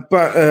 true.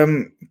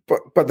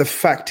 But the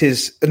fact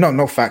is,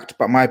 no fact.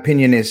 But my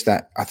opinion is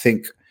that I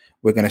think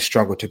we're going to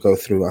struggle to go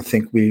through. I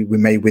think we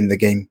may win the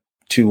game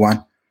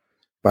 2-1,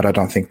 but I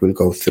don't think we'll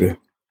go through.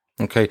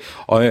 Okay,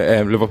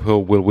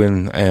 Liverpool will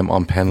win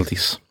on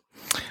penalties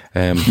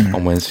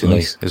on Wednesday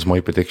night is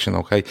my prediction.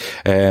 Okay.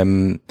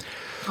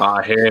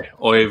 Here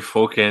I've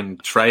fucking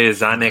Trey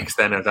Xanax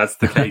then if that's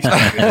the case.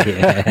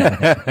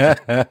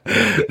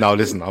 No,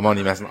 listen, I'm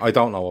only messing. I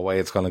don't know what way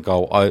it's going to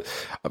go.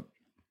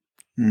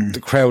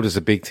 The crowd is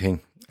a big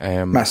thing.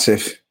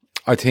 Massive.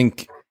 I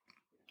think.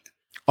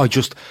 I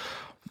just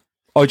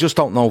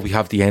don't know if we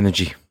have the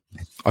energy.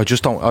 I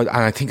just don't, and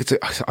I think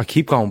I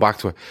keep going back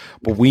to it,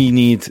 but we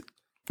need.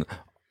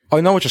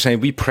 I know what you're saying.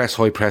 We press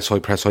high.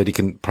 They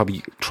can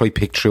probably try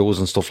pick throws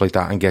and stuff like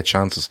that and get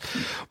chances.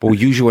 But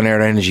usually when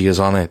our energy is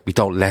on it, we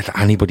don't let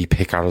anybody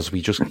pick at us.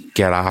 We just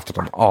get after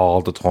them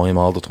all the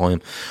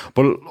time.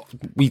 But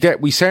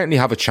we certainly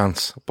have a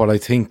chance. But I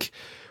think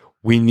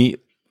we need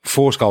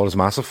first goal is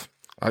massive.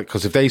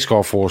 Because if they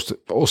score first,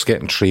 us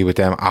getting 3 with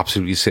them,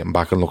 absolutely sitting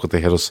back and look at the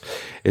hitters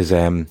is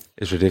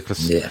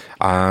ridiculous. Yeah.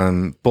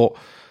 But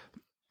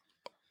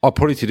I'll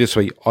put it to you this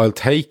way: I'll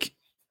take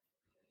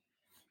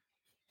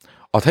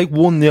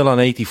 1-0 on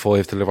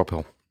 85 to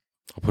Liverpool.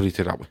 I'll put it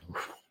to you that way.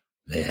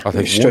 Yeah. I'll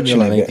take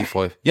 1-0 on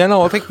 85. Yeah,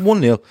 no, I'll take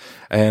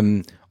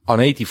 1-0 on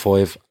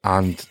 85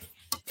 and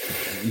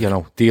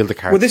deal the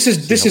cards. Well, this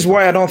is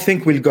why I don't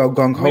think we'll go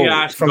gung ho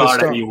from the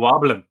start. Are you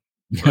wobbling?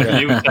 You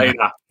say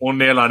that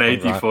 1-0 on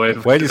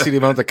 85. Well, you see the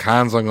amount of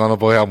cans I'm going to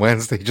buy on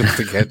Wednesday just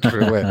to get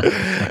through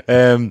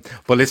it.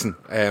 But listen,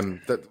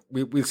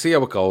 we'll see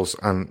how it goes,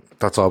 and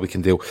that's all we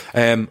can do.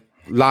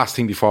 Last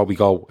thing before we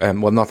go,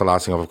 well, not the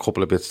last thing, I have a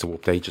couple of bits to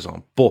update you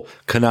on. But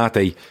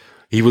Konate,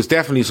 he was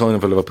definitely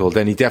signing for Liverpool,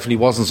 then he definitely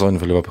wasn't signing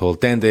for Liverpool,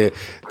 then the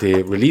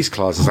release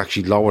clause is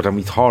actually lower than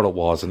we thought it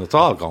was, and it's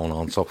all going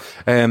on. So,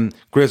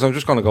 Grizz, I'm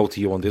just going to go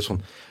to you on this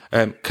one.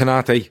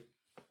 Konate,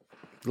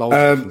 loads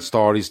of different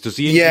stories. Does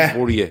the injury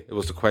worry you? It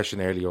was the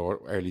question early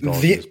doors in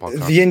this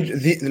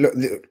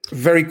podcast.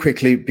 Very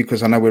quickly,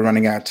 because I know we're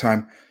running out of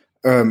time,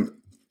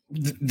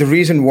 the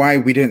reason why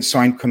we didn't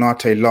sign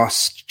Konate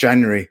last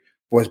January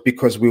was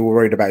because we were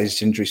worried about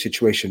his injury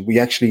situation. We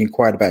actually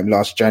inquired about him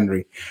last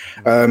January.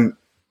 The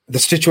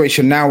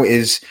situation now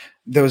is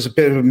there was a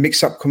bit of a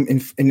mix-up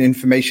in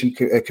information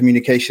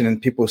communication,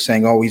 and people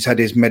saying, "Oh, he's had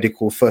his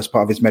medical, first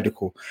part of his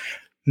medical."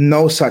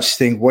 No such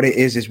thing. What it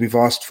is we've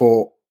asked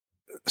for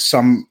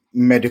some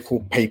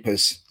medical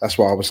papers. That's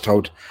what I was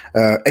told.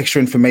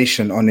 Extra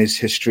information on his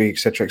history,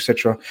 etc.,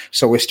 etc.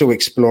 So we're still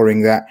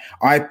exploring that.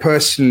 I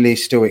personally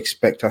still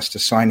expect us to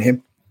sign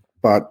him,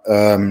 but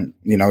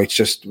it's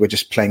just we're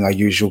just playing our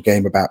usual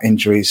game about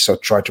injuries. So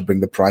try to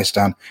bring the price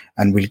down,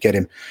 and we'll get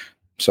him.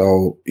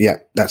 So yeah,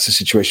 that's the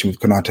situation with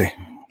Konate.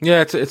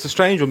 Yeah, it's a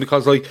strange one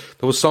because there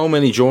was so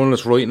many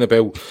journalists writing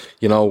about,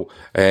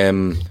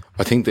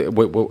 I think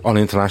that on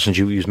international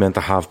duty he was meant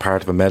to have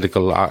part of a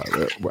medical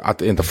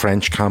in the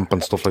French camp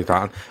and stuff like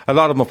that. And a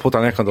lot of them have put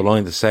their neck on the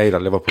line to say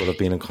that Liverpool have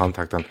been in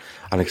contact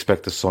and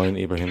expect to sign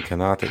Ibrahima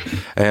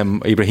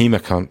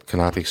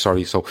Konate.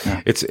 Sorry. So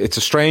it's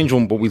a strange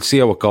one, but we'll see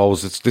how it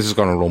goes. This is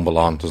going to rumble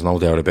on. There's no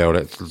doubt about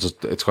it.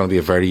 It's going to be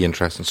a very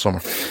interesting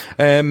summer.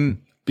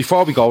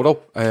 Before we go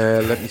though,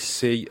 let me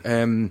see.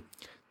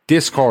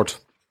 Discord.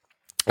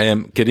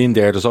 Get in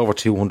there. There's over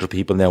 200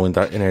 people now in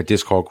our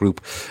Discord group.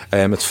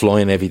 It's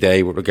flying every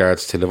day with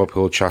regards to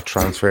Liverpool chat,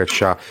 transfer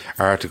chat,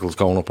 articles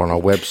going up on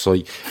our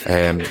website,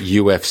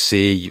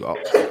 UFC,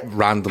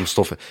 random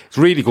stuff. It's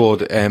really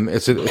good.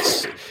 It's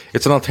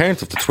an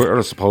alternative to Twitter,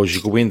 I suppose.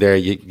 You go in there,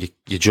 you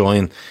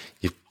join.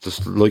 You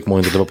just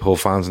like-minded Liverpool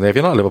fans, and if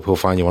you're not a Liverpool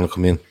fan, you want to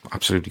come in,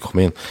 absolutely come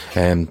in.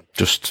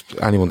 Just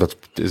anyone that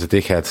is a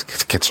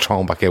dickhead gets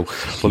thrown back out.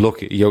 But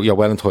look, you're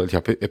well entitled to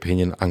your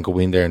opinion, and go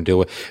in there and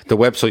do it. The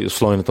website is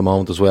flying at the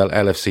moment as well,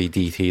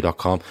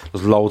 lfcdt.com.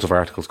 There's loads of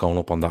articles going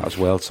up on that as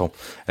well, so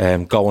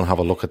go and have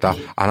a look at that.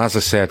 And as I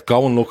said,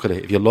 go and look at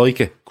it. If you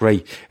like it,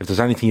 great. If there's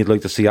anything you'd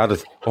like to see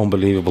added,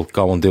 unbelievable,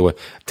 go and do it.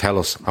 Tell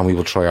us, and we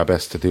will try our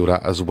best to do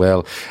that as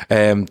well.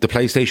 The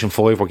PlayStation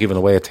 5, we're giving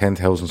away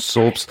 10,000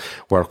 subs.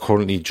 We're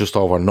currently just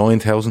over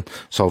 9,000.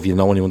 So if you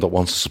know anyone that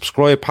wants to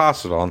subscribe,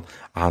 pass it on.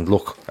 And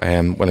look,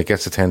 when it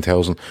gets to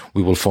 10,000,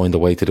 we will find a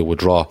way to do a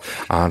draw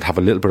and have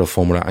a little bit of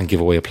fun with it and give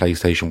away a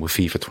PlayStation with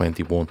FIFA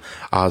 21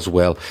 as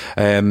well.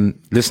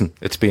 Listen,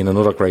 it's been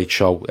another great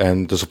show,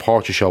 and the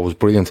support your show was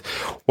brilliant.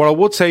 What I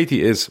would say to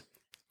you is,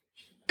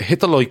 hit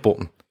the like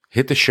button,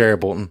 hit the share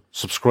button,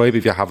 subscribe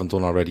if you haven't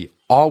done already.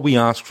 All we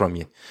ask from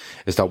you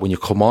is that when you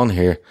come on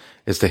here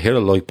is to hit a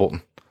like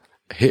button,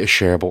 hit a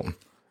share button.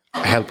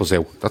 Help us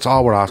out. That's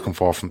all we're asking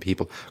for from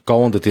people.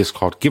 Go on the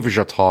Discord. Give us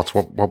your thoughts.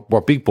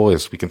 We're big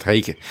boys. We can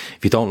take it.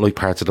 If you don't like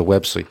parts of the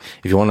website,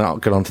 if you want to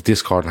get onto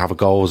Discord and have a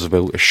go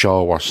about a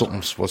show or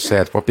something was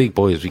said, we're big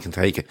boys. We can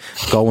take it.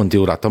 Go and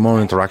do that. The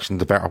more interaction,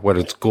 the better, whether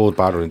it's good,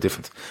 bad or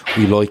indifferent.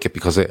 We like it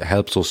because it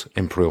helps us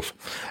improve.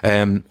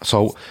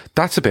 So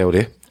that's about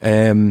it.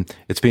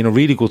 It's been a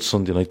really good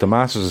Sunday night. The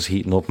Masters is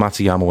heating up.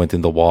 Matsuyama went in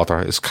the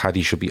water. His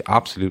caddy should be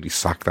absolutely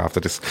sacked after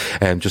this,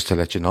 just to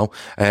let you know.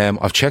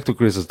 I've checked with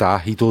Grizz's dad.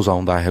 He does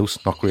own that house,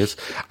 not Grizz.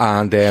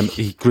 And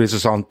Grizz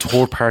is on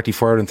third party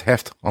fire and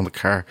theft on the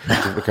car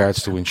with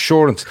regards to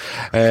insurance.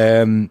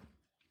 Grizz,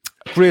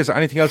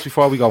 anything else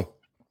before we go?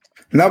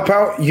 No,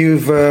 pal,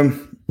 you've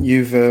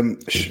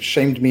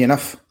shamed me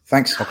enough.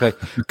 Thanks. Okay.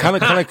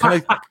 Can I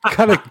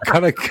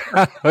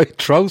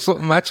throw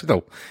something at you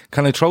though?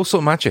 Can I throw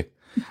something at you?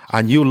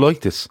 And you like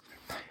this.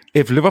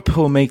 If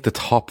Liverpool make the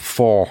top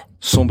 4,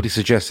 somebody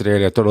suggested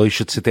earlier that I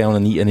should sit down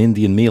and eat an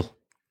Indian meal.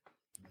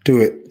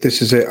 Do it.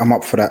 This is it. I'm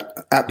up for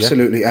that.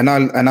 Absolutely. Yeah.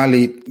 And I'll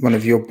eat one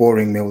of your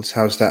boring meals.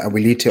 How's that? And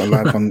we'll eat it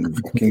live on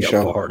the fucking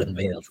show. Boring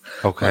meals.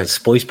 Okay.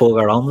 Spice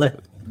burger omelette.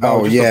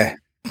 Oh yeah.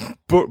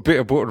 Bit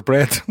of butter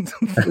bread.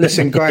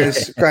 Listen,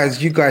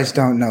 guys, you guys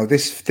don't know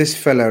this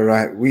fella,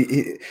 right?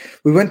 We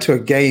went to a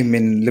game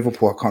in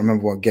Liverpool. I can't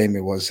remember what game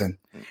it was, and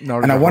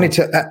I wanted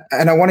to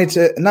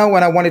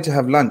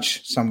have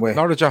lunch somewhere.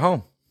 Norwich at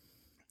home.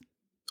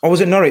 Oh, was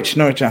it Norwich?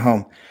 Norwich at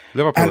home.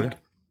 Liverpool. And,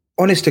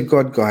 honest to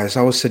God, guys,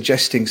 I was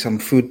suggesting some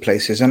food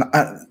places, and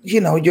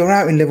you're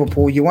out in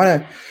Liverpool. You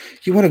want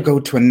to go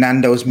to a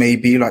Nando's,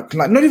 maybe like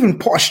not even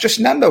posh,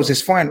 just Nando's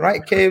is fine,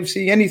 right?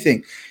 KFC,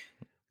 anything.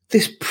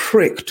 This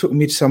prick took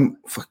me to some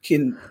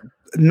fucking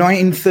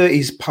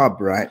 1930s pub,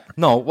 right?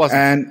 No, it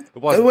wasn't. And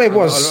it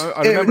wasn't.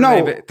 I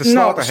remember the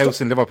Slaughterhouse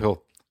in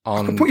Liverpool.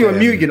 I can put you on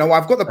mute,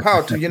 I've got the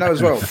power to,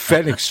 as well.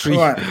 Fenwick Street.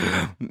 Right.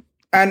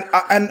 And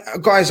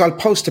guys, I'll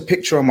post a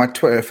picture on my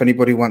Twitter if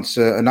anybody wants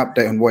an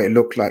update on what it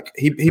looked like.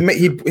 He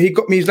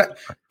got me. He's like,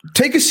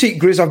 take a seat,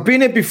 Grizz. I've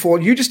been here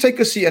before. You just take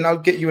a seat, and I'll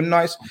get you a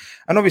nice.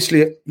 And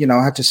obviously,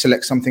 I had to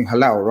select something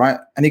halal, right?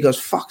 And he goes,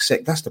 "Fuck's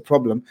sake, that's the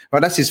problem." Right?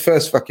 That's his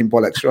first fucking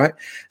bollocks, right?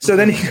 So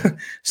then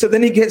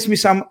he gets me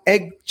some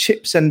egg,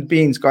 chips, and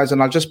beans, guys,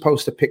 and I'll just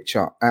post a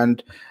picture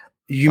and.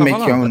 You make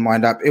your own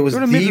mind up. It was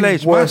the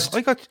worst.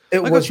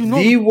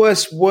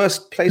 The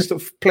worst plate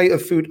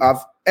of food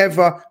I've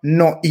ever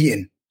not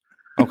eaten.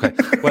 Okay.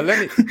 Well,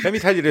 let me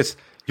tell you this.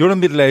 You're a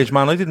middle-aged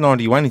man. I didn't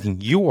order you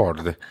anything. You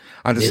ordered it.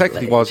 And the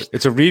second thing was,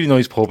 it's a really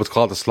nice pub. It's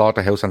called the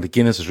Slaughterhouse, and the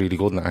Guinness is really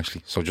good in it,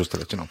 actually. So just to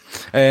let you know.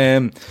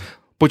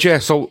 But yeah,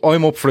 so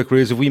I'm up for it,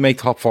 Grizz. If we make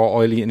top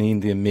 4, I'll eat an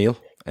Indian meal.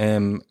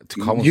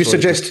 You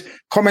suggest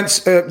comments.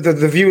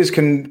 The viewers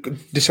can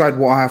decide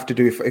what I have to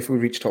do if we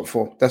reach top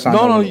 4. That's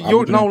no.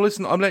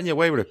 Listen, I'm letting you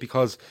away with it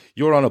because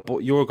you're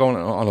going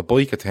on a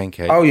bike at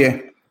 10k. Oh yeah.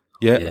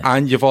 Yeah,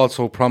 and you've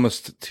also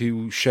promised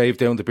to shave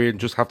down the beard and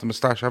just have the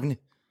moustache, haven't you?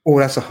 Oh,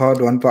 that's a hard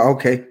one, but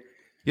okay.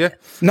 Yeah.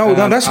 No,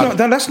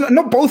 that's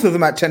not both of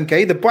them at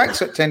 10K. The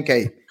bike's at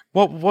 10K.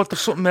 What?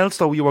 There's something else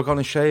though you were going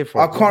to shave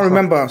for. I can't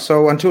remember.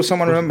 So until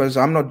someone remembers,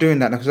 I'm not doing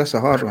that because that's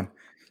a hard one.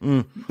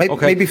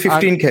 Maybe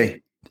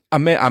 15K.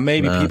 And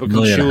maybe people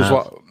can choose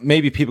what.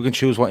 Maybe people can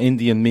choose what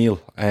Indian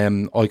meal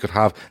I could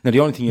have. Now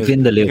the only thing is,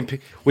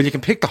 you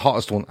can pick the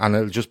hottest one, and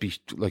it'll just be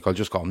like I'll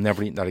just go. I'm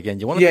never eating that again.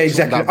 You want? Yeah,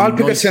 exactly. I'll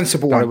pick a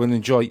sensible one I will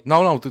enjoy.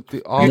 No. You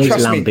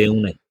trust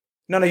me.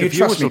 No, you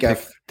trust me,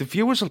 Gav. The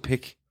viewers will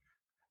pick.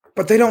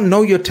 But they don't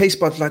know your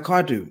taste buds like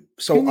I do.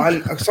 So I'll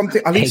pick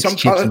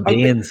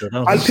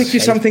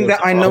you something that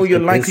I know you're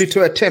likely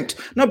to attempt.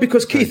 No,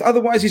 because Keith,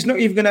 otherwise he's not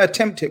even going to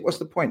attempt it. What's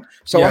the point?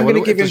 So I'm going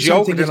to give him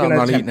something he's going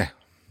to attempt.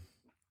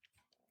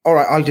 All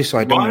right, I'll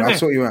decide. Don't worry. I'll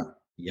sort you out.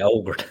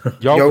 Yogurt.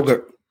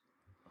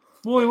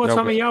 Boy, what's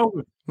on with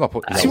yogurt?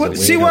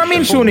 See what I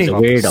mean, Shawnee?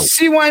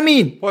 See what I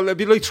mean? Well, it'd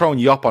be like throwing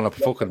you up on a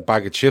fucking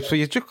bag of chips. So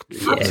you just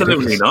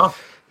absolutely not.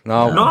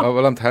 No,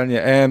 well, I'm telling you.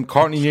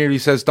 Courtney Neary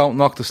says, "Don't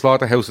knock the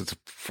Slaughterhouse. It's a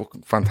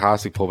fucking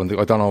fantastic pub." And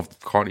I don't know if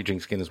Courtney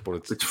drinks Guinness,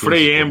 but it's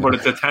free in, but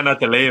it's a tenner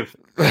to leave.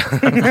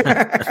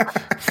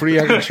 Free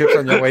egg and chips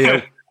on your way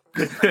out.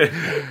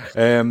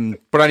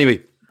 But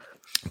anyway,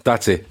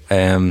 that's it.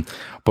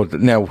 But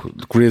now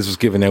Grizz was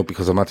given out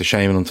because I'm at the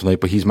shaming him tonight,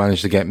 but he's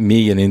managed to get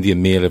me an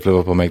Indian meal if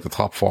Liverpool make the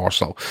top 4.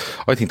 So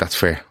I think that's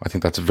fair. I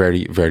think that's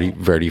very, very,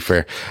 very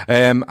fair.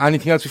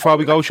 Anything else before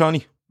we go,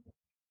 Shawnee?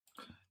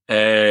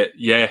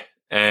 Yeah.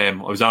 I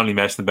was only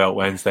messing about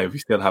Wednesday. We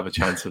still have a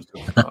chance of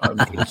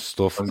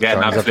stuff. I'm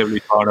getting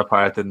absolutely torn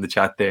apart in the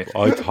chat there.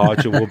 I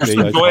thought you would be.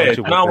 Enjoy it.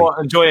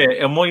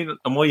 It might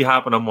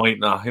happen. It might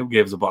not. Who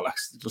gives a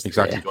bollocks? Just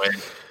exactly. Enjoy it.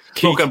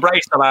 Look,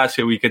 embrace the last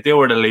year. We could do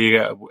with the league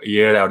a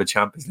year out of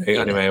Champions League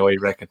anyway. What do you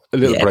reckon? A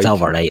little break. It's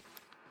over, right?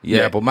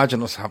 Yeah, but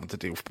imagine us having to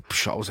do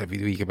shows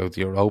every week about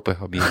the Europa.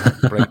 I'll be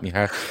break me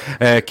heart.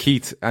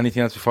 Keith,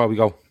 anything else before we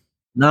go?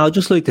 No, I'd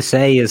just like to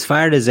say, as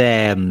far as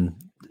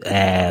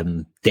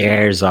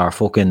theirs are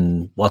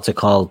fucking, what's it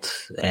called?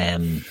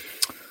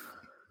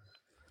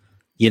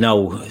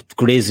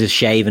 Grizz is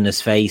shaving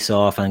his face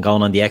off and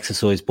going on the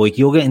exercise bike.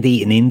 You're getting to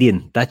eat an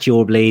Indian. That's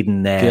your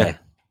bleeding. Yeah.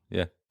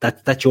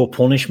 That's your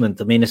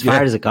punishment. I mean, as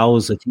far as it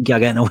goes, I think you're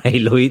getting away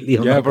lightly.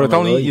 Yeah, but I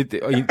don't eat.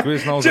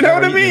 Grizz knows. Do you know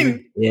what I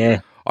mean?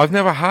 Yeah. I've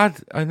never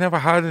had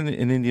an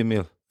Indian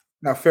meal.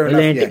 No, fair enough.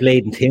 I learned the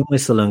bleeding tin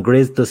whistle, and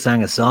Grizz just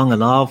sang a song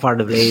and all for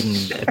the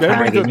bleeding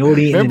target. You're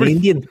eating an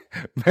Indian.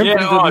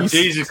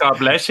 Jesus, God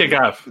bless you,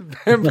 Gav.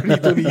 Remember he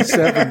done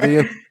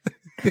E17?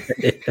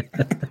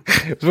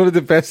 It's one of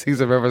the best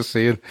things I've ever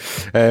seen.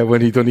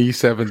 When he done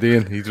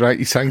E17,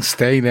 he sang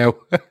 "Stay Now."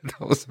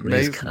 That was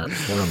amazing.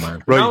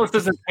 Right. No,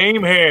 there's a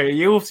team here.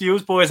 You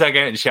boys are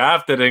getting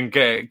shafted, and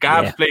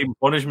Gav's bleeding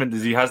punishment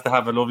is he has to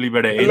have a lovely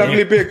bit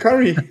of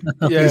curry.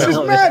 This is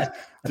mad.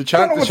 The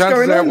chances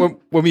are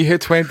when we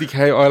hit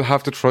 20k, I'll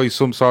have to try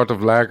some sort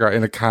of lager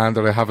in a can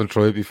that I haven't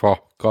tried before.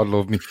 God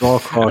love me. So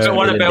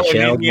what about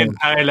an Indian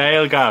pale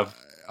ale, Gav?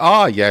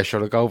 Oh yeah,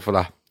 sure, I'll go for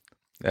that.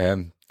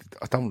 I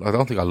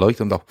don't think I like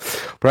them though.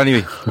 But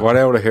anyway, we're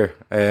out of here.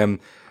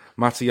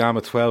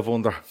 Matsuyama 12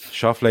 under,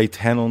 Shoffley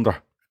 10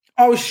 under.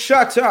 Oh,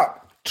 shut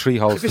up! 3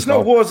 holes. If it's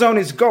not Warzone,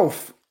 it's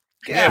golf.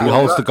 3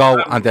 holes to go,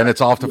 and then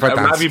it's off to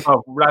Verdansk.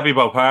 Ravi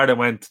Boparda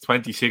went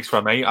 26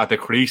 from 8 at the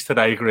crease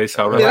today, Chris.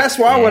 So that's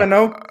what I want to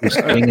know.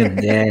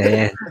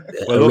 Yeah.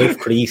 Well, look,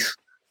 crease.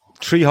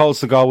 3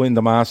 holes to go in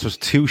the Masters,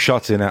 2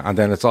 shots in it, and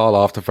then it's all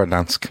off to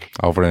Verdansk.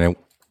 Over and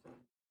out.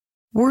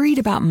 Worried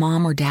about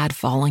mom or dad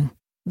falling?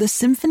 The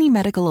Symphony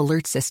Medical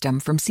Alert System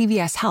from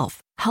CVS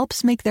Health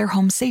helps make their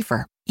home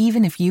safer,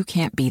 even if you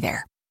can't be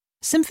there.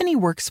 Symphony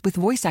works with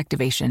voice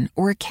activation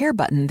or a care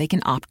button they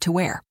can opt to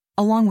wear,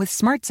 along with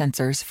smart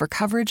sensors for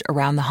coverage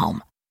around the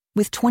home.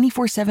 With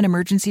 24/7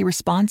 emergency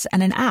response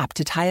and an app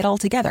to tie it all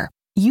together,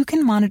 you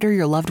can monitor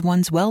your loved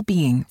one's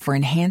well-being for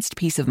enhanced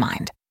peace of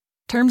mind.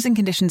 Terms and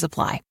conditions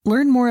apply.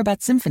 Learn more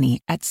about Symphony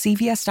at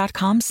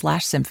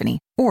cvs.com/symphony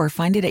or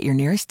find it at your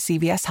nearest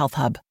CVS Health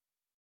Hub.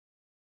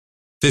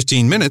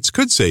 15 minutes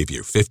could save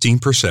you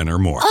 15% or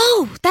more.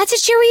 Oh, that's a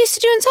cheer we used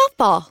to do in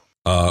softball.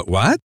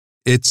 What?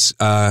 It's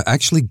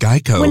actually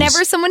Geico.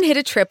 Whenever someone hit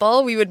a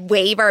triple, we would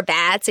wave our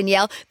bats and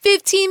yell,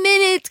 15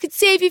 minutes could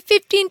save you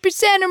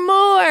 15% or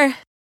more.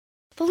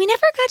 But we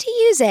never got to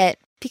use it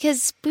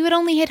because we would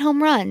only hit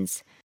home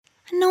runs.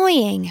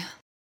 Annoying.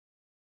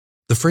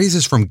 The phrase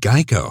is from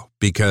Geico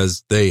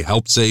because they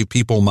help save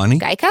people money.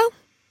 Geico?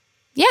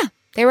 Yeah,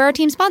 they were our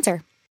team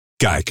sponsor.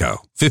 Geico.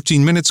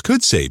 15 minutes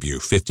could save you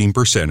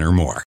 15% or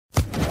more.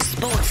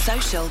 Sports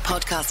Social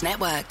Podcast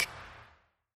Network.